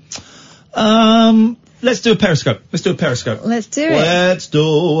best. Let's do a periscope. Let's do a periscope. Let's do it. Let's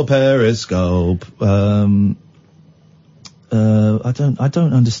do a periscope. I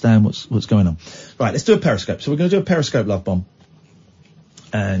don't understand what's going on. Right, let's do a periscope. So we're going to do a periscope love bomb.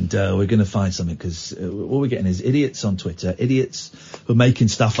 And we're going to find something, because what we're getting is idiots on Twitter, idiots who are making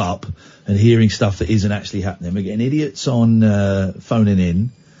stuff up and hearing stuff that isn't actually happening. We're getting idiots on phoning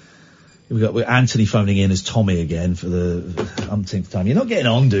in. We've got Anthony phoning in as Tommy again for the umpteenth time. You're not getting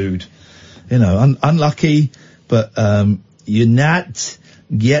on, dude. You know, unlucky, but you're not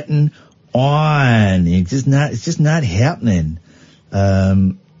getting on. It's just not happening.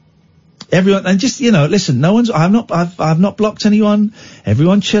 Everyone, and just, you know, listen, I've not blocked anyone.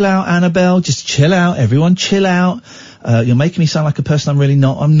 Everyone chill out, Annabelle. Just chill out. Everyone chill out. You're making me sound like a person I'm really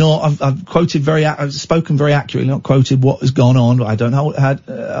not. I'm not. I've spoken very accurately, not quoted what has gone on. I don't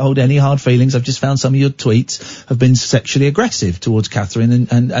hold any hard feelings. I've just found some of your tweets have been sexually aggressive towards Catherine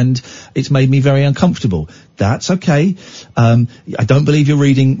and it's made me very uncomfortable. That's okay. I don't believe you're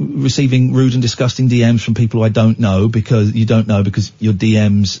receiving rude and disgusting DMs from people who I don't know, because your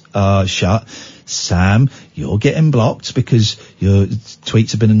DMs are shut. Sam, you're getting blocked because your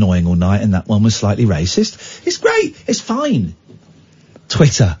tweets have been annoying all night and that one was slightly racist. It's great. It's fine.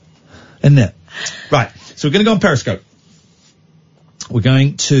 Twitter, isn't it? Right. So we're going to go on Periscope. We're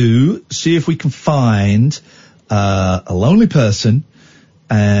going to see if we can find a lonely person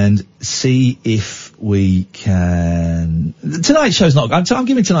and see if we can... Tonight's show's not... I'm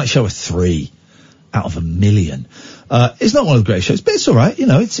giving tonight's show a 3 out of 1 million. It's not one of the great shows, but it's all right. You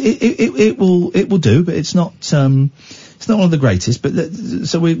know, it will do, but it's not one of the greatest. But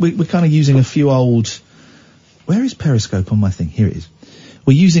so we're kind of using a few old. Where is Periscope on my thing? Here it is.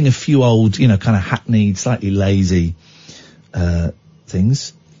 We're using a few old, you know, kind of hackneyed, slightly lazy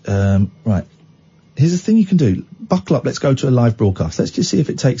things. Right. Here's the thing you can do. Buckle up. Let's go to a live broadcast. Let's just see if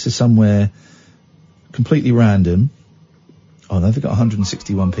it takes us somewhere completely random. Oh no, they've got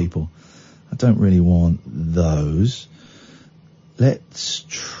 161 people. I don't really want those. Let's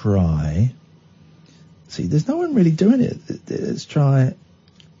try. See, there's no one really doing it. Let's try.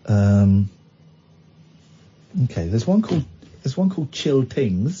 Okay, there's one called Chill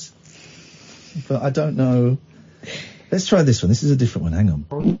Tings, but I don't know. Let's try this one. This is a different one. Hang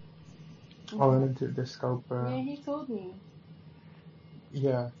on. I went into the scope. Yeah, he told me.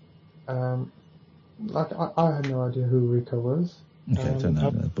 Yeah. Like I had no idea who Rika was. Okay, don't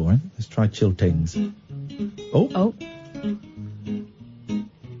know. That's boring. Let's try Chill Tings. Oh.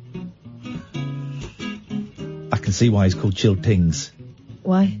 I can see why he's called Chill Tings.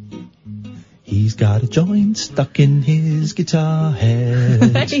 Why? He's got a joint stuck in his guitar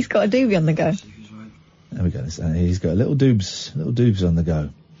head. He's got a doobie on the go. There we go. He's got little doobs on the go.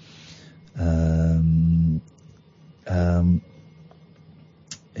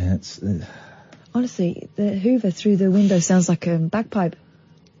 Yeah, it's... Honestly, the Hoover through the window sounds like a bagpipe.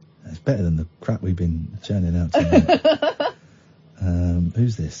 It's better than the crap we've been churning out tonight.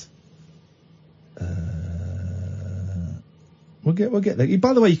 Who's this? We'll get there.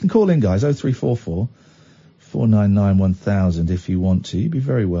 By the way, you can call in, guys. 0344 499 1000 if you want to. You'd be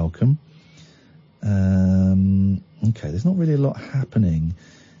very welcome. Okay, there's not really a lot happening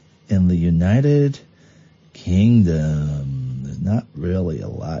in the United Kingdom. There's not really a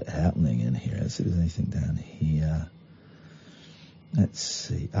lot happening in here. Let's see if there's anything down here. Let's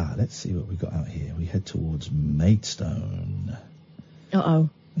see what we got out here. We head towards Maidstone. Uh-oh.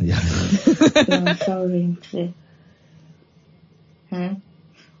 Yeah. No, I'm showering today. Okay,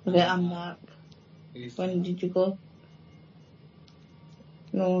 I'm back. When did you go?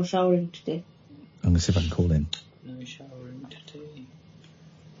 No showering today. I'm going to see if I can call in. No showering today.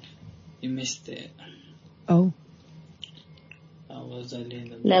 You missed it. Oh. I was early in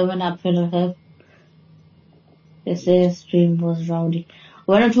the 11 April. Yesterday's stream was rowdy.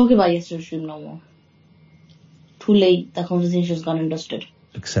 We're not talking about yesterday's stream no more. Too late. The conversation's gone and dusted.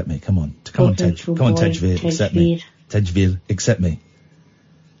 Accept me. Come on. Come on, Tej. Come on, Tejveer. Accept me. Tejveer. Accept me.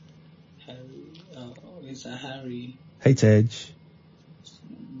 Is that Harry? Hey, Tej.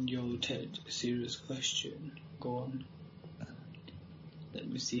 Yo, Tej, serious question. Go on. Let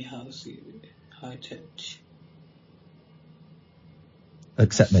me see how serious. Hi, Tej.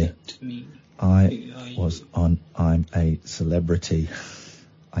 Accept me. Me. I'm a celebrity.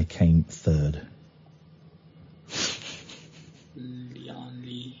 I came third. Leon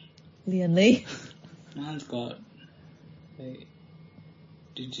Lee. Man's got... Wait.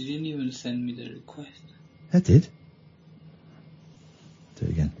 You didn't even send me the request. I did. Do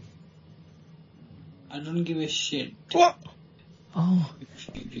it again. I don't give a shit. What? Oh.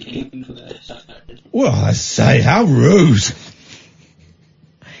 If you came for that. Well, I say, how rude.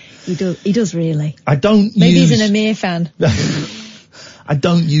 He does really. I don't Maybe he's an Amir fan. I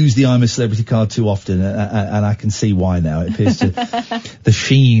don't use the I'm a Celebrity card too often, and I can see why now. It appears to, the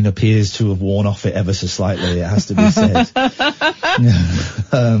sheen appears to have worn off it ever so slightly, it has to be said.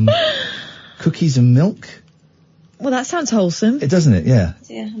 Cookies and milk? Well, that sounds wholesome. It doesn't it, yeah.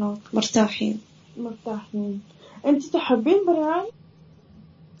 مرتاحين. أنت تحبين برهان؟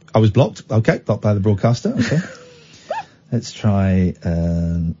 I was blocked. Okay, blocked by the broadcaster. Okay. Let's try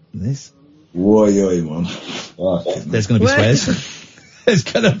this. Why, man? There's going to be swears. There's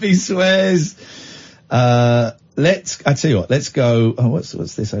going to be swears. I tell you what, let's go. Oh, what's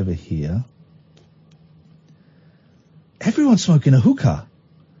this over here? Everyone's smoking a hookah.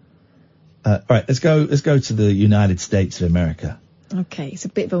 All right, let's go to the United States of America. Okay, it's a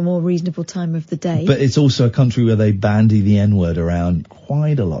bit of a more reasonable time of the day. But it's also a country where they bandy the N-word around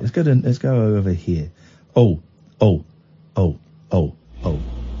quite a lot. Let's go over here. Oh.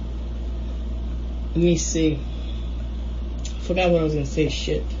 Let me see. Forgot what I was gonna say.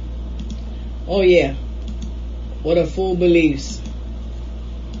 Shit. Oh yeah. What a fool believes.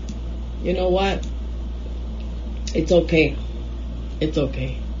 You know what? It's okay. It's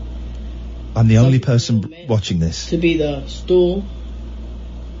okay. I'm the only person watching this. To be the stool,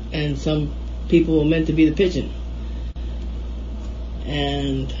 and some people were meant to be the pigeon.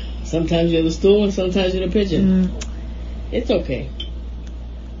 And sometimes you're the stool, and sometimes you're the pigeon. It's okay.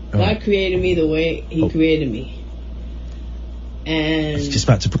 God created me the way He created me. And she's just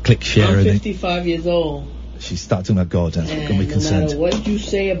about to click share. I'm 55 years old. She's starting about God and be no concerned. matter what you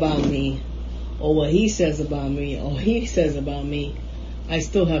say about me, or what He says about me, or He says about me, I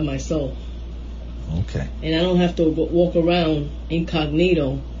still have my soul. Okay. And I don't have to walk around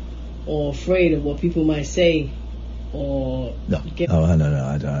incognito or afraid of what people might say or... No.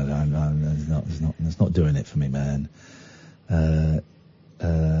 I don't. It's not doing it for me, man.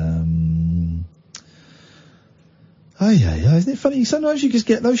 Isn't it funny? Sometimes you just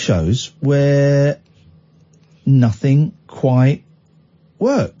get those shows where nothing quite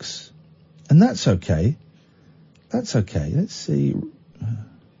works. And that's okay. That's okay. Let's see.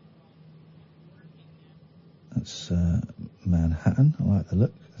 That's Manhattan. I like the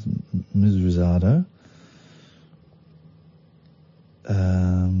look. Ms. Rosado.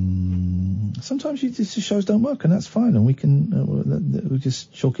 Sometimes the shows don't work, and that's fine, and we can we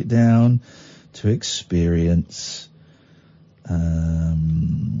just chalk it down to experience.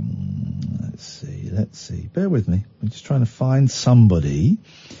 Let's see. Bear with me. I'm just trying to find somebody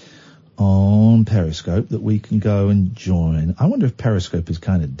on Periscope that we can go and join. I wonder if Periscope is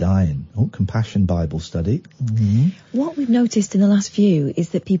kind of dying. Oh, Compassion Bible Study. Mm-hmm. What we've noticed in the last few is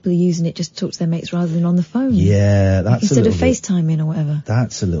that people are using it just to talk to their mates rather than on the phone. Yeah, that's instead of FaceTiming or whatever.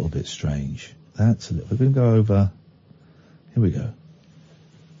 That's a little bit strange. We're going to go over. Here we go.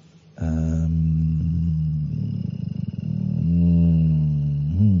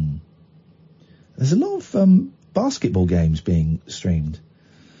 There's a lot of basketball games being streamed.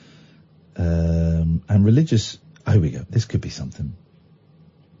 And religious Oh, here we go. This could be something.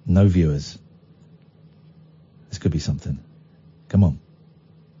 No viewers. This could be something. Come on.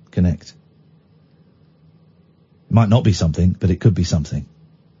 Connect. It might not be something, but it could be something.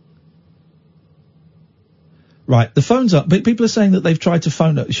 Right, the phone's up. But people are saying that they've tried to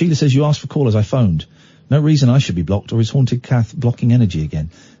phone. Sheila says, you asked for callers, I phoned. No reason I should be blocked, or is Haunted Kath blocking energy again?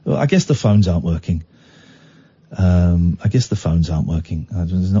 Well, I guess the phones aren't working. There's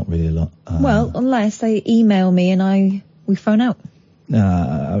not really a lot. Well, unless they email me and we phone out.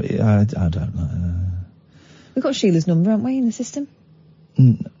 I don't know. We've got Sheila's number, haven't we, in the system?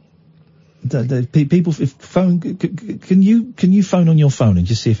 People, if phone, can you phone on your phone and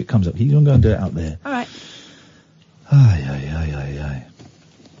just see if it comes up? You don't go and do it out there. All right. Aye.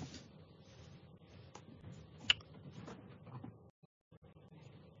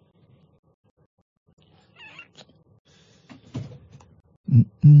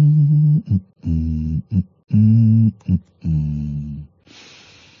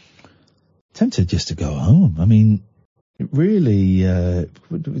 Tempted just to go home. I mean, really,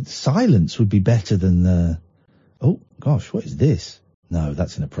 silence would be better than oh gosh, what is this? No,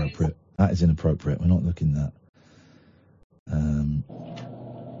 that's inappropriate. That is inappropriate. We're not looking at that.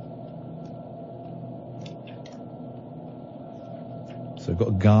 So we've got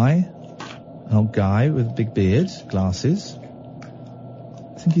an old guy with a big beard, glasses.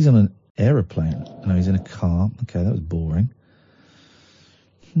 I think he's on an aeroplane. No, he's in a car. Okay, that was boring.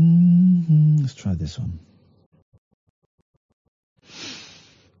 Let's try this one.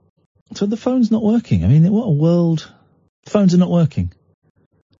 So the phone's not working. I mean, what a world. Phones are not working.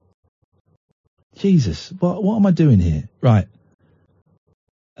 Jesus, what am I doing here? Right.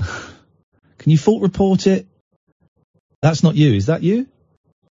 Can you fault report it? That's not you. Is that you?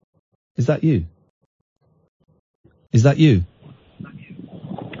 Is that you? Is that you?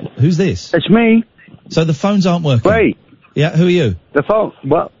 Who's this? It's me. So the phones aren't working? Ray. Yeah, who are you? The phone,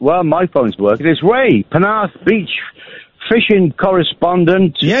 well, my phone's working. It's Ray, Penarth Beach fishing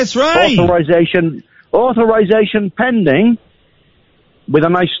correspondent. Yes, Ray. Authorization pending with a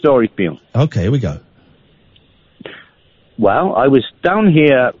nice story for you. Okay, here we go. Well, I was down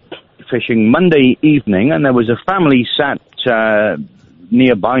here fishing Monday evening, and there was a family sat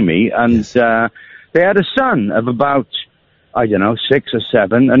nearby me, and they had a son of about, 6 or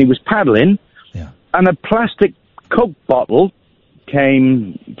 7, and he was paddling, and a plastic Coke bottle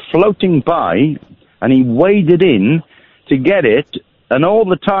came floating by, and he waded in to get it, and all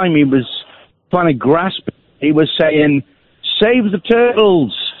the time he was trying to grasp it, he was saying, "Save the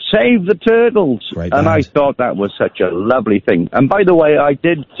turtles! Save the turtles!" Great and band. I thought that was such a lovely thing. And by the way, I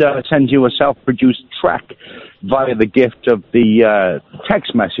did send you a self-produced track via the gift of the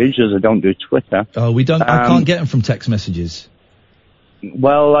text message, as I don't do Twitter. Oh, we don't. I can't get them from text messages.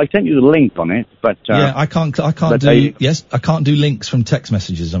 Well, I sent you the link on it, but yeah, I can't do links from text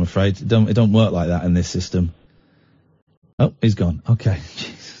messages. I'm afraid it don't work like that in this system. Oh, he's gone. Okay.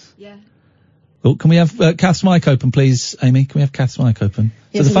 Jesus. Yeah. Oh, can we have Kath's mic open, please, Amy? Can we have Kath's mic open?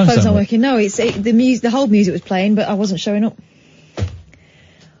 Yeah, so the phone's not working. No, the whole music was playing, but I wasn't showing up.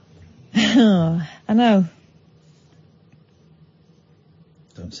 I know.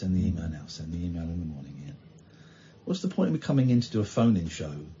 Don't send the email now. Send the email in the morning, Ian. What's the point of me coming in to do a phone-in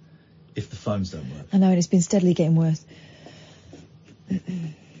show if the phones don't work? I know, and it's been steadily getting worse.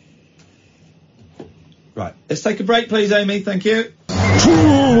 Right, let's take a break, please, Amy. Thank you.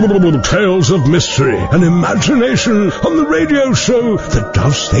 Tales of mystery and imagination on the radio show that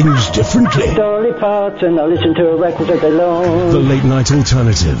does things differently. Dolly Parton, I listen to her records all day long. The Late Night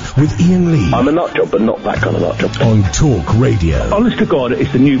Alternative with Iain Lee. I'm a nut job, but not that kind of nut job. On Talk Radio. Honest to God,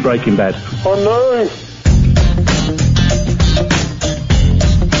 it's the new Breaking Bad. Oh no!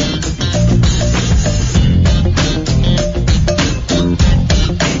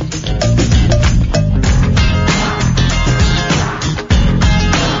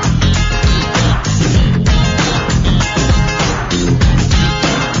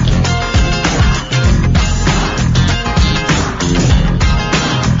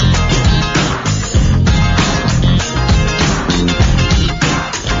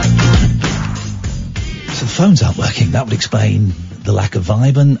 Phones aren't working. That would explain the lack of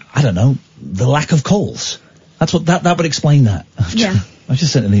vibe and, I don't know, the lack of calls. That's what, that would explain that. Yeah. I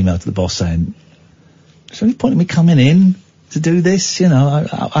just sent an email to the boss saying, is there any point in me coming in to do this? You know,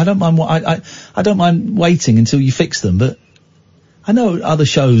 I don't mind I don't mind waiting until you fix them, but I know other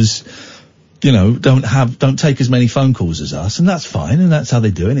shows, you know, don't take as many phone calls as us, and that's fine, and that's how they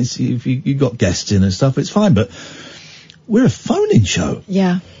do it. It's, if you got guests in and stuff, it's fine, but we're a phone-in show.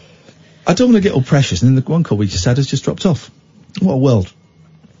 Yeah. I don't want to get all precious, and then the one call we just had has just dropped off. What a world.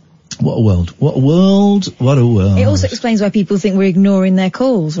 What a world. What a world. What a world. It also explains why people think we're ignoring their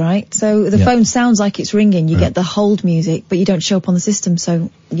calls, right? So the phone sounds like it's ringing. You get the hold music, but you don't show up on the system, so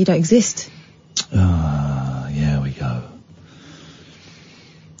you don't exist. Yeah, we go.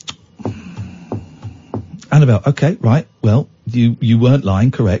 Annabelle, okay, right. Well, you weren't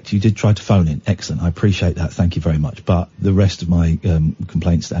lying, correct. You did try to phone in. Excellent. I appreciate that. Thank you very much. But the rest of my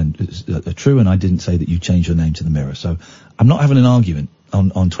complaints are true, and I didn't say that you changed your name to the Mirror. So I'm not having an argument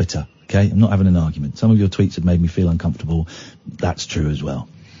on Twitter, okay? I'm not having an argument. Some of your tweets have made me feel uncomfortable. That's true as well.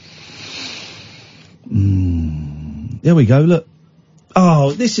 There we go, look.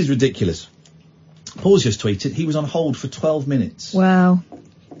 Oh, this is ridiculous. Paul's just tweeted, he was on hold for 12 minutes. Wow.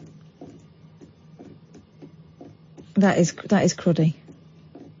 That is cruddy.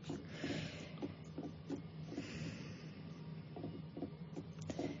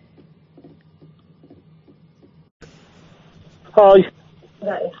 Hi.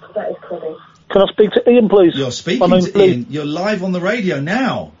 That is cruddy. Can I speak to Iain, please? You're speaking to Iain. You're live on the radio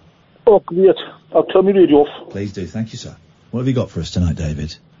now. Oh, great. I'll turn my radio off. Please do. Thank you, sir. What have you got for us tonight,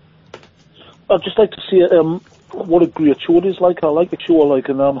 David? I'd just like to see what a great show it is like. I like the show, like,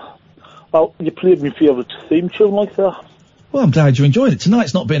 and well, you played my favourite theme tune like that. Well, I'm glad you enjoyed it.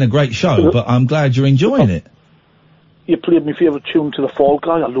 Tonight's not been a great show, but I'm glad you're enjoying it. You played my favourite tune to the Fall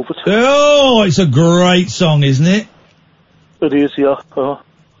Guy. I love it. Oh, it's a great song, isn't it? It is, yeah. Well,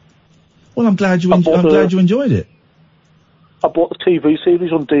 I'm glad you enjoyed it. I bought the TV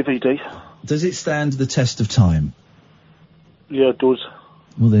series on DVD. Does it stand the test of time? Yeah, it does.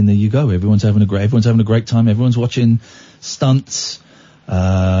 Well, then there you go. Everyone's having a great time. Everyone's watching stunts.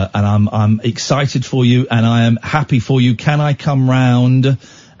 And I'm excited for you, and I am happy for you. Can I come round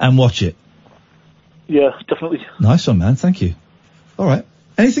and watch it? Yeah, definitely. Nice one, man. Thank you. All right.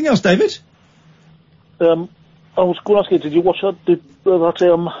 Anything else, David? I was going to ask you, did you watch that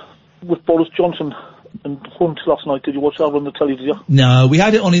with Boris Johnson and Hunt last night? Did you watch that on the telly, did you? No, we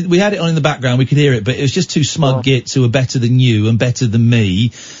had it on in the background. We could hear it, but it was just two smug gits who are better than you and better than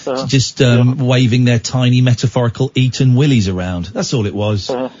me, just waving their tiny metaphorical Eton willies around. That's all it was.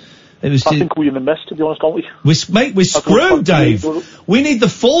 It was. I think we're in a mess, to be honest, aren't we? We're screwed, Dave. We need the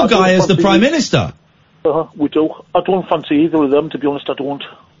Fall Guy as the Prime Minister. We do. I don't fancy either of them, to be honest. I don't.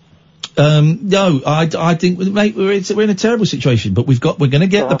 No, I think, mate, we're in a terrible situation, but we're going to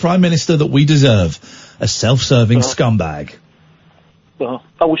get the Prime Minister that we deserve, a self-serving scumbag.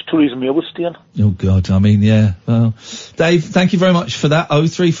 I wish Theresa May was staying. Oh God, I mean, yeah. Well, Dave, thank you very much for that.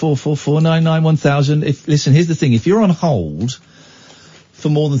 03444991000. Listen, here's the thing: if you're on hold for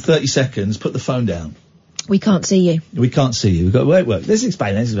more than 30 seconds, put the phone down. We can't see you. We can't see you. We've got wait. Let's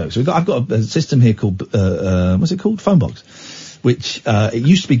explain this. So I've got a system here called what's it called? Phonebox. Which, it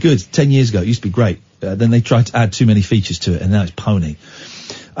used to be good 10 years ago. It used to be great. Then they tried to add too many features to it, and now it's pony.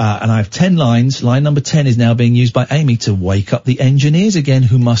 And I have 10 lines. Line number 10 is now being used by Amy to wake up the engineers again,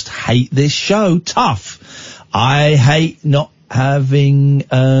 who must hate this show. Tough. I hate not having,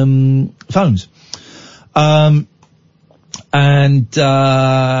 phones. And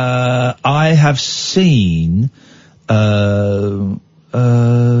I have seen, dear,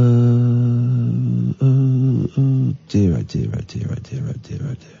 oh dear, oh dear, oh dear, oh dear,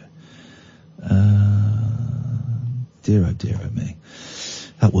 oh dear. Dear, oh dear, oh me.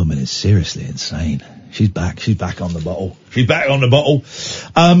 That woman is seriously insane. She's back on the bottle. She's back on the bottle.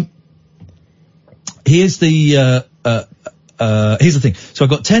 Here's the thing. So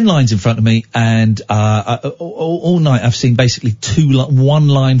I've got 10 lines in front of me, and all night I've seen basically one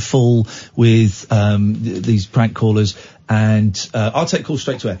line full with these prank callers, and I'll take calls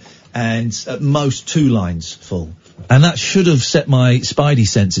straight to air, and at most 2 lines full. And that should have set my spidey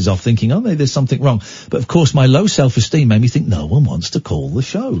senses off, thinking, oh, maybe there's something wrong. But of course, my low self-esteem made me think no one wants to call the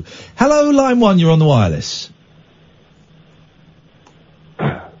show. Hello, line 1, you're on the wireless.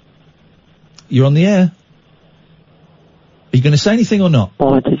 You're on the air. Are you going to say anything or not?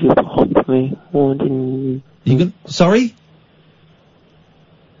 Why did you block me? Why didn't you? Sorry?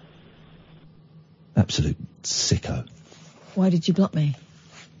 Absolute sicko. Why did you block me?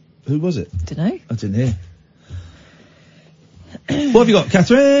 Who was it? Dunno. I didn't hear. What have you got,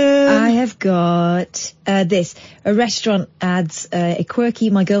 Catherine? I have got this. A restaurant adds a quirky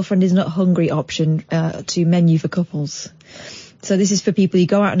 "my girlfriend is not hungry" option to menu for couples. So this is for people you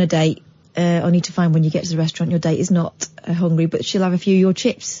go out on a date, only to find when you get to the restaurant your date is not hungry, but she'll have a few of your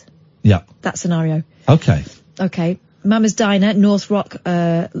chips. Yeah. That scenario. Okay. Okay. Mama's Diner,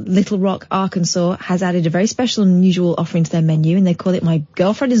 Little Rock, Arkansas, has added a very special and unusual offering to their menu, and they call it My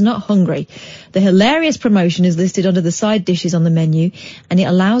Girlfriend Is Not Hungry. The hilarious promotion is listed under the side dishes on the menu, and it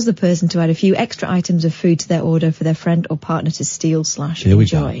allows the person to add a few extra items of food to their order for their friend or partner to steal / Here we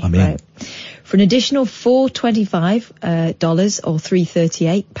enjoy. go. I'm in. Right. For an additional $4.25 or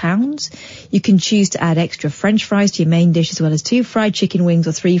 £3.38, you can choose to add extra French fries to your main dish, as well as 2 fried chicken wings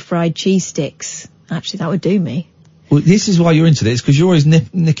or 3 fried cheese sticks. Actually, that would do me. Well, this is why you're into this, because you're always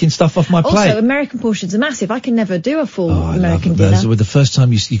nicking stuff off my plate. Also, American portions are massive. I can never do a full American dinner. dinner. With the first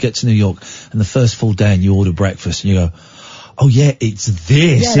time you get to New York, and the first full day, and you order breakfast, and you go, oh yeah, it's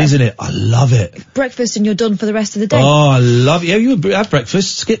this, isn't it? I love it. Breakfast and you're done for the rest of the day. Oh, I love it. Yeah, you have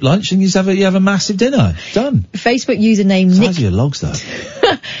breakfast, skip lunch, and you have a massive dinner. Done. Facebook username Nick. Nick. Size of your logs, though.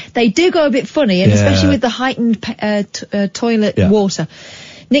 They do go a bit funny, and especially with the heightened toilet water.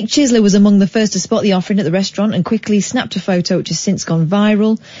 Nick Chisler was among the first to spot the offering at the restaurant and quickly snapped a photo, which has since gone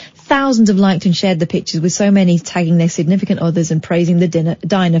viral. Thousands have liked and shared the pictures, with so many tagging their significant others and praising the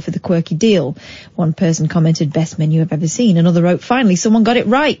diner for the quirky deal. One person commented, "Best menu I've ever seen." Another wrote, "Finally, someone got it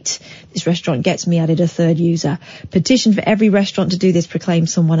right. This restaurant gets me," added a third user. "Petition for every restaurant to do this," proclaimed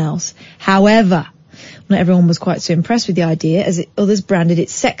someone else. However, not everyone was quite so impressed with the idea, as others branded it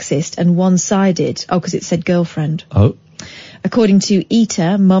sexist and one-sided. Oh, because it said girlfriend. Oh. According to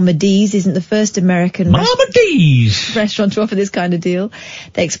Eater, Mama D's isn't the first American restaurant to offer this kind of deal.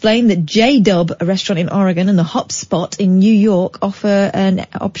 They explained that J-Dub, a restaurant in Oregon, and the Hop Spot in New York offer an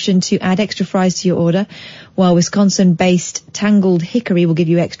option to add extra fries to your order, while Wisconsin-based Tangled Hickory will give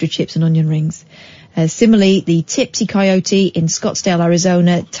you extra chips and onion rings. Similarly, the Tipsy Coyote in Scottsdale,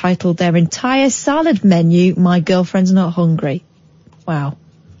 Arizona, titled their entire salad menu, "My Girlfriend's Not Hungry." Wow.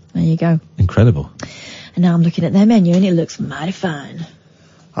 There you go. Incredible. And now I'm looking at their menu and it looks mighty fine.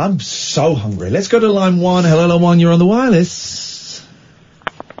 I'm so hungry. Let's go to line 1. Hello, line 1, you're on the wireless.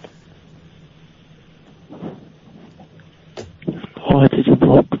 Why did you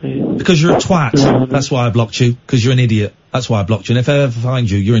block me? Because you're a twat. That's why I blocked you. Because you're an idiot. That's why I blocked you. And if I ever find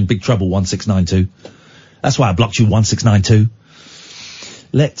you, you're in big trouble, 1692. That's why I blocked you, 1692.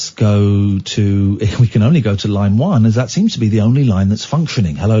 Let's go to... We can only go to line 1, as that seems to be the only line that's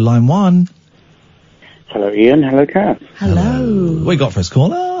functioning. Hello, line 1. Hello, Ian. Hello, Kath. Hello. What you got for us,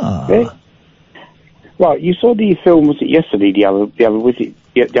 caller? Yeah. Well, you saw the film, was it yesterday, the other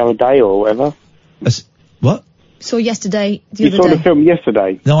day or whatever? What? Saw yesterday, the you other saw day. the film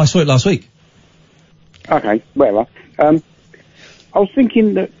yesterday? No, I saw it last week. Okay, whatever. I was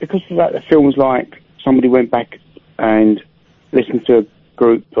thinking that because of that, the film was like somebody went back and listened to a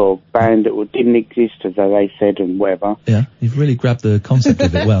group or band that didn't exist, as they said, and whatever. Yeah, you've really grabbed the concept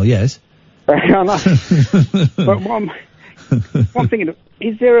of it well, yes. I know. But what I'm thinking of,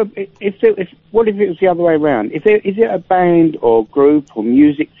 what if it was the other way around? Is there a band or group or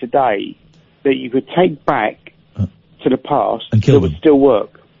music today that you could take back to the past and kill that would still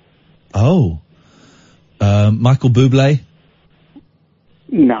work? Oh. Michael Bublé?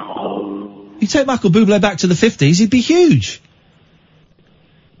 No. You take Michael Bublé back to the 50s, he'd be huge.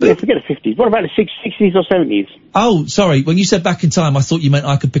 Yeah, forget the 50s. What about the 60s or 70s? Oh, sorry. When you said back in time, I thought you meant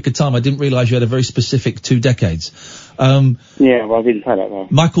I could pick a time. I didn't realise you had a very specific 2 decades. Yeah, well, I didn't say that, though.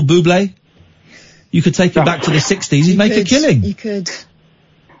 Michael Bublé? You could take him back to the 60s, he'd make a killing. You could.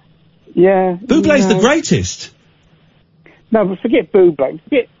 Yeah. Bublé's the greatest. No, but forget Bublé.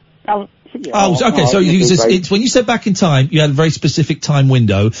 Okay, so it's when you said back in time, you had a very specific time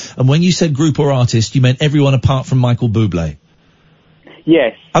window, and when you said group or artist, you meant everyone apart from Michael Bublé.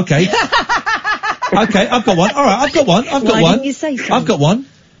 Yes. Okay. Okay, I've got one. All right, I've got one. Why didn't you say so? I've got one.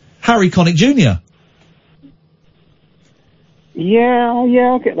 Harry Connick Jr. Yeah,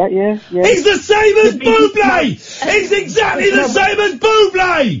 I'll get that, yeah. He's the same as Bublé! He's exactly the same as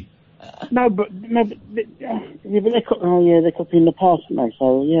Bublé! No, but they're copying the past, aren't they?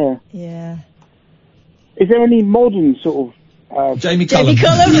 So, yeah. Yeah. Is there any modern sort of... Jamie Cullum.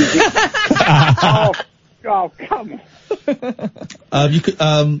 Oh, come on. You could,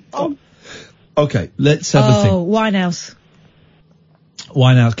 okay, let's have a think. Winehouse.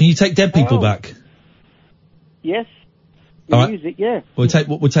 Winehouse. Can you take dead people back? Yes. All right. Music, yeah. We'll take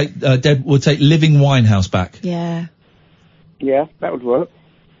living Winehouse back. Yeah. Yeah, that would work.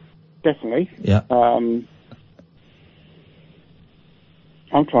 Definitely. Yeah. I'm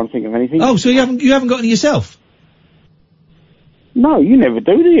trying to think of anything. Oh, so you haven't got any yourself? No, you never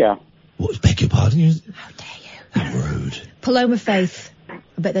do you? What, beg your pardon? How dare you? How rude. Paloma Faith. I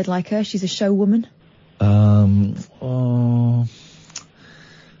bet they'd like her. She's a show woman.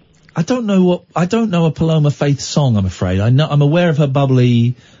 I don't know a Paloma Faith song, I'm afraid. I'm aware of her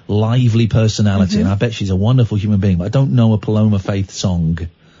bubbly, lively personality, and I bet she's a wonderful human being, but I don't know a Paloma Faith song.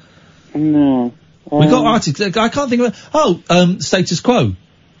 No. We got artists, I can't think of Status Quo.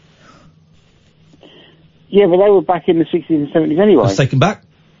 Yeah, but they were back in the 60s and 70s anyway. Let's take them back.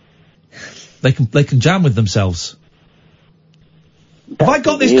 They can jam with themselves. Have I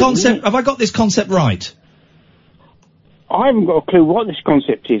got this concept right? I haven't got a clue what this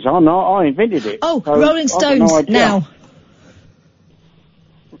concept is. I invented it. Oh, so Rolling Stones, now.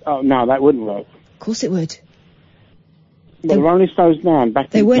 Oh, no, that wouldn't work. Of course it would. The Rolling Stones now and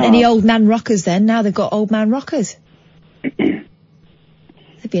back They weren't any old man rockers then, now they've got old man rockers. It'd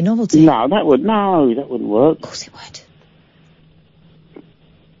be a novelty. No, that wouldn't work. Of course it would.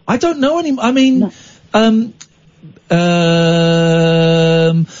 I don't know any, I mean, there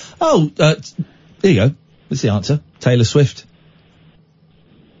you go. That's the answer. Taylor Swift.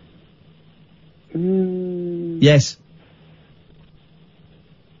 Yes.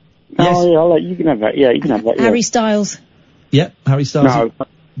 No, yes. Yeah, you can have that. Yeah, you can have that. Yeah. Harry Styles. Yep, Harry Styles. No.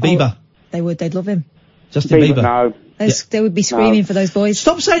 Bieber. They'd love him. Justin Bieber. No. They would be screaming for those boys.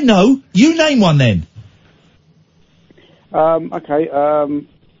 Stop saying no. You name one then. Okay.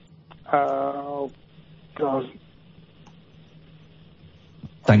 Oh, God.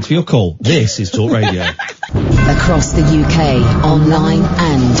 Thanks for your call. This is Talk Radio. Across the UK, online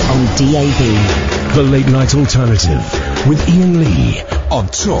and on DAB. The Late Night Alternative with Iain Lee on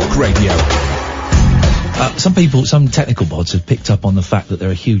Talk Radio. Some technical bods have picked up on the fact that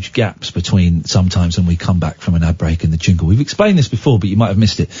there are huge gaps between sometimes when we come back from an ad break and the jingle. We've explained this before, but you might have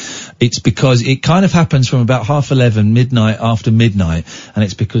missed it. It's because it kind of happens from about 11:30, midnight, after midnight, and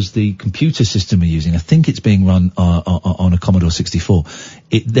it's because the computer system we're using, I think it's being run on a Commodore 64,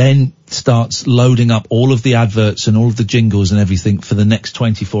 it then starts loading up all of the adverts and all of the jingles and everything for the next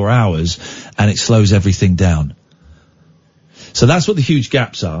 24 hours, and it slows everything down. So that's what the huge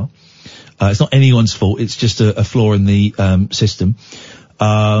gaps are. It's not anyone's fault. It's just a flaw in the system.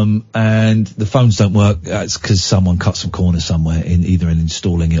 And the phones don't work. It's because someone cut some corners somewhere in either in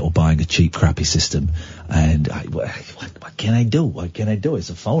installing it or buying a cheap, crappy system. And what can I do? What can I do?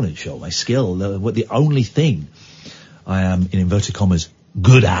 It's a phone-in show. My skill, the only thing I am, in inverted commas,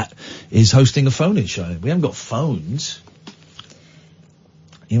 good at is hosting a phone-in show. We haven't got phones.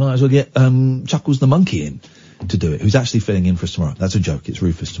 You might as well get Chuckles the Monkey in to do it, who's actually filling in for us tomorrow. That's a joke. It's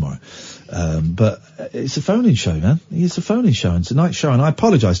Rufus tomorrow. But it's a phone-in show, man. It's a phone-in show, and tonight's show, and I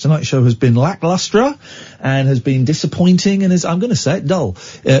apologise, tonight's show has been lacklustre and has been disappointing and I'm going to say it, dull.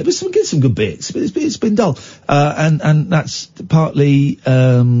 But some good bits, but it's been dull. And that's partly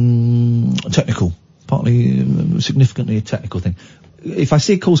technical, partly significantly a technical thing. If I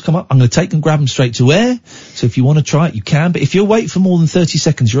see calls come up, I'm going to take and grab them straight to air. So if you want to try it, you can. But if you'll wait for more than 30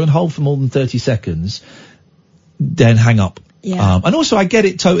 seconds, you're on hold for more than 30 seconds, then hang up. Yeah. And also I get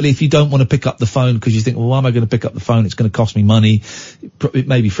it totally if you don't want to pick up the phone because you think, well, why am I going to pick up the phone? It's going to cost me money. It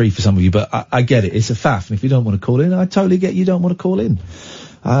may be free for some of you, but I get it. It's a faff. And if you don't want to call in, I totally get you don't want to call in.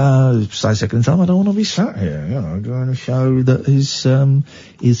 Second time, I don't want to be sat here, doing a show that is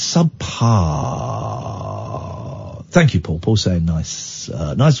subpar. Thank you, Paul. Paul's saying nice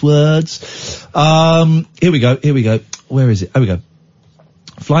words. Here we go. Where is it? Here we go.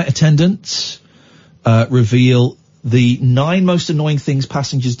 Flight attendants, reveal the 9 most annoying things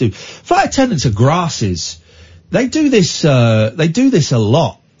passengers do. Flight attendants are grasses. They do this a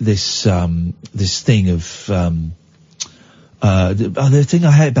lot. This thing of, the thing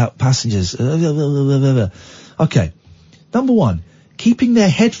I hate about passengers. Okay. Number 1, keeping their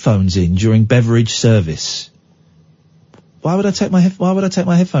headphones in during beverage service. Why would I take my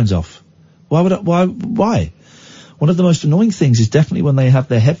headphones off? Why? One of the most annoying things is definitely when they have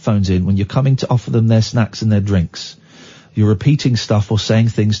their headphones in when you're coming to offer them their snacks and their drinks. You're repeating stuff or saying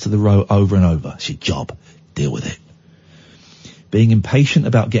things to the row over and over. It's your job. Deal with it. Being impatient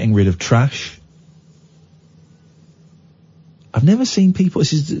about getting rid of trash. I've never seen people,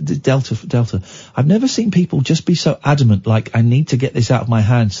 this is Delta. I've never seen people just be so adamant, like, I need to get this out of my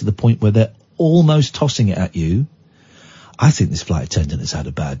hands to the point where they're almost tossing it at you. I think this flight attendant has had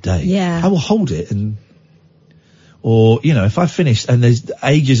a bad day. Yeah. I will hold it or, if I finish and there's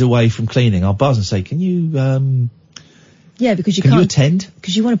ages away from cleaning, I'll buzz and say, can you, yeah, because you can can't. you attend?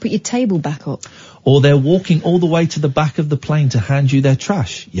 Because you want to put your table back up. Or they're walking all the way to the back of the plane to hand you their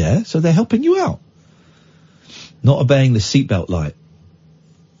trash. Yeah, so they're helping you out. Not obeying the seatbelt light.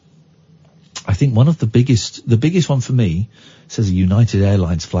 I think one of the biggest one for me, says a United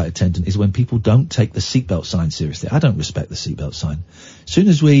Airlines flight attendant, is when people don't take the seatbelt sign seriously. I don't respect the seatbelt sign. As soon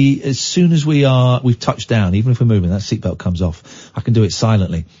as we've touched down, even if we're moving, that seatbelt comes off. I can do it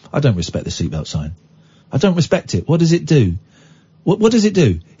silently. I don't respect the seatbelt sign. I don't respect it. What does it do? What does it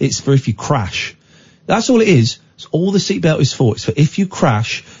do? It's for if you crash. That's all it is. It's all the seatbelt is for. It's for if you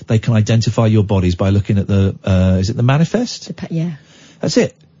crash, they can identify your bodies by looking at the, is it the manifest? Yeah. That's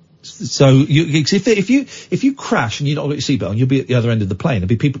it. So if you crash and you don't got your seatbelt on, you'll be at the other end of the plane.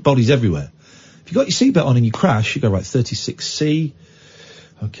 There'll be bodies everywhere. If you got your seatbelt on and you crash, you go right 36C.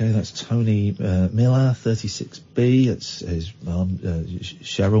 Okay, that's Tony Miller. 36B. That's his mum,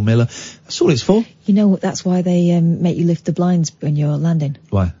 Cheryl Miller. That's all it's for. You know, that's why they make you lift the blinds when you're landing.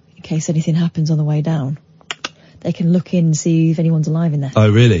 Why? In case anything happens on the way down. They can look in and see if anyone's alive in there.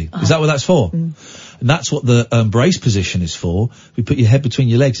 Oh, really? Is that what that's for? And that's what the brace position is for. We put your head between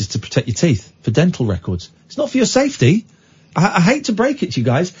your legs is to protect your teeth, for dental records. It's not for your safety. I hate to break it to you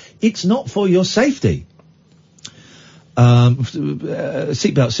guys. It's not for your safety.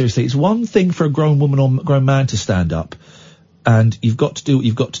 Seatbelt, seriously. It's one thing for a grown woman or grown man to stand up, and you've got to do what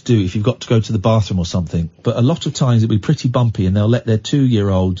you've got to do if you've got to go to the bathroom or something. But a lot of times it'll be pretty bumpy, and they'll let their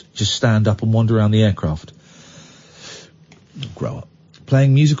 2-year-old just stand up and wander around the aircraft. Grow up.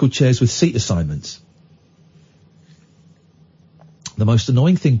 Playing musical chairs with seat assignments. The most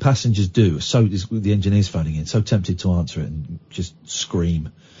annoying thing passengers do, so is the engineers phoning in, so tempted to answer it and just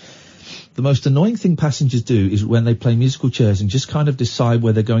scream. The most annoying thing passengers do is when they play musical chairs and just kind of decide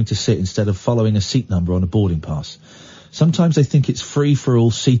where they're going to sit instead of following a seat number on a boarding pass. Sometimes they think it's free for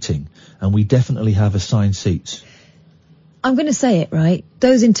all seating, and we definitely have assigned seats. I'm going to say it, right?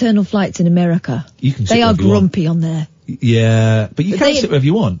 Those internal flights in America, they are grumpy on there. Yeah, but you can sit wherever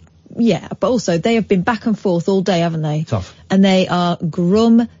you want. Yeah, but also they have been back and forth all day, haven't they? Tough. And they are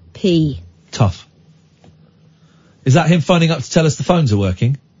grumpy. Tough. Is that him phoning up to tell us the phones are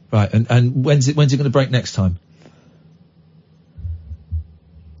working? Right, and when's it going to break next time?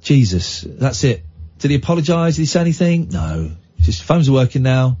 Jesus, that's it. Did he apologise? Did he say anything? No. Just phones are working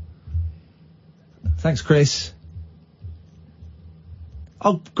now. Thanks, Chris.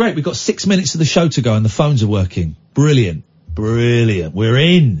 Oh, great, we've got 6 minutes of the show to go and the phones are working. Brilliant. Brilliant. We're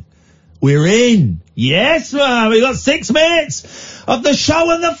in. Yes, man, we've got 6 minutes of the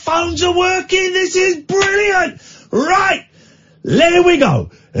show and the phones are working. This is brilliant. Right. Here we go.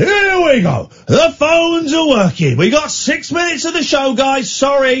 The phones are working. We got 6 minutes of the show, guys.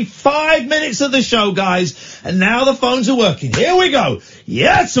 Sorry, 5 minutes of the show, guys. And now the phones are working. Here we go.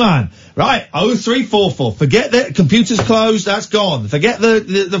 Yes, man. Right, 0344. Forget that computer's closed. That's gone. Forget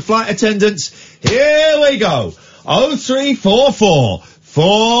the flight attendants. Here we go. 0344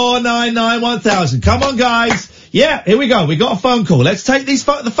 499 1000. Come on, guys. Yeah, here we go. We got a phone call. Let's take these.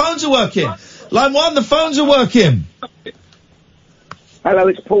 The phones are working. Line 1, the phones are working. Hello,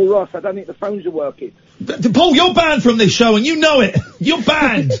 it's Paul Ross. I don't think the phones are working. Paul, you're banned from this show, and you know it. You're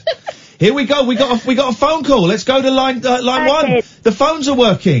banned. Here we go. We got a phone call. Let's go to line 1. The phones are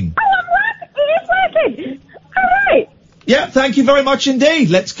working. Oh, it is working. All right. Yeah, thank you very much indeed.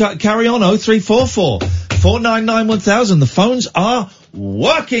 Let's carry on. 0344 499 1000. The phones are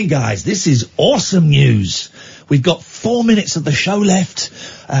working, guys. This is awesome news. We've got 4 minutes of the show left.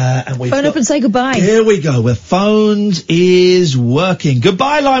 And we've phone up and say goodbye. Here we go. The phones is working.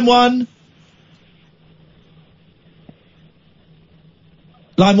 Goodbye, line 1.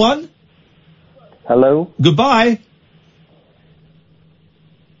 Line 1? Hello? Goodbye.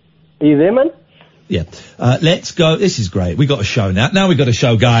 Are you there, man? Yeah. Let's go. This is great. We got a show now. Now we got a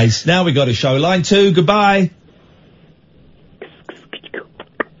show, guys. Now we got a show. Line 2, goodbye.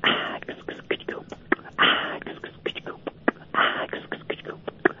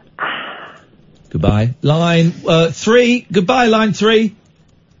 Goodbye. Line 3. Goodbye, line 3.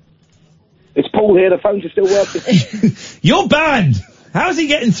 It's Paul here. The phones are still working. You're banned. How's he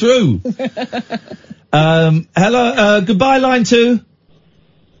getting through? Hello. Goodbye, line 2.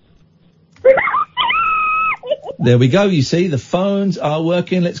 There we go. You see, the phones are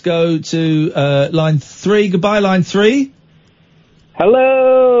working. Let's go to line 3. Goodbye, line 3.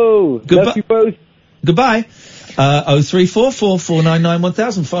 Hello. Goodbye. Love you both. Goodbye. 0344 499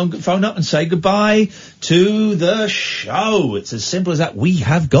 1000. Phone up and say goodbye to the show. It's as simple as that. We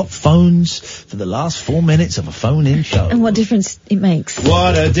have got phones for the last 4 minutes of a phone-in show. And what difference it makes.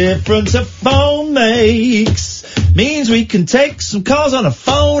 What a difference a phone makes. Means we can take some calls on a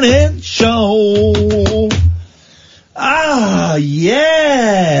phone-in show. Ah,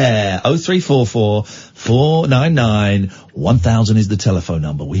 yeah. there. 0344 499 1000 is the telephone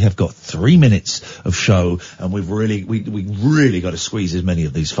number. We have got 3 minutes of show, and we really got to squeeze as many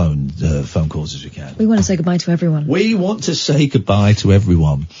of these phone calls as we can. We want to say goodbye to everyone. We want to say goodbye to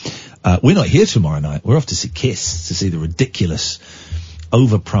everyone. We're not here tomorrow night. We're off to see Kiss, to see the ridiculous,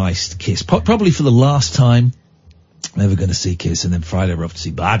 overpriced Kiss. Probably for the last time. Never going to see Kiss, and then Friday we're off to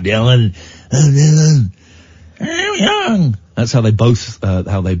see Bob Dylan. That's how they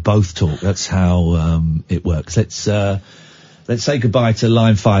both talk. That's how it works. Let's say goodbye to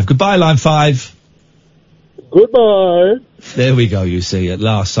line 5. Goodbye, line 5. Goodbye. There we go. You see, at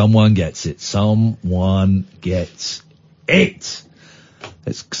last someone gets it. Someone gets it.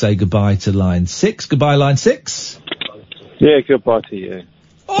 Let's say goodbye to line 6. Goodbye, line 6. Yeah, goodbye to you.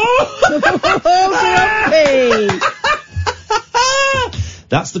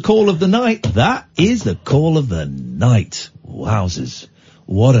 That's the call of the night. That is the call of the night. Wowzers.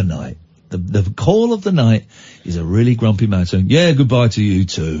 What a night. The call of the night is a really grumpy man saying, yeah, goodbye to you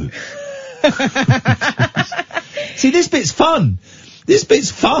too. See, this bit's fun. This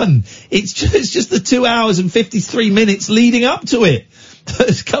bit's fun. It's just the 2 hours and 53 minutes leading up to it.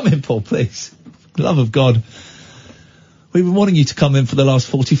 Come in, Paul, please. Love of God. We've been wanting you to come in for the last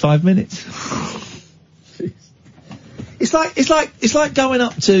 45 minutes. It's like going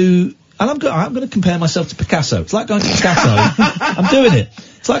up to, and I'm going to compare myself to Picasso. It's like going to Picasso. I'm doing it.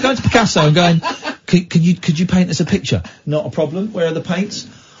 It's like going to Picasso and going, could you paint us a picture? Not a problem. Where are the paints?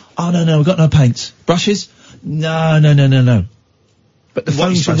 Oh, no, we've got no paints. Brushes? No. But the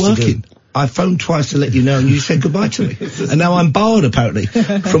phones are working. I phoned twice to let you know, and you said goodbye to me. And now I'm barred, apparently,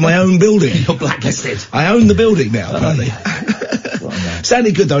 from my own building. You're blacklisted. I own the building now, apparently.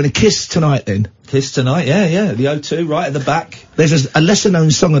 Sounding good, though, and a Kiss tonight, then. Kiss tonight, yeah. The O2, right at the back. There's a lesser-known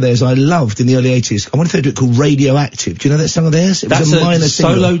song of theirs I loved in the early 80s. I wonder if they do it called Radioactive. Do you know that song of theirs? That's was a minor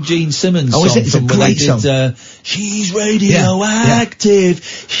single. Solo Gene Simmons song. Oh, is it? It's a great song. She's radioactive.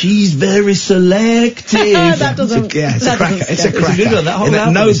 Yeah. She's very selective. That doesn't... it's a cracker. It's a cracker. It's a good one. That whole in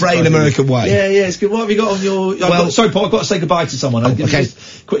that no-brain American way. Yeah, it's good. What have you got on your... sorry, Paul, I've got to say goodbye to someone. Okay.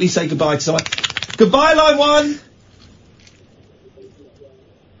 Just quickly say goodbye to someone. Goodbye, line 1.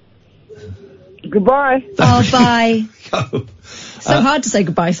 Goodbye. Oh, bye. Go. So hard to say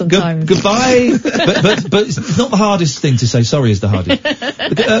goodbye sometimes. Goodbye. but it's not the hardest thing to say. Sorry is the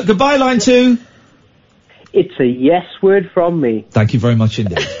hardest. Goodbye, line 2. It's a yes word from me. Thank you very much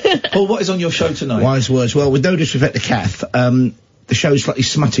indeed. Paul, what is on your show tonight? Wise words. Well, with no disrespect to Kath, the show is slightly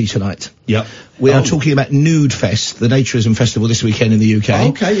smutty tonight. Yep. We are talking about Nude Fest, the Naturism Festival this weekend in the UK. Oh,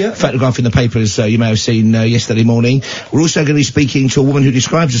 okay, yeah. Photograph in the papers, you may have seen yesterday morning. We're also going to be speaking to a woman who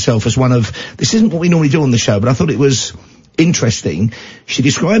describes herself as one of... This isn't what we normally do on the show, but I thought it was interesting. She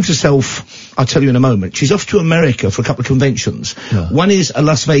describes herself, I'll tell you in a moment. She's off to America for a couple of conventions. Yeah. One is a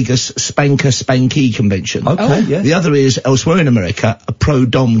Las Vegas Spanky convention. Okay, yeah. The other is elsewhere in America, a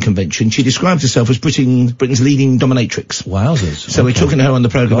pro-dom convention. She describes herself as Britain's leading dominatrix. Wowzers. So we're talking to her on the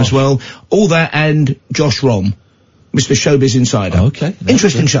programme as well. All that and Josh Rom, Mr. Showbiz Insider. Okay.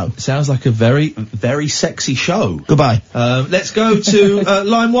 Interesting show. Sounds like a very, very sexy show. Goodbye. Let's go to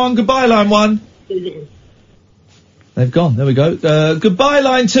line 1. Goodbye, line 1. They've gone. There we go. Goodbye,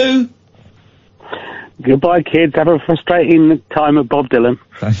 line 2. Goodbye, kids. Have a frustrating time at Bob Dylan.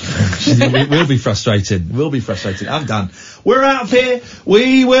 It will be frustrating. Will be frustrating. I'm done. We're out of here.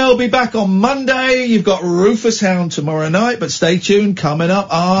 We will be back on Monday. You've got Rufus Hound tomorrow night, but stay tuned. Coming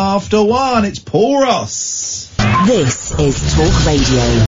up after 1, it's Paul Ross. This is Talk Radio.